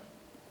Claire?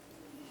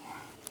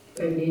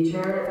 Thank you,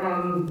 Chair.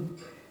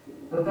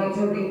 Thanks,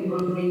 I think,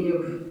 Rosemary,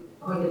 you've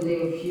pointed to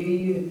a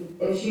few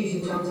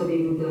issues in terms of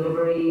even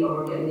delivery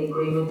or getting the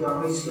agreement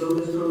or how slow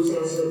this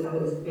process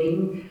has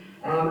been.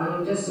 And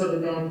I'm just sort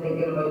of then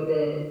thinking about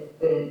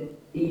the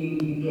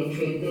EU-UK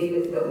trade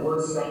deal that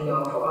was signed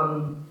off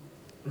on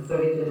the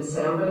 30th of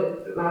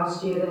December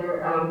last year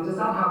there. Does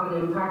that have an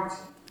impact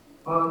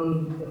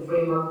on the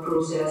framework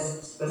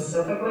process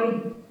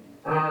specifically?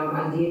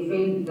 And do you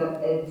feel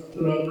that it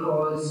may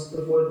cause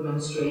the four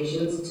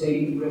administrations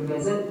to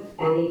revisit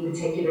any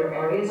particular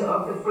areas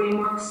of the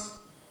frameworks?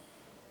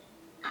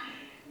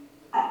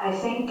 I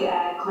think,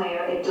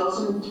 Claire, it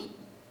doesn't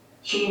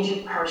change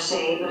it per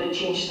se, but it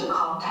changes the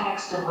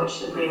context in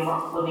which the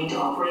framework will need to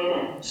operate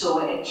in. So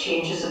it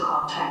changes the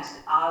context,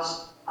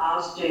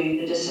 as do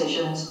the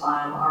decisions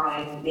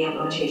around the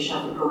implementation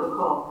of the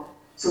protocol.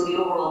 So the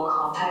overall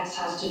context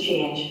has to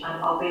change,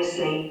 and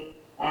obviously,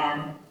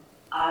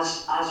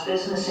 as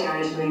business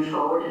areas move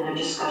forward in their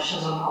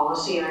discussions on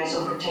policy areas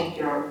on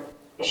particular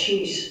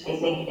issues, I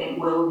think it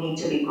will need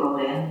to be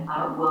brought in,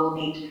 and it will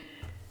need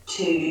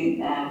to,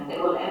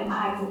 it will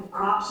impact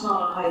perhaps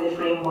not on how the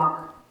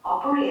framework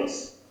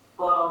operates,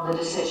 but on the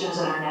decisions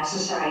that are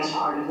necessary as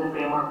part of the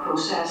framework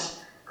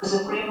process. Because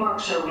the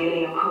frameworks are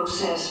really a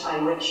process by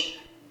which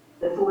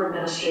the four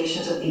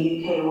administrations of the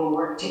UK will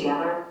work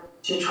together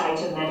to try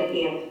to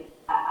mitigate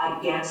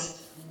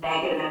against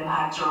negative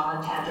impacts or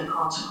unintended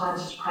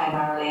consequences,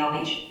 primarily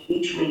on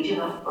each region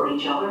or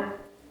each other.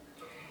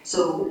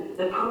 So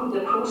the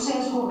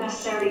process won't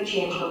necessarily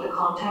change, but the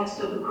context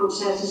of the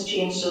process has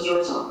changed as a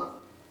result.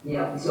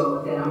 Yeah,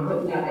 so then I'm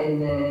putting that in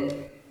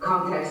the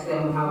context.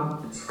 Then we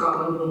have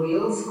Scotland and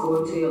Wales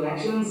going to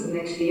elections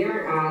next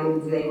year,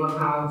 and they will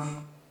have,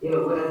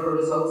 whatever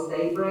results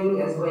they bring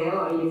as well.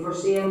 Are you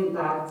foreseeing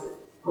that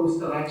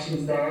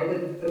post-elections there,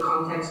 that the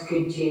context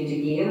could change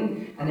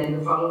again, and then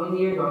the following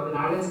year Northern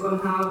Ireland's going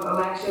to have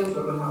elections,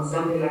 we're going to have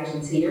assembly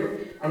elections here,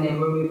 and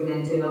then we're moving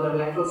into another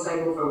electoral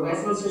cycle for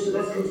Westminster, so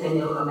there's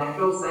continual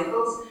electoral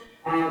cycles.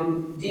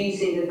 Do you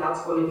see that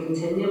that's going to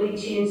continually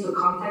change the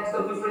context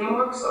of the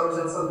frameworks, or is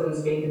that something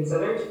that's being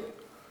considered?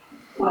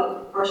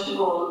 Well, first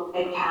of all,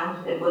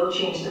 it will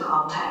change the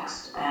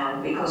context,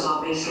 because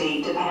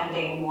obviously,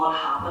 depending what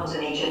happens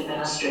in each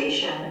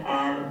administration,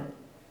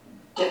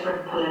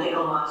 different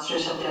political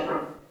masters have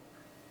different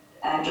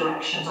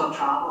directions of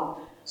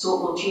travel. So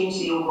it will change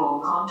the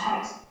overall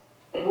context.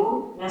 It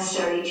won't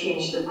necessarily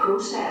change the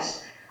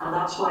process, and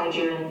that's why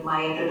during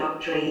my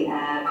introductory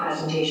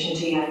presentation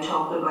to you, I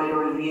talked about a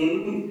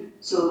review.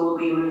 So there will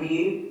be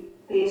review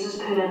phases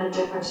put in at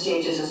different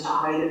stages as to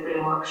how the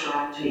frameworks are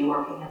actually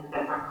working in the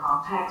different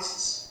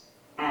contexts.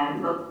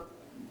 But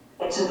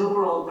it's an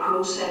overall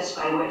process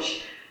by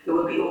which there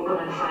will be open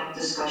and frank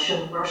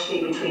discussion,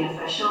 firstly between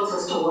officials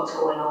as to what's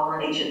going on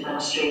in each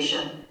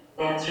administration,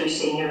 then through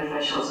senior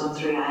officials and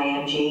through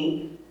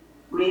IMG,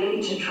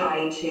 really to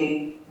try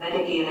to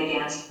mitigate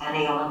against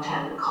any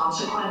unintended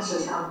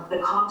consequences. And the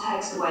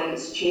context, while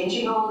it's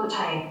changing all the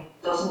time,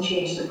 doesn't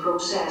change the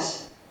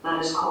process that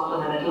is caught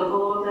in the middle of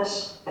all of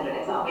this,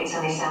 if that makes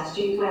any sense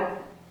to you, Claire.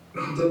 I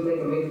don't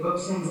think it makes much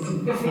sense to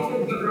me.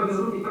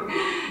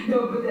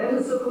 No, but then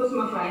I suppose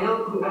my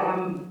final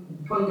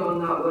point on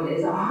that one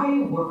is,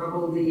 how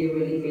workable do you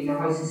really feel, or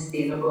how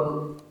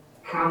sustainable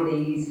can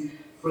these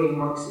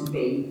frameworks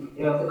be?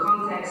 If the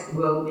context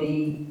will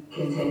be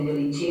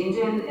continually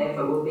changing, if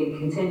it will be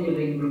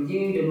continually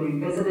reviewed and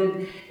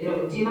revisited,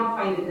 do you not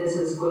find that this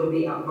is going to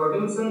be a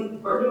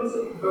burdensome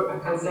process?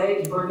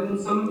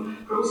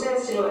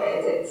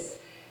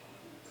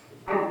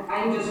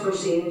 I'm just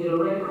foreseeing,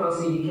 right across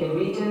the UK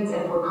regions,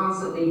 if we're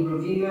constantly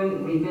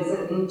reviewing,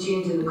 revisiting,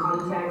 changing the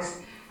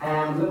context,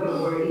 looking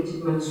at where each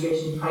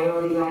administration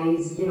priority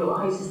lies,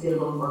 how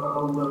sustainable and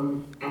workable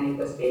will any of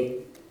this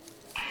be?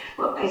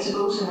 But I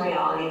suppose in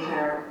reality,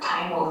 Claire,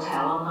 time will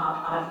tell on that.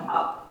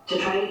 And to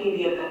try to give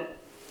you a bit,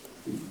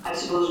 I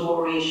suppose,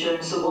 more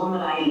reassurance, the one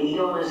that I lead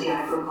on is the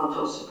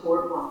agricultural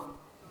support one.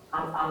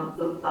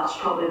 And that's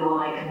probably the one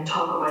I can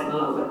talk about in a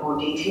little bit more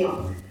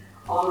detail.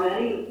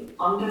 Already,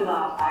 under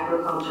that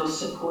agricultural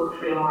support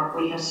framework,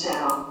 we have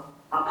set up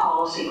a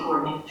policy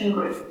coordination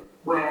group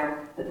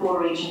where the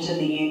 4 regions in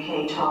the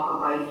UK talk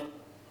about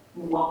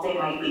what they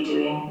might be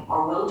doing,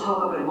 or will talk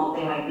about what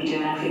they might be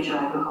doing in future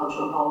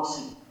agricultural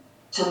policy,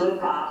 to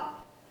look at,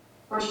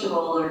 first of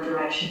all, their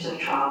directions of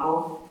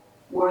travel,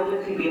 where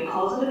there could be a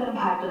positive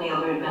impact on the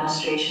other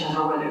administrations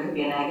or where there could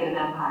be a negative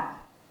impact.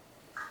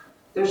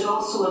 There's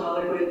also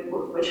another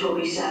group which will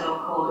be set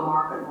up called the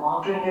Market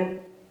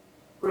Monitoring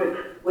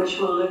Group, which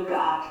will look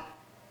at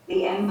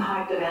the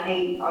impact of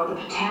any, or the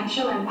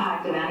potential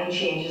impact of any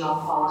changes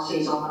on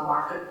policies on the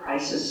market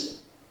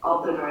prices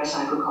of the various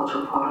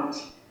agricultural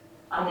products.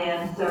 And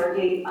then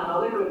thirdly,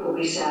 another group will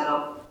be set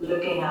up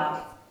looking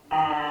at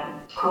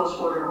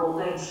cross-border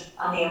holdings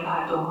and the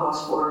impact on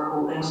cross-border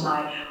holdings.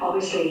 Now,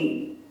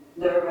 obviously,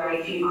 there are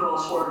very few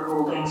cross-border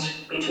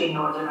holdings between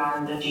Northern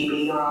Ireland and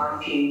GB. There are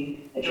a few.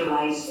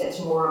 It's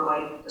more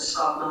about the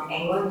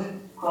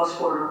Scotland-England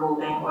cross-border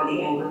holding or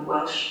the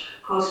England-Welsh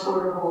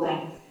cross-border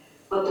holding.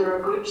 But there are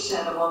groups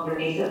set up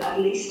underneath it, at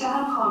least to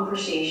have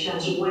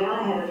conversations well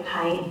ahead of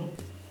time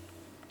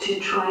to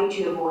try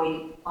to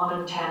avoid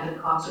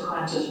unintended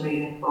consequences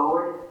moving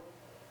forward.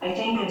 I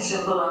think in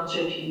simple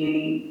answer to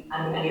you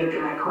and your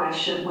direct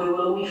question, we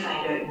will only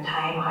find out in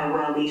time how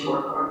well these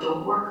work or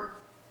don't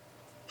work.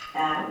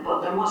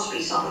 But there must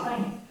be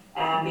something,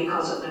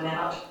 because at the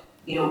minute,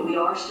 we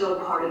are still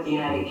part of the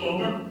United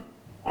Kingdom.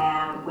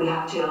 We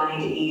have to align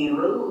to EU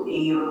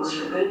rules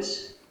for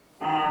goods.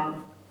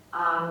 And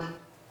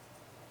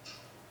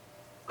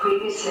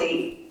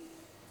previously,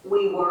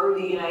 we were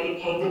the United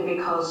Kingdom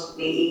because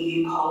the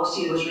EU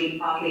policy was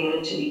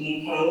repatriated to the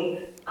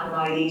UK, and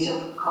now these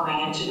are coming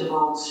into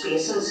devolved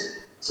spaces.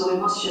 So we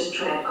must just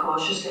tread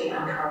cautiously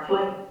and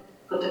carefully.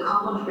 But the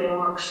Common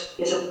Frameworks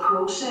is a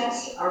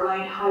process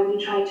around how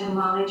we try to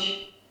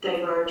manage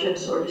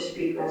divergence or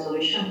dispute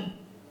resolution,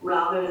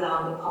 rather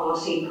than the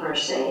policy per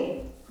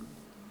se.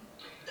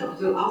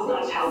 So I hope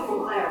that's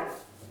helpful, Claire.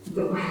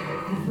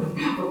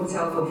 What was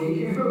helpful for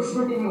you,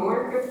 Rosemary,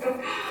 more.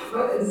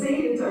 But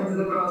see, in terms of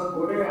the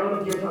cross-border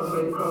element, you're talking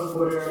about the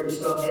cross-border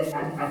stuff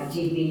at the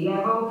GB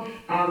level.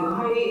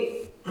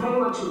 How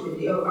much,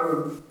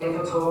 or if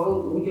at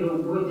all,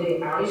 would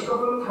the Irish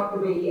government have to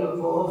be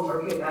involved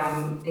or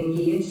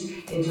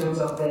engaged in terms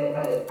of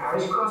the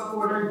Irish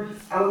cross-border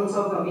elements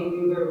of it? I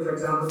mean, we were, for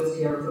example, just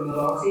hearing from the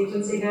Locks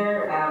Agency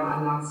there,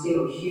 and that's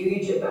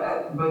huge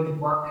amount of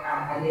work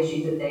and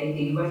issues that they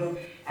deal with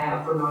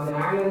for Northern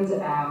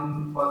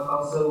Ireland, but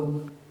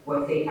also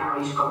with the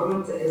Irish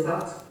government. Is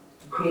that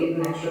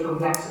creating extra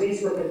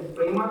complexities with the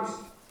frameworks?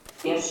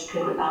 Yes,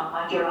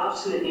 and you're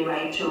absolutely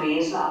right to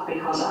raise that,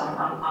 because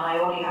I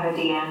only heard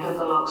the end of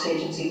the Locks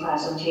Agency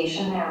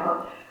presentation there,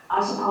 but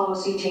as the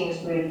policy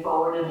teams move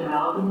forward in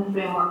developing the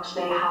frameworks,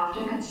 they have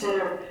to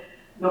consider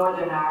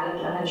Northern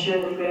Ireland and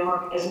ensure the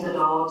framework isn't at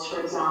odds,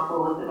 for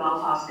example, with the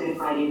Belfast Good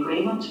Friday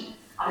Agreement,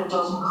 and it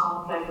doesn't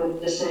conflict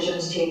with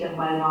decisions taken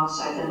by the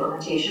North-South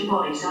implementation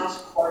bodies.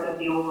 That's part of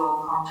the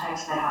overall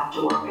context they have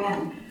to work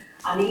in.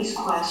 And these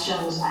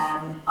questions,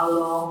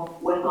 along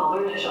with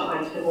others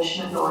about the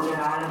position of Northern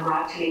Ireland, were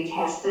actually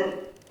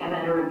tested in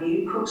a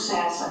review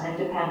process, an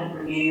independent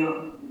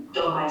review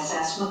done by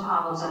assessment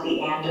panels at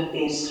the end of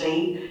phase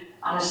 3,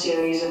 and a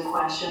series of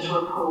questions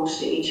were posed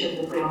to each of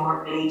the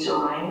framework leads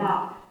around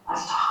that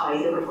as to how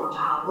they were going to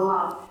handle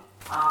that.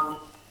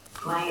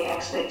 My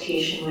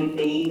expectation would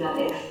be that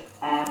if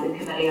the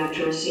committee are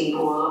to receive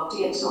oral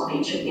updates on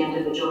each of the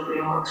individual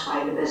frameworks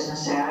by the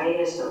business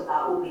areas,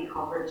 that will be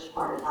covered as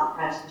part of that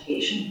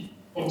presentation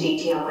in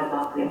detail about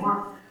that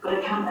framework. But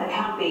it can't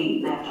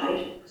be left out,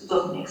 because it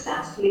doesn't make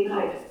sense to leave it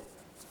out.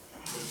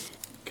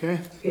 Okay.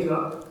 Good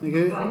luck. Thank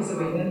you. Thanks,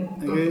 Amanda.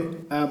 Thank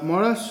you.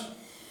 Morris?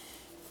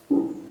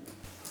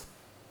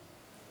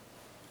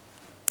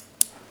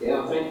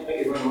 Yeah,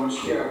 thank you very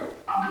much, Chair.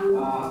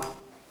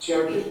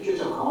 Chair,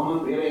 just a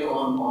comment really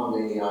on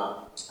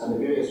the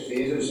various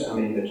phases. I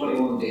mean, the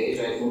 21 days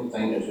I don't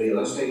think is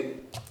realistic.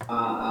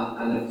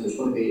 And if there's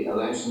going to be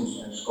elections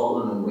in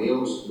Scotland and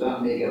Wales,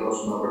 that may give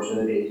us an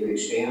opportunity to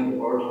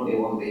extend our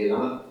 21-day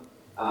limit.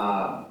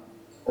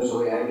 That's the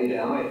way I read it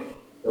anyway.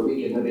 That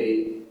we can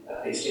maybe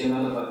extend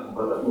that a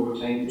bit more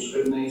time to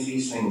scrutinise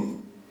these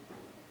things.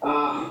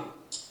 I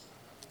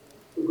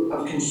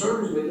have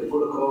concerns with the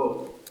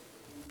protocol.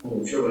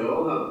 I'm sure we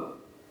all have.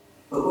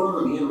 But one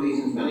of the main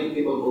reasons many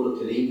people voted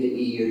to leave the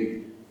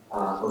EU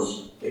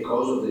was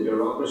because of the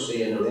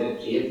bureaucracy and the red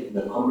tape and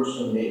the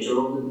cumbersome nature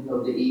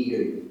of the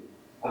EU.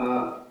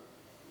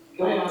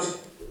 Can I ask,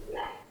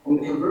 on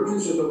the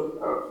convergence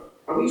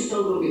are we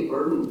still going to be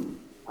burdened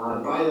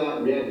by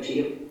that red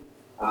tape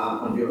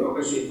and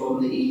bureaucracy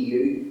from the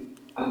EU,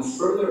 and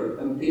further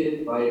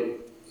impeded by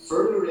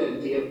further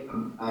red tape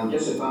and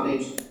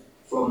disadvantage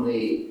from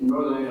the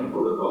Northern Ireland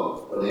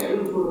Protocol, or the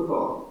Ireland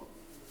Protocol?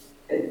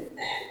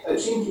 it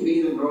seems to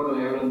be that Northern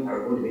Ireland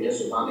are going to be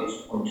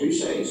disadvantaged on two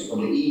sides. On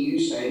the EU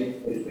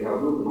side, which we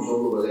have no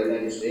control over their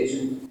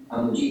legislation,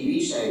 and the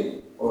GB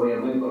side, where we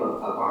have now got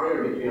a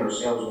barrier between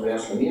ourselves and the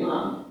rest of the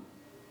mainland.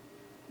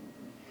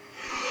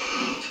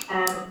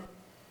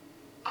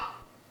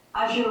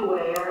 As you're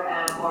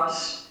aware,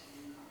 Maurice,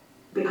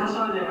 because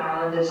Northern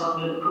Ireland is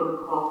under the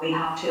protocol, we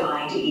have to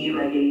align to EU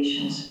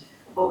regulations.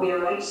 But we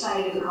are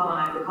outside of the Common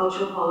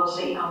Agricultural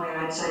Policy and we are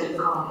outside of the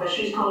Common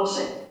Fisheries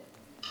Policy.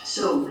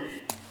 So,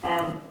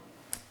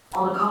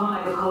 on the Common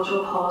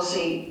Agricultural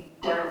Policy,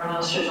 Derek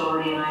Minister's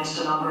already announced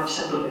a number of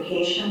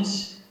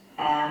simplifications,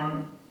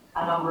 a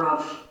number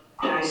of,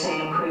 dare I say,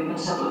 improvement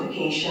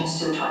simplifications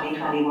to the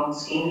 2021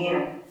 scheme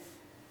year.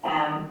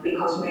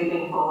 Because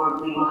moving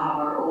forward, we will have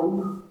our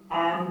own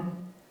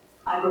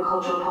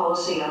agricultural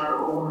policy and our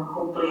own,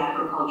 hopefully,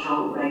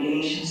 agricultural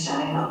regulations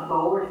setting that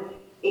forward.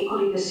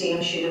 Equally, the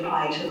same should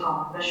apply to the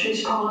Common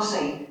Fisheries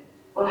Policy.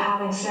 But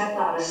having set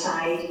that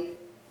aside,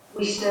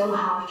 we still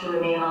have to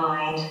remain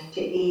aligned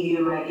to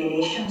EU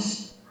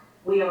regulations.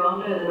 We are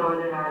under the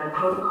Northern Ireland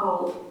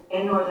Protocol.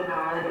 In Northern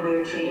Ireland, we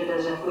are treated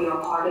as if we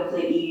are part of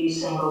the EU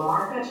single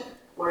market,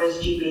 whereas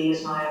GB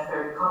is now a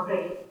third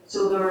country.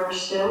 So there are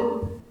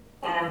still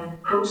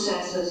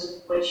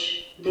processes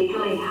which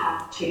legally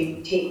have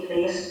to take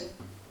place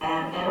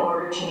in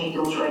order to meet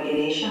those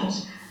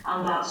regulations.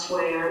 And that's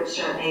where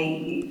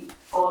certainly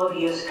all of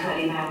you as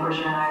committee members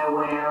are now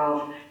aware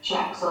of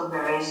checks on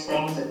various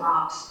things that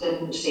perhaps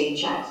didn't receive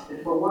checks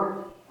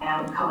before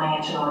coming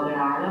into Northern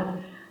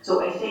Ireland.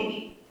 So I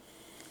think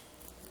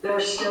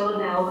there's still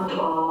an element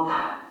of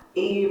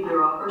EU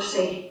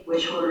bureaucracy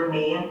which will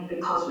remain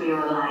because we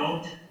are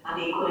aligned,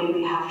 and equally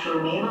we have to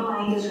remain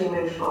aligned as we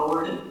move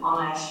forward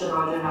unless the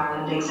Northern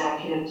Ireland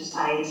Executive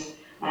decides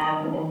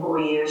in 4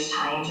 years'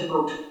 time to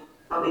vote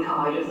that we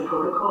come out of the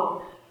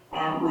protocol.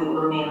 We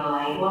will remain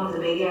aligned. One of the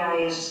big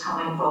areas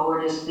coming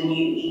forward is the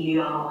new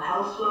EU Animal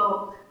Health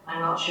Law. I'm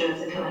not sure if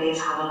the committee has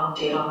had an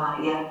update on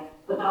that yet,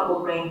 but that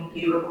will bring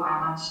new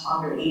requirements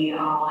under EU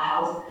Animal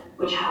Health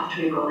which have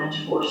to be brought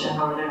into force in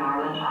Northern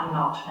Ireland and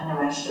not in the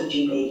rest of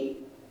GB.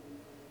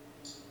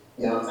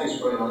 Yeah, thanks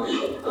very much.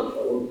 It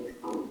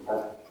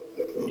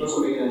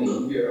doesn't make any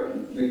easier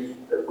and makes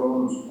the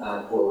problems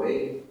go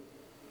away.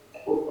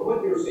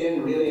 What you're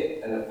saying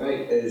really, in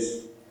effect,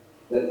 is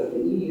that if the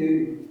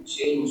EU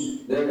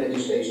change their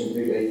legislation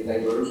through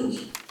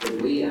divergence,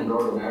 that we and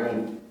Northern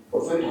Ireland,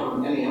 without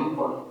having any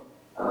input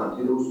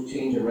to those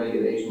change in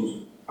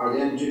regulations, are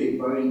then to be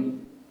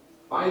bound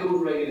by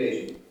those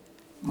regulations.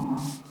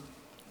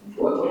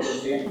 What you're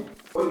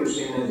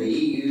saying is the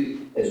EU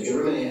is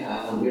Germany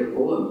and we're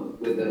Poland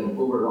with an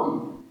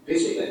overrun,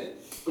 basically.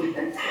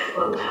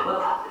 Well,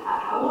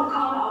 I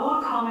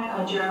won't comment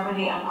on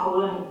Germany and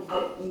Poland,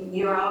 but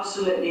you're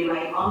absolutely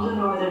right. Under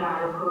Northern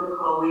Ireland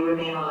Protocol, we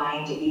remain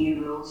aligned to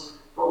EU rules,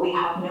 but we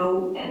have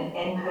no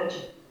input,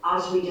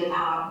 as we did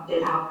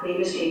have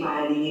previously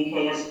via the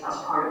UK as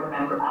part of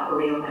a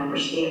real member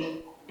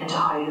state, into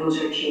how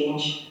those are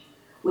changed.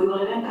 We will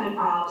have input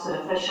perhaps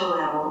at official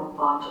level,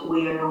 but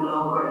we are no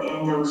longer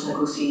in those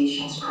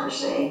negotiations per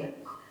se.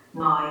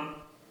 Now,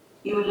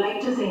 you would like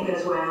to think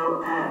as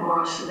well,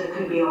 Maurice, that there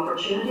could be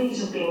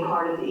opportunities of being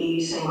part of the EU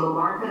single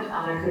market,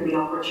 and there could be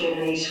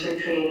opportunities for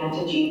trade into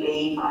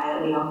GB via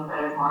the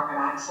unfettered market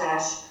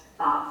access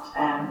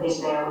that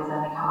is there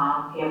within the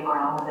command paper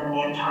and within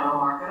the Internal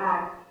Market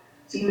Act.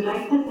 So you would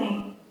like to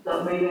think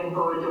that moving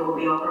forward there will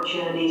be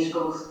opportunities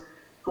both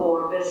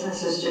for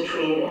businesses to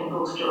trade in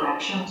both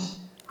directions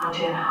and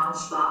to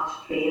enhance that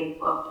trade,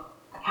 but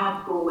I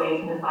can't go away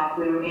from the fact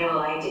we remain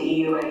aligned to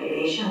EU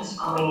regulations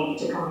and we need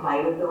to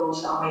comply with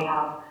those, and we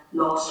have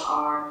lost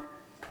our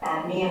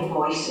main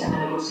voice in the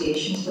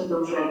negotiations with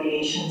those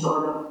regulations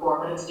or the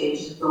formative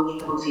stages of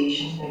those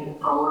negotiations moving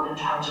forward in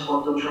terms of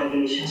what those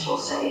regulations will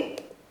say.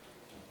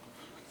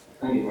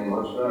 Thank you very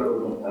much for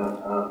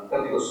that.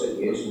 A difficult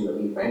situation that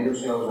we find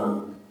ourselves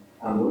in,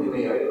 and the only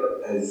way out of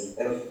it is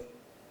if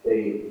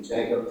the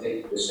executive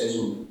take a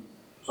decision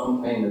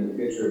sometime in the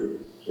future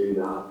to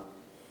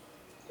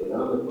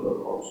develop a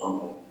protocol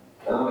something.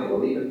 Anyway, we'll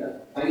leave it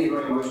there. Thank you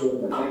very much.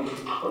 Thank you.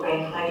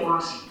 Okay, thank you,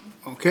 Maurice.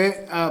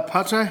 Okay,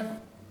 Patsy?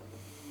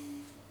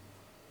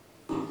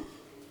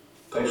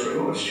 Thanks very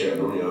much, Chair.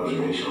 The only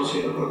observation I'll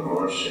say on what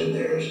Maurice said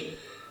there is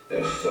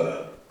if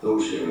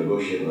those who are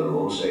negotiating on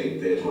one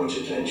side pay as much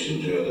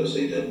attention to it as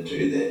they did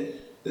to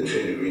the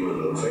trade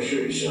agreement on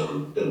fisheries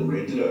and didn't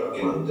read the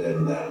document,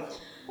 then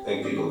I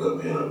think people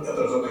could be in a bit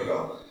of a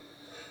pickle.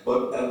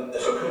 But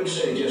if I could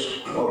say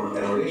just in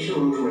relation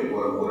to Rosemary,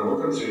 what I'm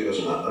working through is,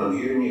 and I'm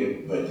hearing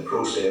you about the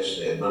process,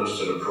 the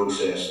administrative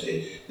process,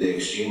 the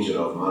exchanging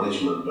of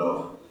management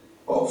of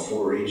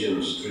 4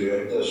 regions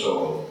throughout this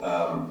all.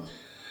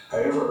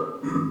 However,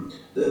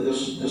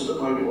 this is the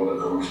point I want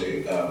to come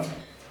to.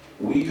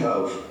 We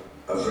have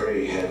a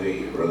very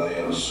heavy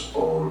reliance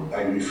on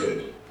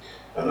agri-food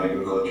and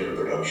agriculture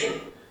production.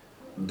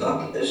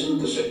 That isn't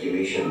the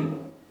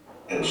situation,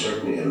 and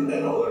certainly in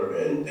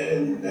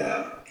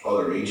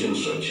other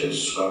regions such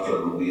as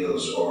Scotland,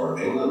 Wales or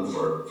England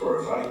for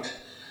a fact.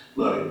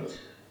 Now,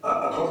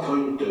 At what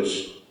point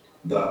does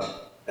that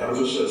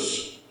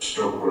emphasis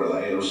stroke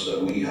reliance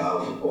that we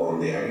have on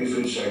the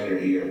agri-food sector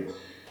here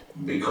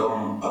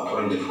become a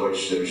point at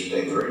which there's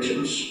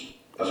divergence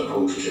as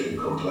opposed to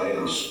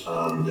compliance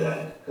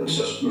and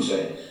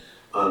consistency?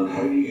 And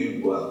how do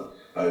you, well,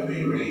 I would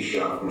be really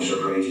shocked and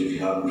surprised if you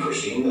hadn't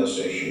foreseen this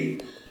issue.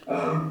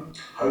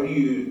 How do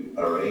you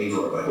arrive,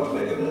 or by what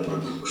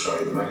mechanism,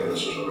 sorry, the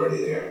mechanism is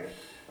already there,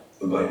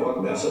 by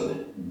what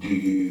method do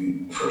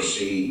you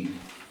foresee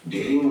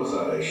dealing with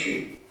that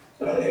issue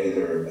at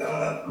either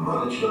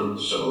management,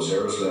 civil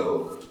service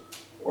level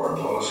or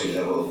policy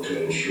level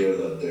to ensure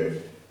that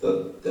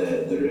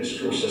there is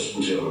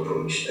consistency of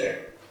approach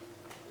there?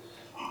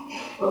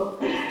 Well,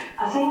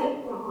 I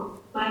think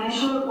my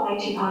initial reply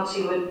to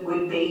Patsy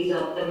would be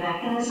that the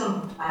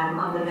mechanism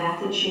and the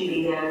method should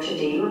be there to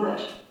deal with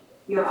it.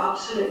 You're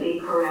absolutely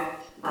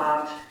correct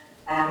that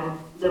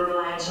the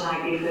reliance on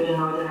agri-food in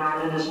Northern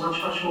Ireland is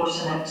much more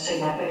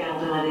significant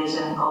than it is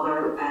in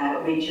other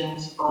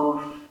regions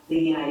of the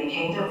United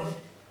Kingdom.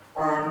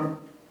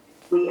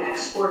 We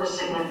export a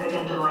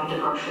significant amount of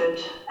our food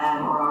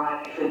or our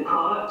agri-food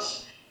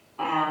products.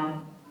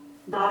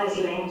 That is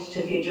linked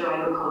to future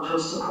agricultural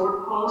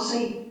support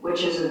policy,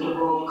 which is a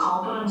devolved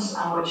competence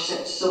and which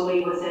sits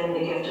solely within the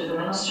gift of the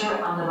Minister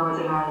and the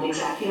Northern Ireland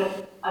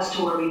Executive as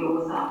to where we go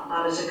with that.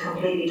 That is a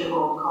completely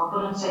devolved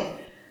competency.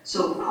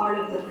 So part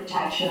of the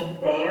protection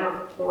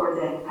there for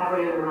the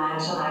heavy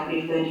reliance on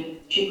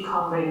agri-food should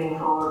come moving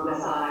forward with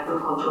that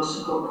agricultural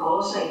support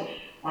policy.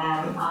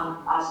 And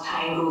as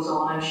time goes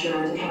on, I'm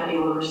sure the committee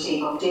will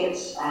receive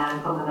updates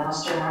from the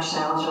Minister and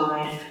ourselves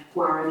around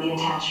where the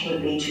intention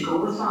would be to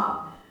go with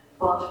that.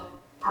 But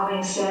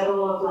having said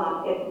all of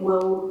that, it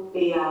will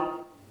be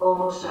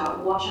almost a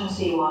watch and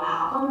see what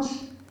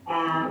happens.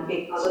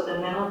 Because at the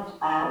minute,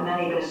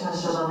 many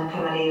businesses on the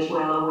committee, as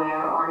well aware,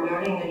 are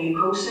learning the new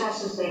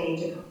processes they need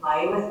to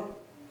comply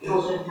with,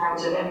 both in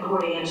terms of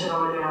importing into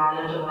Northern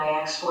Ireland and by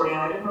exporting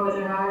out of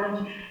Northern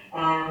Ireland.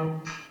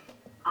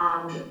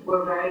 And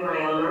we're very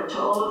alert to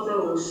all of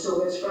those.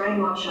 So it's very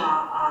much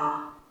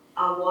a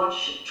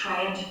watch,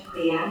 trying to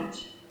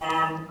preempt.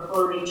 I've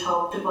already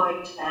talked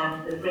about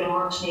the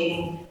frameworks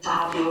needing to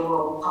have the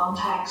overall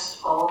context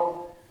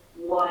of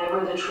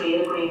whatever the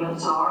trade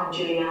agreements are, and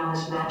Julianne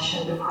has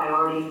mentioned the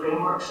priority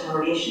frameworks in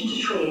relation to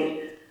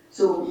trade.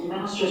 So the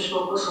Minister's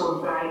focus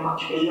will very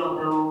much be on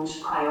those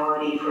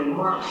priority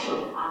frameworks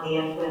and the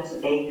influence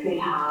that they could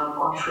have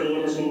on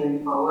trade as we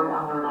move forward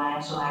and the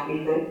reliance on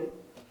agri-food.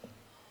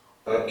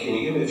 Can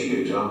you give me a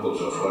few examples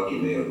of what you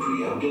may have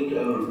preempted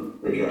in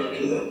regard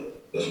to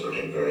this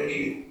particular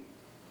issue?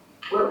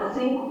 Well, I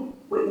think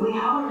we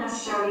haven't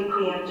necessarily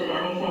preempted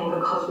anything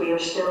because we are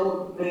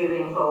still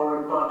moving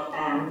forward, but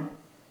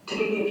to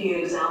give you a few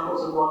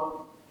examples of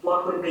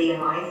what would be in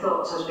my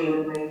thoughts as we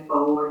would move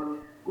forward,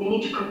 we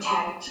need to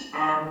protect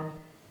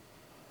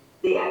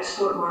the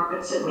export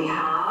markets that we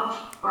have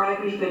for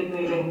agri-food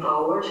moving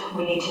forward.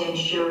 We need to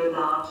ensure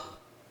that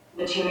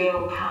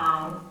material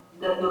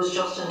that those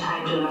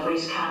just-in-time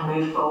deliveries can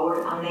move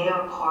forward, and they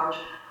are part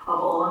of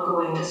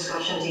ongoing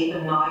discussions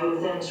even now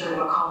within sort of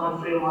a common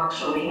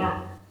frameworks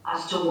arena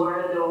as to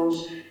where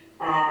those,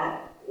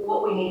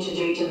 what we need to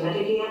do to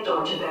mitigate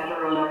or to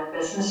better alert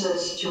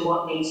businesses to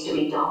what needs to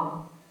be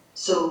done.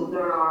 So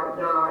there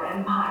are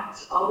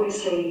impacts.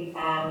 Obviously,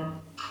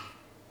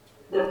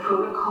 the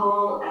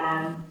protocol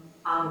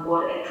and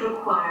what it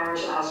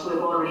requires, as we've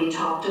already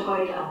talked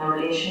about, and the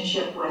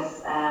relationship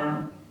with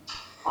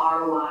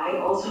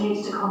ROI also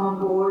needs to come on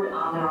board,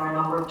 and there are a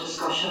number of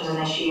discussions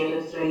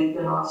initiated through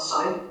the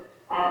North-South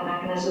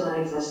mechanism that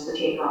exists to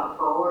take that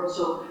forward.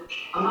 So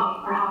I'm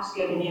not perhaps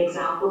giving you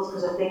examples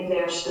because I think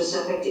they're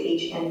specific to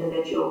each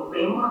individual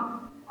framework.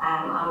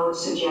 I would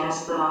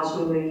suggest that as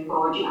we move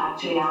forward, you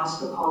actually ask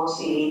the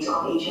policy leads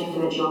on each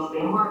individual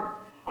framework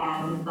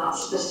that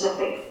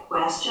specific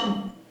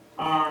question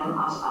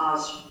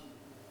as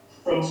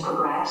things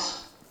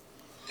progress.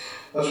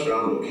 That's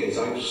grand. Okay,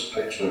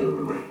 thanks,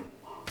 Mary.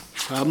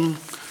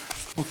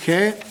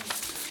 Okay,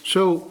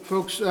 so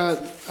folks,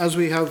 as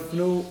we have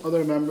no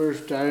other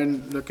members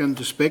down looking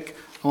to speak,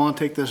 I want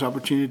to take this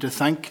opportunity to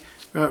thank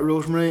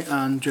Rosemary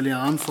and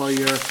Julianne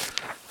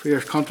for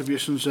your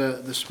contributions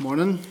this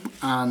morning,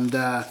 and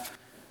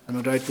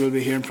no doubt we'll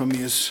be hearing from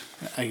you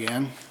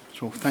again.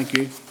 So thank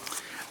you.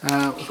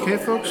 Okay,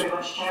 folks.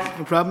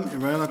 No problem. You're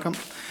very welcome.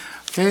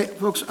 Okay,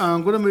 folks.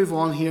 I'm going to move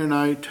on here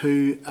now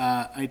to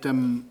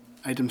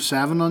item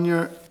 7 on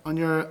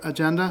your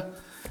agenda.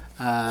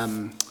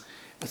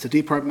 It's a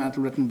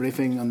departmental written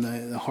briefing on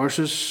the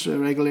horses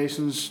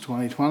regulations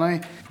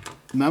 2020.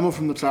 The memo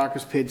from the clerk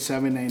is page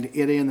 79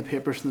 to 80 in the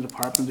papers from the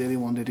department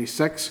 81 to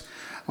 86.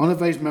 I want to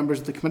advise members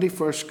that the committee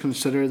first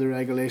consider the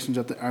regulations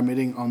at our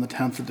meeting on the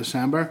 10th of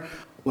December,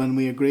 when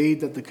we agreed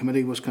that the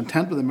committee was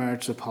content with the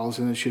merits of the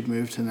policy and it should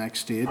move to the next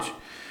stage.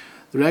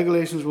 The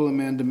regulations will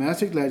amend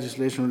domestic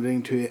legislation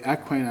relating to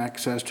equine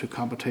access to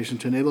competition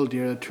to enable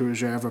DAERA to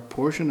reserve a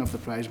portion of the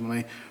prize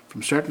money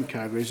from certain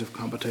categories of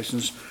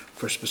competitions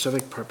for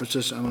specific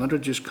purposes, and will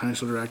introduce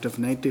Council Directive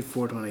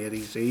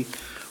 94/2080C,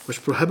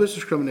 which prohibits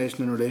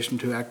discrimination in relation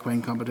to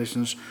equine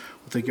competitions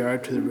with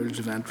regard to the rules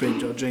of entry,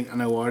 judging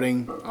and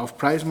awarding of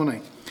prize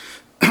money.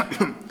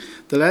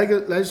 The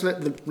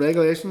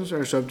regulations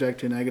are subject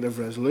to negative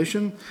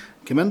resolution,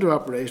 came into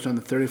operation on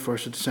the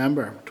 31st of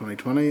December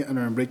 2020 and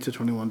are in breach of the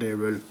 21-day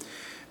rule.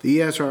 The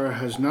ESR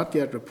has not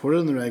yet reported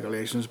on the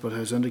regulations, but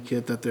has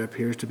indicated that there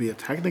appears to be a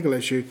technical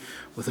issue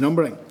with the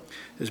numbering.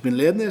 It has been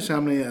laid in the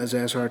Assembly as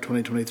SR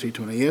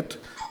 2023-28. It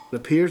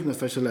appears in the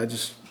official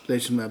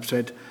legislation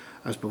website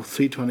as both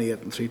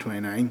 328 and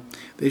 329.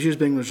 The issue is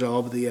being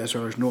resolved, but the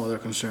ESR has no other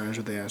concerns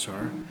with the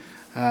ESR.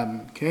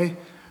 Okay.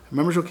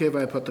 Members, okay if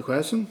I put the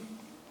question?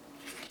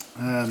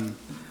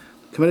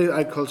 Committee on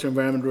Agriculture,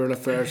 Environment, Rural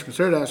Affairs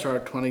considered SR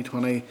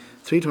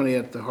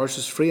 2020-328, the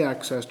horses' free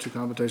access to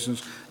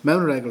competitions,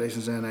 amendment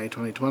regulations NI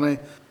 2020,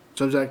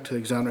 subject to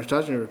examiner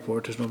statutory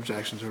report. There's no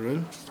objections or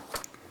rule.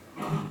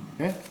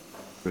 Okay.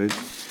 Great.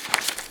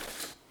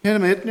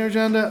 Item 8 on your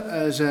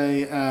agenda is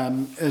a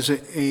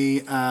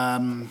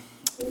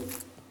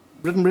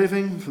written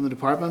briefing from the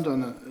Department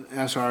on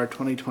SR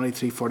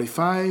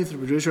 2020-345, the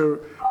Producer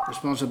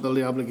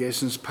Responsibility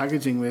Obligations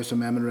Packaging Waste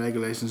Amendment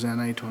Regulations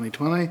NI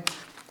 2020.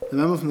 The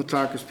memo from the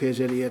clerk is page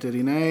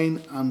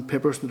 88-89 and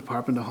papers from the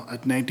Department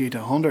at 90-100.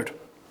 I want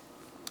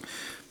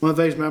to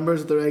advise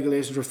members that the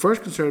regulations were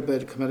first considered by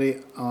the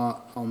committee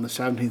on the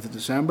 17th of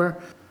December.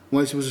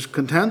 Whilst he was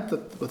content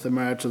with the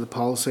merits of the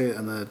policy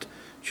and that it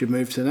should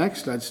move to the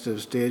next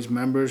legislative stage,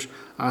 members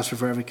asked for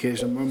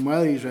verification on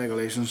whether these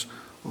regulations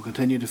will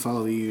continue to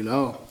follow EU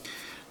law.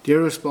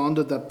 DAERA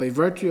responded that by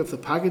virtue of the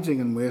Packaging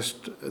and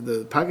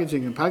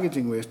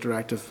Packaging Waste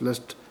Directive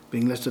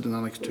being listed in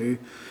Annex 2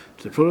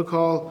 to the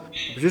protocol,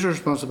 the Producer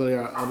Responsibility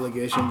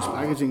Obligations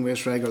Packaging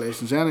Waste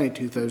Regulations NI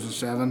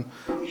 2007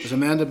 as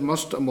amended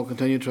must and will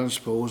continue to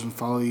transpose and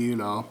follow EU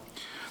law.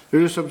 The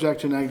rule is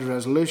subject to negative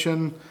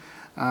resolution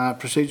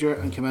procedure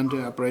and came into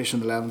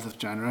operation the 11th of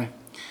January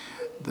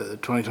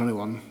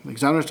 2021. The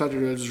Examiner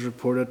Statutory Rules is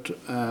reported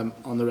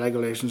on the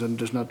regulations and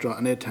does not draw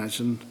any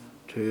attention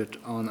to it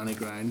on any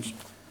grounds.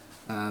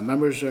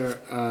 Members are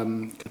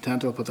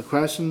content to put the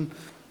question.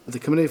 The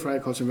Committee for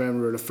Agriculture,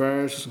 Environment and Rural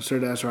Affairs has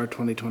considered SR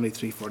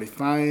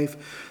 2020-345,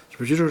 the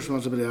Producer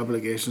Responsibility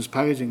Obligations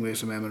Packaging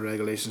Waste Amendment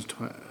Regulations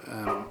NI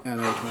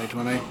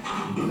 2020.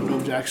 No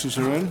objections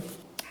to the rule.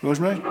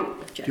 Rosemary,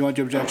 do you want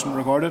your objection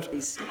recorded?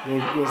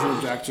 Rosemary,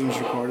 objections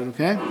recorded,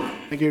 okay?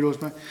 Thank you,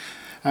 Rosemary.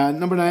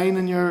 Number 9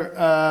 in your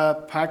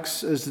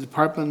packs is the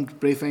Department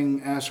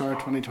Briefing SR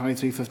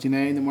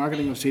 2020-359, the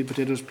Marketing of Seed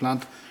Potatoes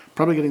Plant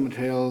Propagating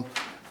Material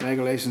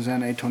Regulations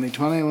NI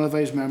 2020. I will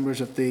advise members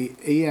that the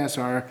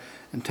ESR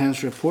intends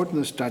to report on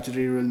the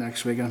statutory rule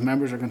next week, and if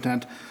members are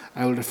content,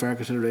 I will defer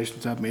consideration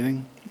to that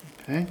meeting.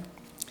 Okay.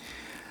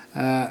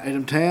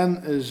 Item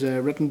 10 is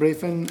a written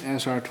briefing,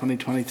 SR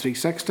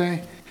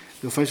 2020-360,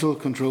 the Official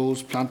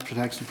Controls Plant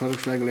Protection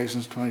Products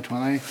Regulations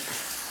 2020.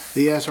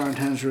 The ESR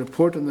intends to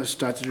report on the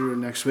statutory rule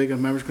next week, and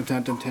if members are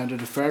content, intend to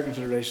defer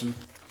consideration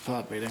to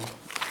that meeting.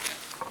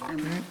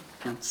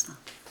 Against that.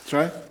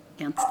 Sorry?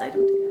 Against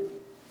item 10.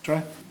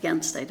 Sorry?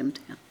 Against item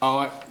 10.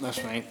 Oh, that's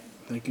fine.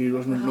 Thank you,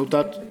 Rosemary. Note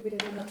that. We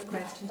didn't have the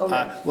question.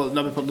 Well,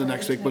 not be put in the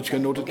next week, but you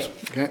can note it.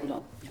 Okay.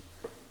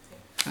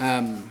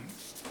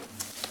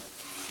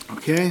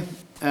 Okay.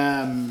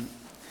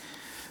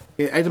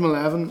 Item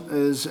 11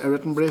 is a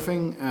written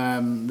briefing.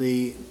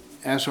 The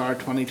SR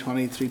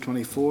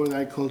 2020-324, the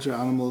Agriculture,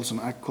 Animals and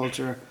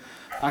Aquaculture,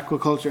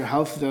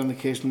 Health,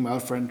 Identification,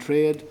 Welfare and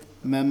Trade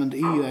Amendment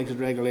EU Exit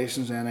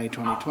Regulations NI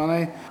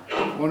 2020.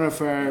 I want to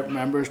refer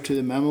members to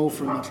the memo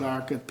from the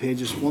clerk at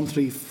pages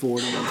 134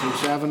 to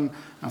 137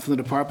 and from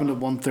the Department at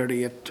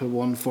 138 to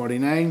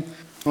 149.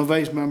 I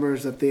advise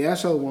members that the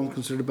SL1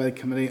 considered by the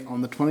committee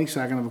on the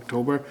 22nd of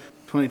October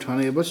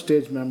 2020, at which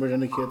stage members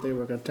indicate they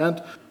were content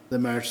with the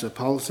merits of the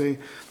policy.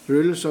 The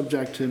rule is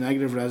subject to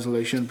negative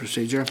resolution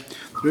procedure.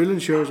 The rule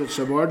ensures that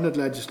subordinate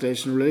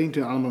legislation relating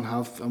to animal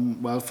health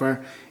and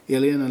welfare,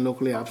 alien and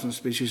locally absent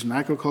species in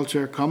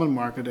agriculture, common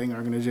marketing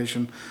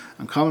organisation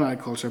and common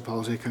agriculture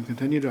policy can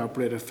continue to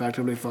operate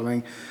effectively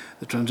following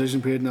the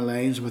transition period and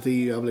aligns with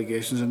EU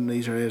obligations in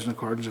these areas in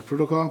accordance with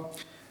protocol.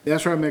 The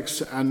SR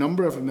makes a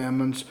number of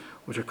amendments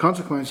which are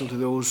consequential to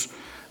those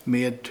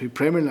made to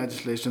primary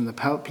legislation, the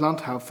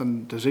Plant Health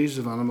and Diseases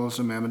of Animals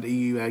Amendment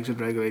EU Exit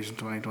Regulation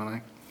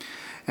 2020.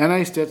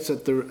 NI states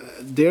that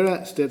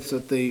DAERA states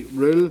that the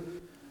rule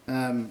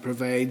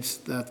provides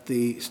that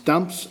the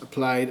stamps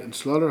applied in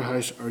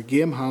slaughterhouse or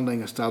game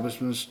handling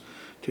establishments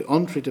to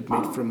untreated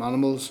meat from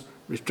animals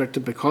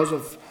restricted because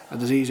of a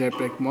disease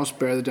outbreak must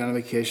bear the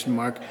identification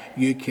mark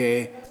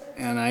UK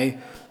NI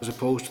as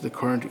opposed to the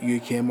current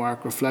UK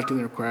mark, reflecting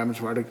the requirements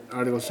of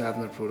Article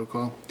 7 of the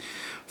Protocol.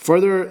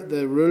 Further,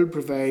 the rule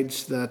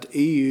provides that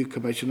EU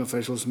Commission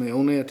officials may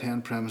only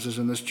attend premises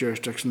in this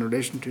jurisdiction in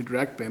relation to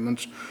direct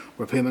payments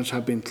where payments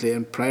have been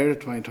claimed prior to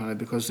 2020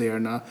 because they are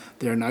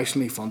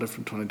nationally funded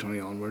from 2020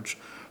 onwards.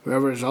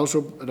 However, it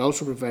also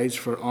provides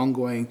for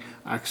ongoing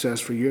access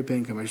for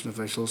European Commission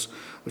officials,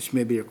 which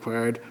may be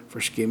required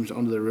for schemes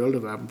under the Rural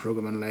Development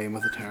Programme in line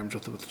with the terms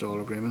of the withdrawal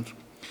agreement.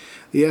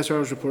 The ESR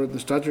has reported in the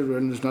statute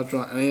ruling does not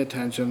draw any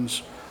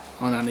attentions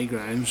on any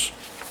grounds.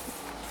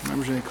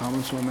 Members, any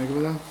comments on make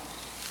about that?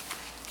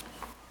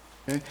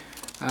 Okay.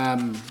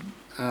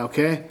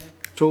 Okay.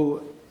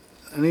 So,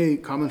 any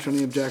comments or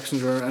any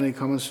objections or any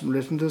comments in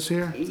relation to this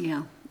here?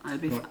 Yeah,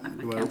 I'm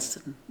against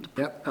it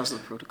because of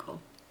the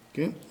protocol.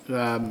 Okay.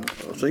 I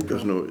think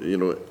there's no,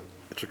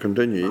 it's a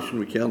continuation.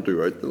 We can't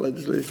do out the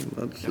legislation.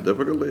 That's the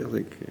difficulty. I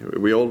think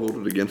we all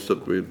voted against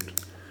it. There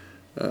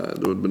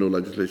would be no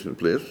legislation in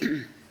place.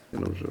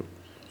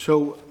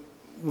 So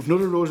we've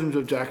noted Rosen's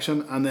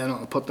objection, and then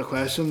I'll put the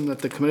question that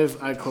the Committee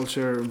of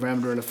Agriculture, Environment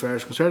and Rural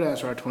Affairs considered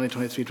SR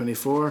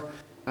 2023-24,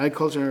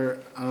 Agriculture,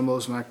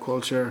 Animals and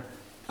Aquaculture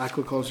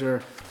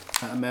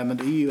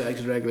Amendment EU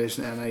Exit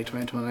Regulation NI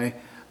 2020,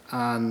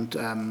 and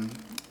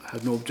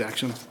had no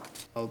objection,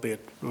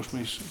 albeit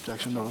Rosemary's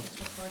objection not.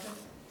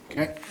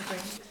 Okay.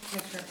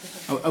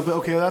 I'll be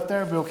okay with that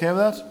there? Be okay with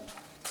that?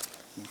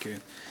 Okay.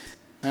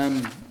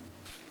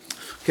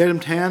 Item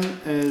 10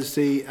 is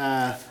the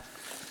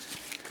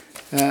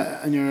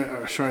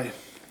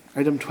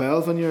item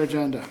 12 on your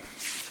agenda.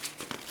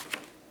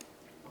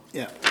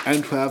 Yeah,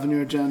 item 12 on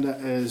your agenda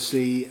is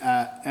the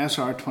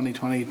SR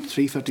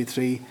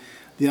 2020-353,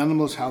 the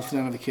Animals Health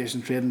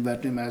Identification, Trade and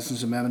Veterinary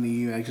Medicines Amendment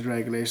EU Exit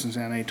Regulations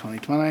NI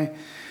 2020.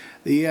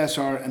 The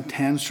ESR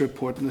intends to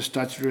report on the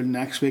statute rule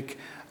next week,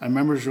 and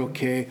members are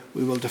okay.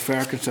 We will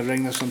defer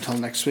considering this until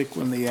next week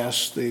when the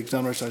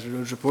Examiner Statute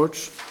Rules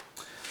reports.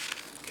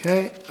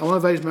 Okay, I want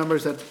to advise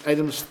members that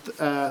items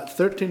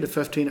 13 to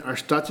 15 are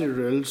statutory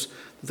rules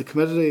that the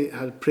committee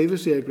had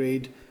previously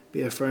agreed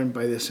be affirmed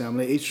by the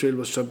Assembly. Each rule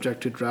was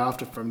subject to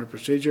draft affirmative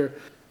procedure.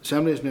 The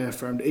Assembly has now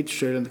affirmed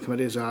each rule, and the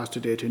committee is asked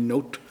today to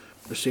note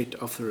receipt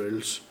of the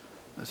rules.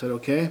 Is that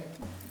okay?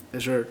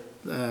 Is there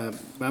a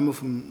memo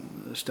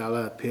from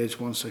Stella, page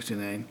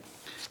 169?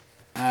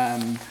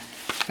 Item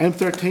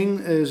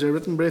 13 is a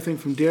written briefing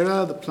from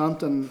DERA, the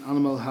Plant and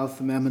Animal Health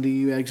Amendment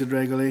EU Exit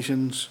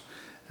Regulations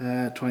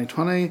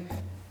 2020.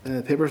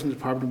 Papers in the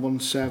Department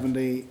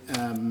 170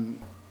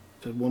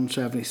 to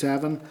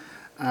 177.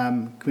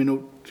 Can we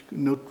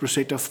note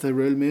receipt of the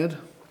rule made?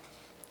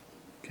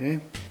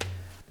 Okay.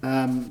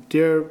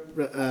 Dear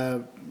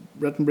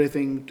written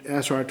briefing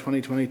SR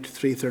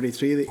 2020-333,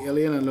 the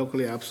Alien and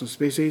Locally Absent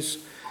Species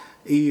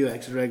EU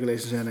Exit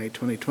Regulations NI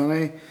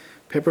 2020.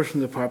 Papers from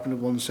the Department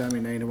of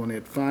 179 to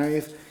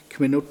 185. Can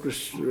we note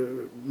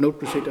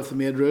receipt of the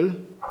made rule?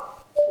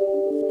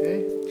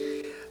 Okay.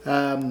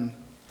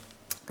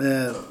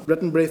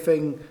 Written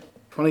briefing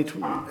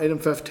item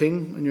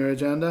 15 on your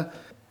agenda.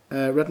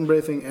 Written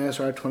briefing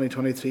SR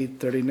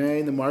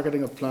 2023-39, the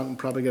Marketing of Plant and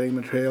Propagating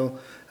Material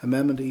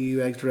Amendment to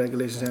EU Exit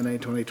Regulations NI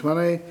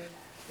 2020.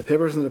 The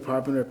papers in the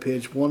department are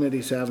page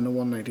 187 to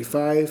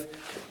 195.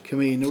 Can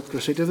we note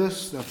receipt of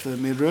this, of the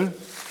made rule?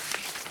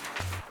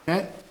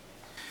 Okay.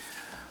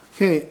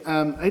 Okay,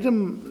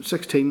 item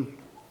 16,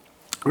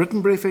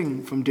 written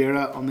briefing from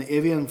DERA on the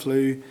avian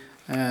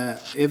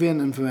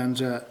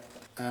influenza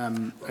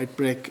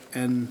outbreak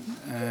in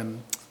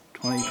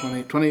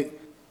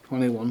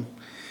 2021.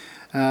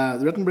 The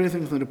written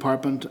briefing from the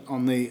department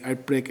on the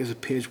outbreak is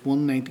at page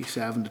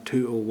 197 to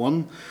 201. I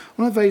want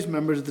to advise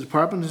members that the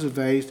department has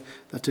advised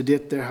that to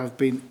date there have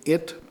been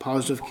 8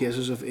 positive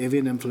cases of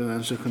avian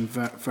influenza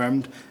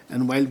confirmed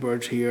in wild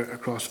birds here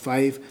across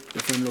 5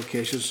 different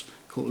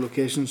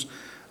locations,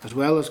 as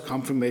well as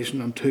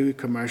confirmation on 2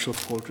 commercial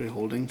poultry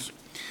holdings.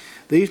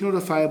 These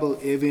notifiable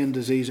avian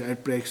disease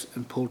outbreaks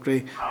in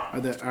poultry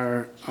are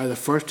the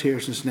first here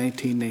since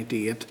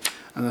 1998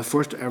 and the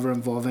first ever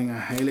involving a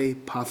highly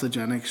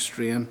pathogenic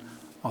strain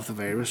of the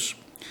virus.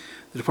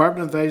 The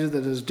department advises that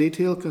it has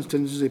detailed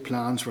contingency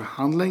plans for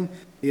handling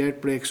the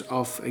outbreaks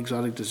of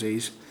exotic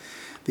disease.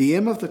 The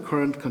aim of the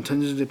current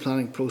contingency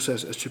planning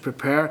process is to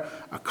prepare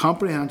a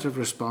comprehensive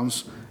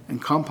response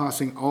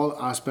encompassing all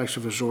aspects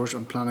of resource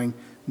and planning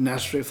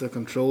necessary for the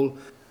control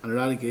and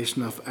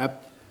eradication of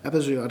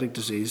epizootic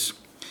disease.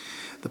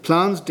 The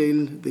plans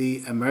deals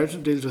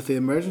with the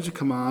emergency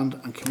command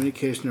and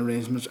communication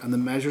arrangements and the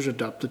measures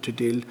adopted to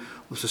deal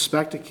with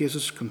suspected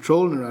cases,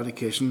 control and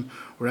eradication,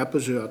 or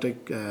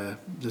epizootic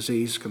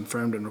disease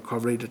confirmed in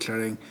recovery,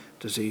 declaring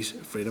disease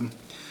freedom.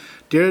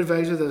 DERA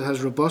advises that it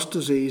has robust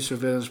disease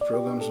surveillance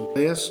programmes in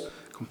place,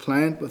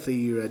 compliant with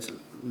EU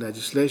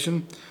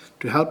legislation,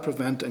 to help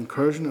prevent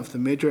incursion of the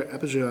major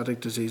epizootic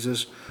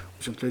diseases,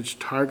 which includes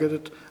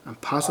targeted and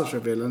passive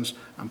surveillance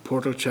and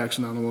portal checks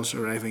on animals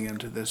arriving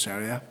into this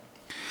area.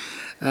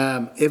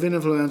 Avian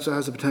influenza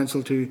has the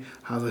potential to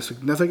have a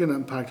significant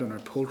impact on our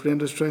poultry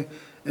industry,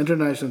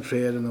 international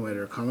trade and the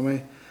wider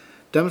economy.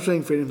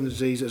 Demonstrating freedom from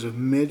disease is of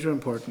major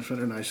importance for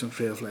international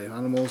trade of live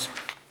animals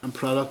and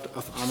product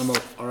of animal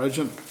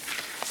origin.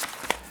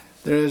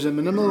 There is a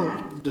minimal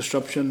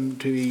disruption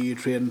to EU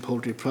trade in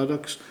poultry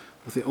products,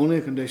 with the only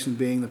condition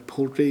being that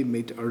poultry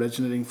meat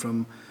originating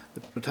from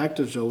the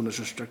protected zone is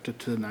restricted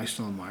to the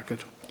national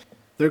market.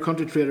 Third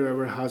country trade,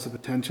 however, has the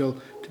potential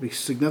to be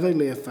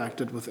significantly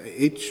affected, with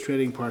each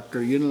trading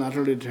partner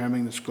unilaterally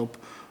determining the scope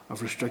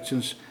of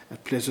restrictions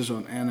it places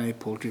on NI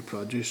poultry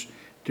produce.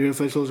 Deer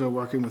officials are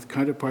working with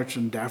counterparts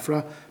in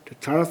DEFRA to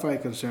clarify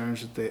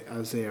concerns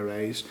as they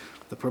arise,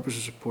 for the purpose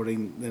of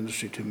supporting the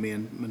industry to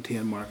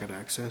maintain market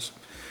access.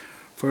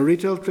 For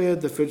retail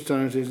trade, the Food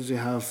Standards Agency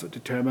have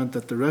determined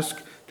that the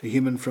risk to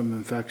humans from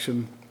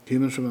infection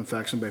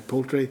by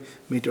poultry,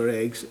 meat or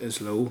eggs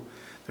is low.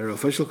 There are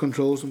official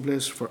controls in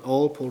place for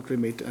all poultry,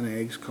 meat and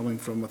eggs coming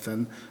from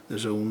within the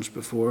zones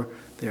before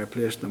they are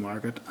placed in the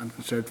market and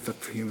considered fit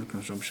for human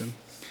consumption.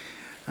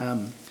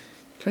 Can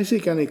I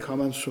seek any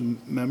comments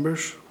from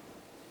members?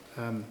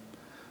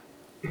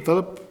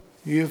 Philip,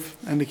 you've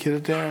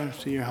indicated there, I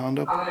see your hand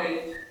up.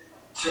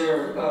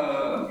 Chair,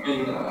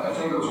 I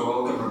think it was a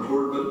welcome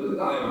report, but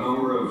I have a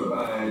number of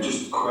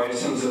just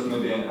questions that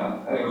maybe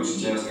I would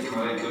suggest the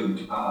committee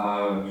could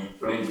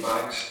write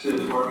back to the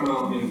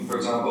department. For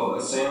example,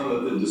 it's saying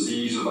that the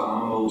Disease of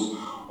Animals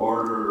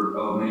Order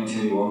of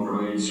 1981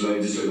 provides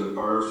legislative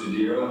powers to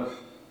DERA.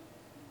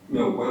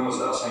 When was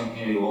that signed?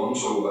 1981,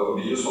 so it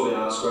would be useful to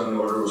ask when the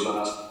order was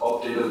last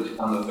updated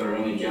and if there are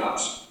any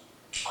gaps.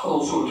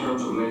 Also, in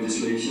terms of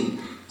legislation,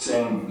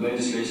 saying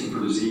legislation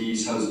for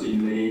disease has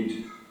been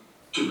laid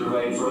to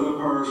provide further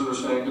powers in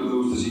respect of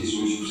those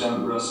diseases which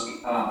present risk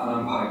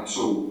and impact.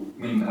 So,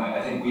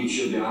 I think we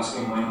should be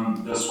asking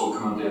when this will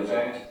come into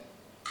effect.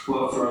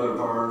 What further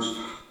powers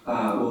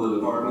will the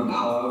department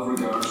have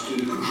regards to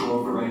the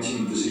control and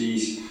prevention of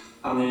disease?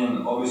 And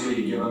then,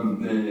 obviously,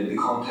 given the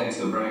context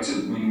of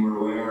Brexit, we're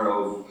aware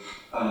of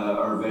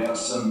our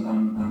vets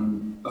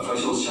and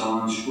officials'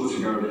 challenge with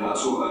regard to that.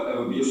 So it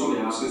would be useful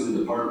to ask, is the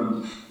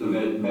department the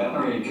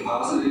veterinary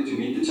capacity to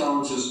meet the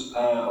challenges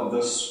of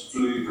this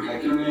flu,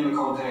 particularly in the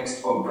context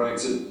of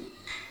Brexit?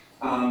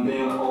 And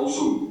then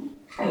also,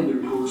 in the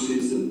report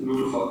states that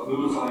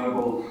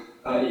notifiable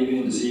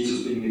avian disease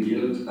has been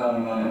negated in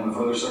a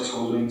further 6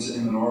 holdings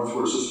in the north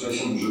where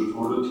suspicion was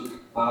reported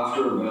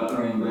after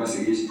veterinary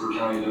investigations were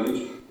carried out.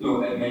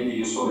 It may be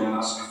useful to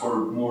ask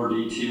for more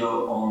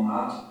detail on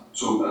that.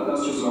 So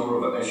that's just a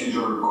number of issues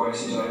or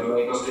questions I would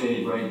like us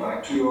to write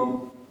back to you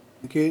on.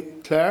 Okay,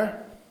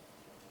 Claire?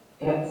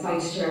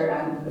 Thanks, Chair.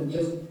 And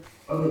just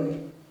on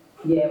it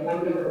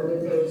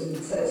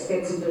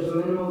states that there's a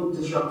minimal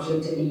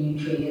disruption to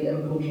EU trade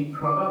in poultry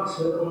products,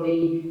 with the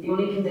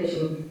only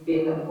condition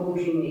being that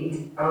poultry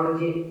meat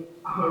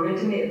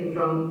originating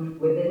from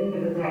within the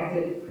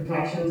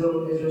protection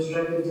zone is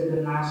restricted to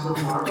the national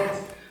market.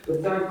 The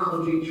third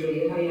country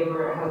trade,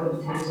 however, has the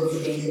potential to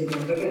be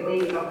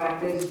significantly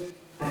affected.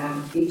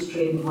 Each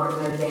trading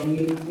partner then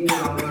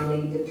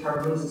unilaterally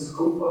determines the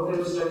scope of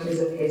the restrictions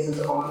it places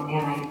on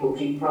NI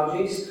poultry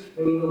produce.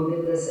 And we know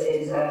that this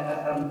is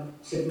a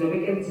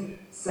significant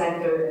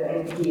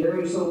sector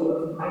here,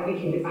 so I'd be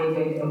keen to find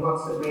out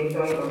what's the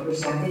breakdown of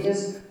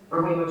percentages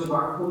or how much of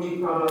our poultry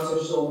products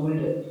are sold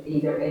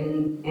either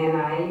in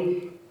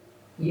NI,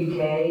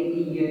 UK,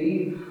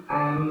 EU,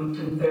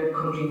 and third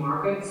country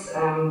markets.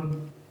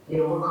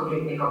 What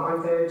countries make up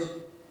our third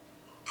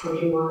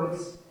country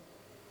markets?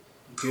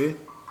 Okay.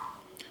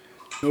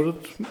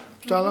 Noted,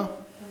 Stella?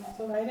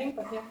 Still writing,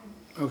 but yeah.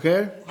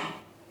 Okay.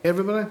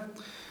 Everybody?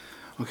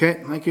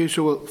 Okay, thank you.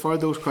 So we'll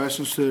forward those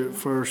questions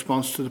for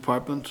response to the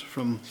department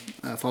from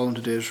following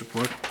today's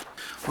report.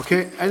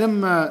 Okay,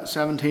 item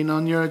 17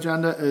 on your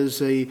agenda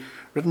is a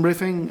written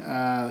briefing,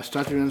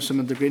 statutory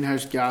instrument, the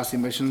Greenhouse Gas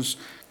Emissions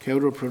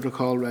Kyoto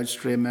Protocol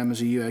Registry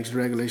Amendments EU Exit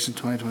Regulation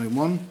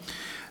 2021.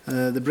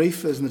 The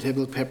brief is in the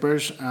table of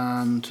papers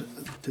and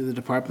to the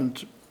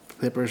department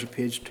papers at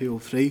page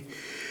 203.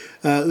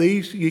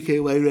 These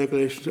UK-wide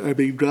regulations are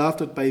being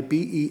drafted by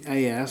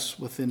BEIS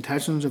with the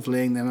intentions of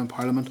laying them in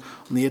Parliament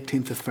on the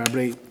 18th of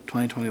February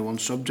 2021,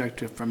 subject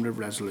to affirmative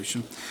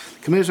resolution. The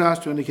Committee is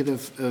asked to indicate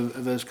if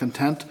it is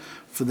content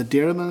for the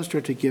DERA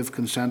Minister to give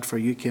consent for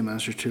UK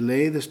Ministers to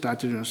lay the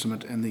statutory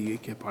instrument in the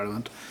UK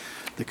Parliament.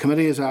 The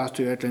Committee is asked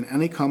to outline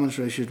any comments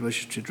or issues it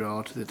wishes to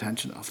draw to the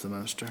attention of the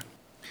Minister.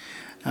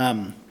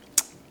 The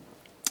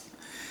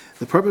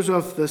purpose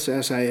of this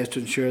SI is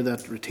to ensure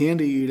that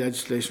retained EU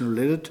legislation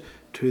related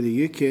to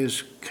the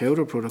UK's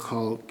Kyoto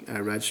Protocol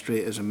registry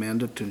is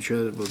amended to ensure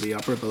that it will be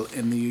operable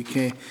in the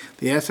UK.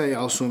 The SI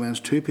also amends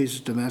 2 pieces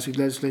of domestic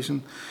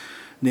legislation,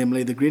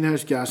 namely the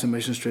Greenhouse Gas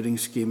Emissions Trading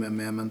Scheme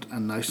Amendment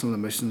and National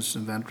Emissions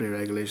Inventory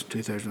Regulation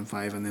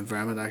 2005 and the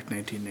Environment Act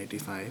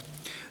 1985.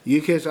 The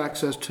UK's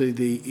access to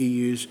the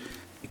EU's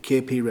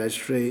KP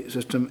registry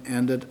system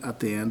ended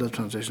at the end of the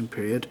transition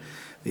period.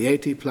 The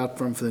IT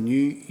platform for the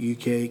new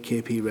UK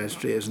KP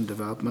registry is in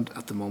development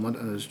at the moment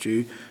and is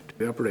due to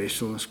be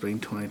operational in spring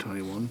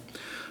 2021.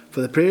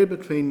 For the period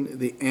between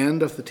the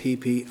end of the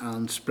TP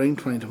and spring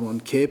 2021,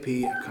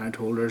 KP account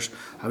holders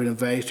have been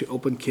advised to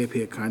open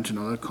KP accounts in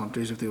other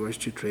countries if they wish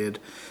to trade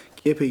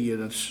KP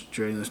units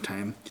during this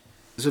time.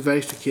 This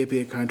advice to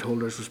KP account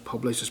holders was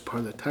published as part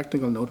of the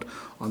technical note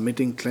on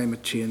meeting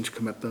climate change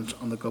commitments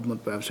on the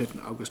government website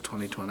in August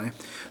 2020.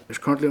 There's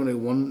currently only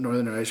one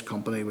Northern Irish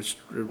company which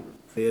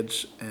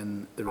trades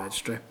in the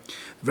registry.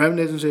 The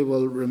Revenue Agency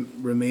will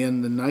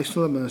remain the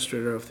national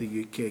administrator of the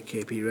UK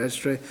KP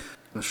registry,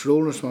 and its role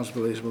and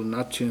responsibilities will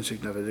not change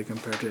significantly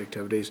compared to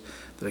activities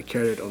that are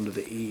carried out under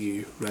the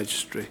EU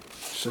registry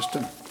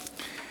system.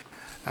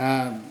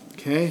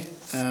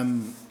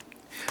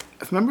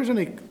 If members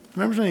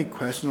any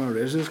questions want to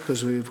raise this,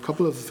 because we have a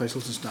couple of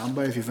officials on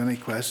standby. If you have any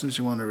questions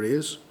you want to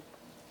raise.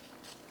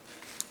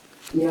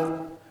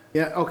 Yeah.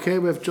 Yeah. Okay.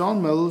 We have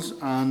John Mills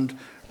and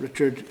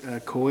Richard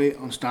Coy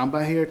on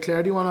standby here.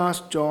 Claire, do you want to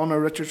ask John or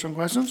Richard some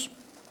questions?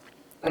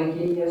 Thank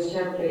you. Yes,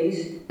 Chair,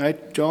 please.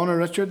 Right, John or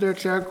Richard there.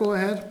 Claire, go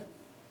ahead.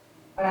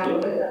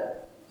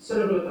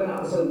 Sort of looking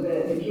at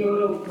the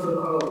Kyoto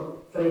Protocol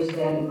finished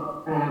then,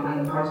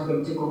 and the Paris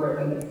Agreement took over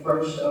on the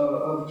 1st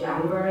of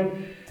January.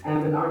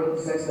 And Article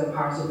 6 of the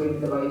Paris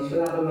Agreement allows for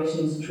that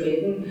emissions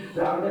trading.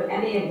 But are there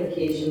any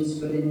implications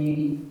for the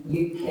new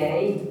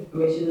UK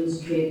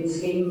emissions trading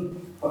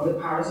scheme of the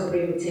Paris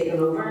Agreement taken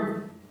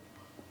over?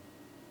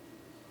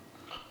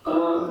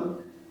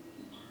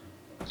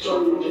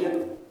 John,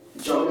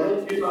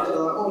 you back to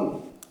that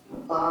one.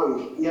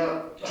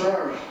 Yeah,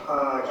 Claire,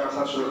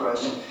 thanks for the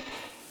question.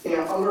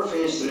 Yeah, under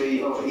phase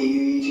 3 of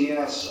EU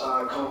ETS,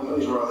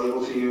 companies were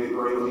able to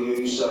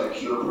use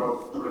Kyoto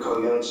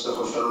Protocol units to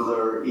fulfil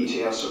their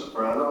ETS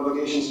surrender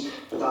obligations,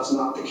 but that's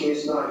not the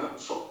case now.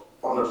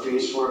 Under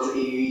phase 4 of the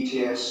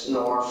EU ETS,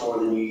 nor for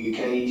the new UK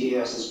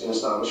ETS that's been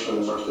established from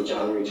the 1st of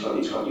January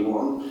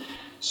 2021.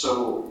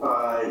 So,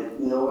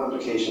 no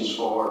implications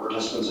for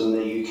participants in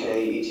the UK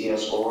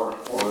ETS or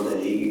the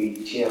EU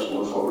ETS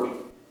going forward.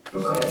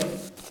 Okay,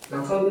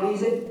 that sounds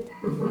easy.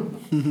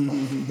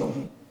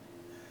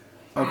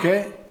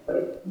 Okay.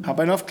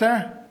 Happy enough,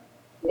 Claire?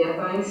 Yeah,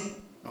 thanks.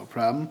 No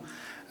problem.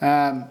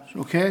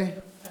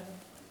 Okay.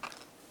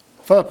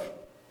 Philip,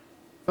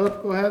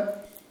 go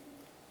ahead.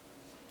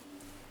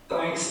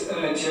 Thanks,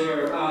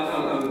 Chair.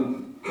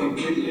 I'm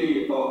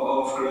completely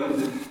off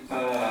grid.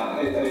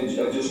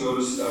 I just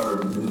noticed,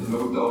 or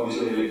note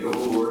obviously, like the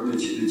whole world, the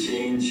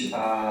change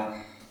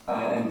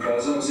in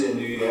presidency in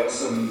the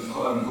US, and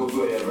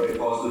hopefully a very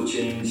positive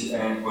change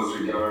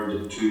with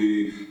regard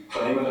to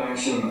climate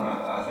action.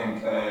 I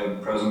think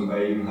President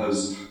Biden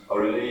has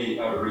already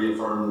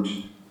reaffirmed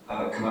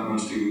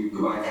commitments to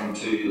go back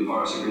into the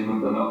Paris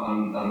Agreement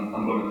and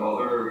implement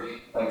other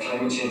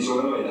climate change. So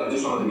anyway, I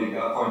just wanted to make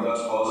that point.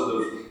 That's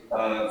positive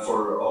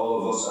for all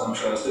of us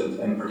interested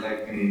in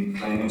protecting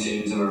climate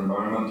change and our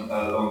environment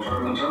long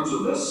term. In terms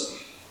of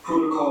this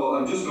protocol,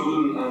 I'm just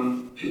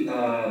noting,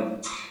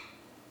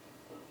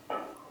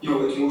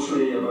 it's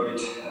mostly about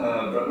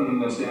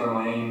Britain staying in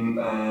line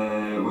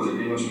with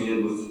agreements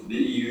made with the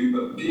EU,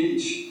 but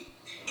page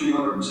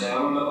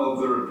 207 of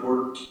the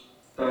report,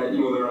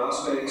 there are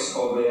aspects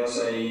of the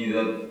SIE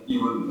that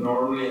you would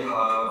normally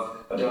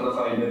have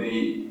identified,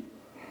 maybe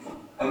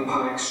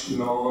impacts,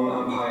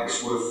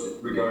 non-impacts with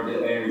regard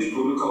to Irish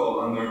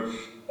protocol, and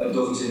there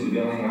doesn't seem to be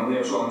anything in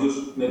there. So I'm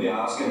just maybe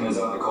asking, is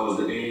that because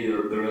there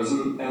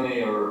isn't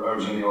any, or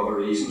is there any other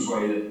reasons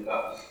why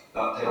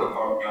that type of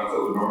paragraph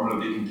that would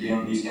normally be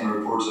contained in these kind of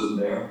reports isn't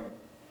there?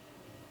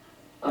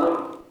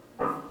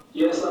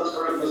 Yes, that's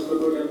correct, Mr.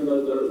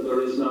 McGuigan.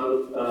 There is no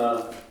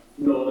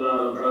Northern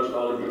Ireland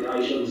Protocol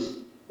implications.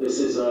 This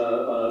is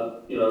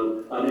an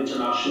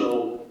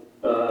international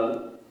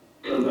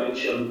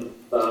convention,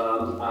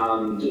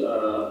 and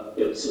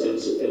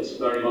it's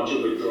very much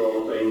a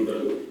withdrawal thing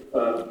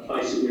that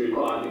basically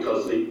required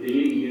because the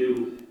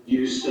EU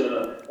used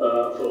to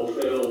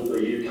fulfil the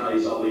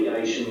UK's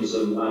obligations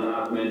and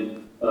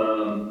admin,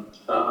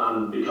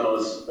 and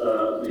because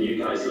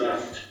the UK's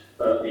left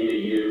the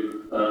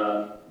EU,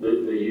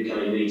 the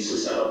UK needs to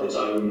set up its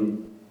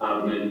own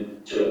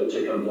admin to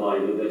comply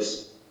with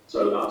this.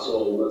 So that's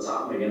all that's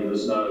happening, and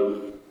there's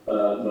no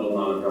Northern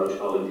Ireland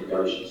Protocol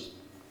implications.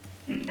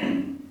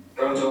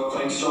 Great job,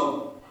 thanks,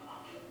 John.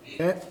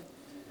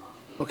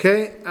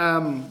 Okay.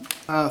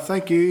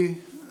 Thank you.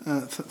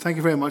 Thank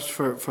you very much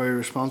for your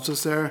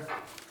responses there,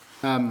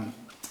 John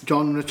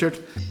and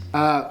Richard.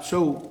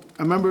 So,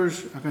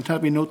 members, I can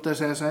tell you note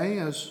this essay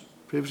as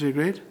previously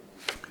agreed.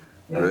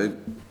 Great.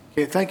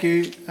 Okay, thank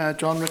you,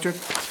 John and Richard.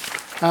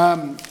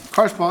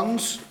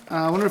 Correspondence.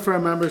 I want to refer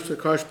members to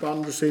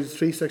correspondence received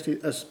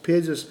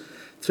pages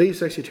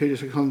 362 to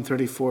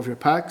 634 of your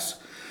packs.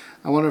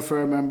 I want to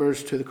refer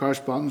members to the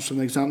correspondence from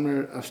the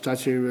Examiner of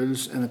Statutory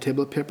Rules in the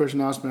table of papers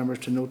and ask members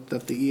to note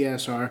that the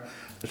ESR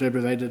has now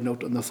provided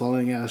note on the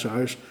following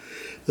ESRs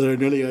that are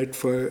nearly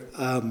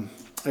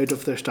out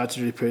of their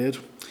statutory period.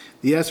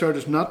 The ESR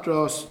does not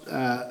draw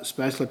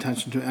special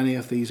attention to any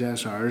of these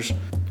ESRs.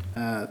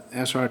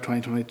 SR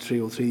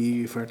 2023-03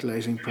 EU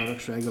Fertilising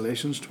Products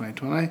Regulations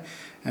 2020,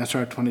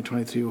 SR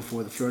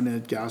 2023-04 the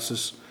Fluorinated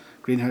Gases,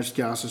 Greenhouse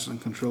Gases and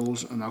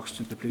Controls and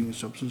Oxygen Depleting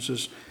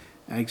Substances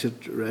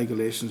Exit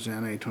Regulations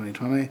NI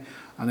 2020,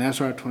 and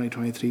SR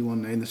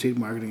 2023-19 the Seed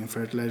Marketing and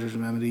Fertilisers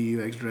Amendment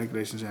EU Exit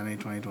Regulations NI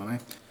 2020.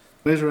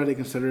 Committee's already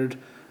considered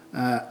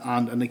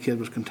and indicated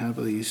was content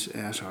with these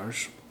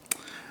ASRs.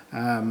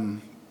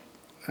 Can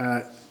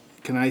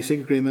I seek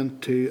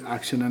agreement to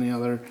action any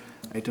other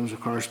items of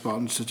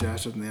correspondence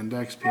suggested in the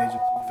index, page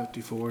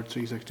 354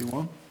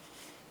 361?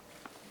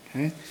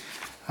 Okay.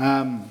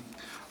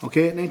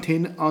 Okay,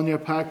 19 on your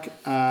pack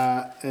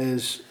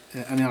is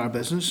any other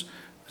business.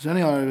 Does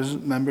any other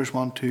business members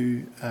want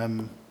to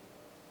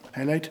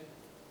highlight?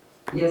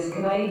 Yes,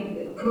 can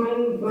I come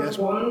in with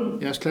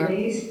one, yes, Claire?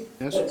 please?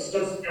 Yes. It's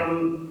just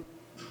going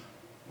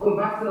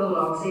back to the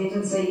Locks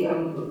Agency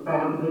and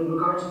in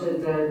regards to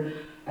their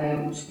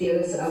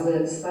status as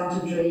a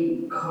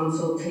statutory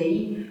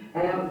consultee.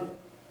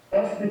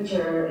 If the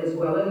chair is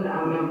willing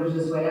and members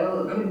as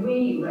well, could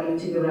we write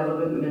to the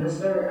relevant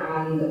minister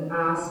and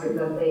ask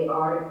that they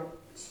are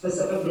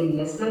specifically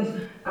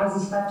listed as a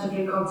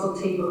statutory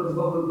consultee, because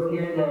what we're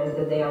hearing there is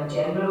that they are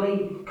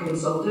generally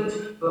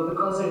consulted, but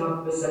because they're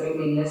not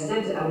specifically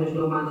listed and there's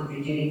no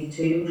mandatory duty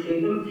to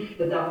include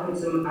them, that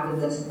puts them at a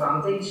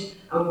disadvantage.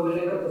 And when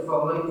we look at the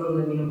fallout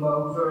from the Mean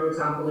Bog, for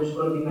example, there's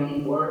going to be many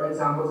more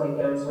examples out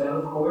there as well,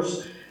 of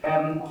course,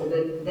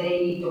 that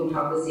they don't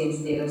have the same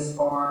status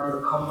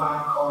for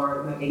comeback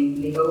or maybe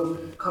legal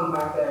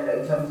comeback there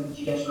in terms of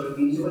judicial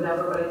reviews or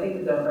whatever, but I think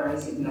that they're a very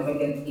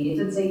significant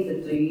agency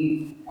that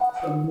do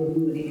some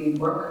really good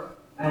work.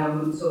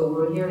 So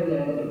we're hearing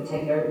there that in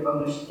particular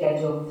under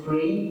Schedule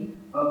 3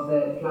 of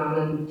the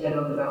Planning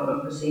General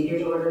Development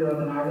Procedures Order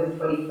Northern Ireland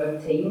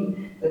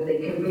 2015 that they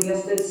could be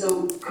listed.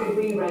 So could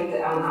we write and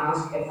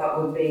ask if that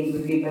would be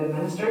reviewed by the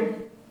Minister?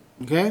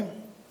 Okay.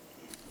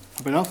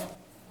 Happy enough.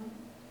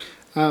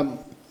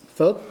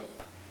 Philip?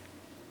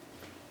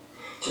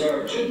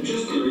 Chair,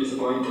 just to raise the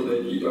point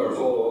that or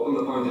follow up on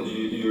the point that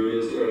you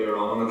raised earlier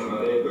on in the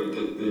committee about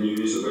the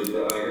news about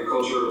the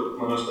Agriculture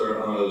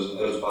Minister and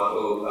his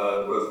battle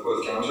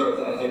with cancer.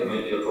 I think it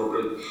might be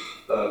appropriate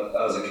that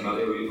as a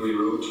committee we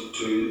wrote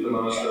to the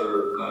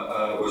Minister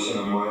wishing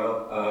him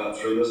well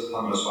through this, him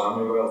and his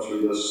family well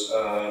through this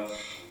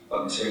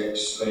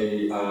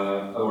seriously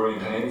a worrying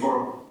time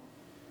for him.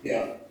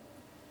 Yeah.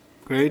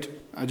 Great.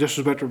 I just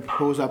was about to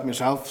propose that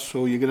myself,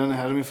 so you get in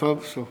ahead of me,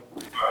 Philip. So,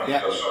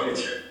 yeah.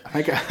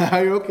 I think,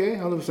 are you okay?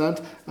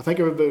 100%. I think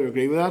everybody would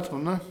agree with that,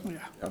 wouldn't they?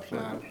 Yeah.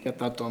 Absolutely. Get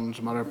that done as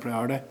a matter of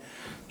priority.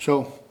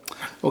 So,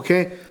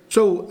 okay.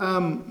 So,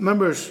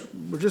 members,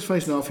 we're just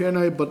finishing off here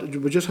now, but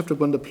we just have to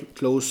go into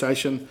closed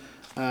session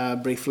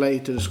briefly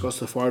to discuss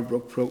the Forward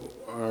Brook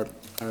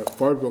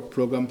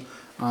programme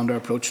and our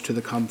approach to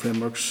the Common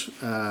Frameworks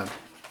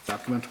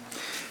document.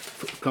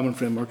 Common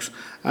Frameworks.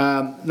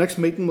 Next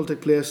meeting will take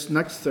place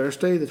next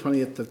Thursday, the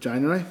 28th of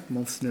January,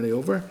 month's nearly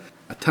over,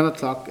 at 10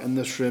 o'clock in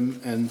this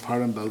room in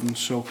Parliament Building.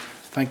 So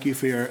thank you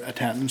for your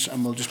attendance,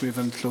 and we'll just move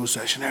into closed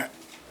session here.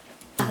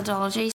 Methodologies.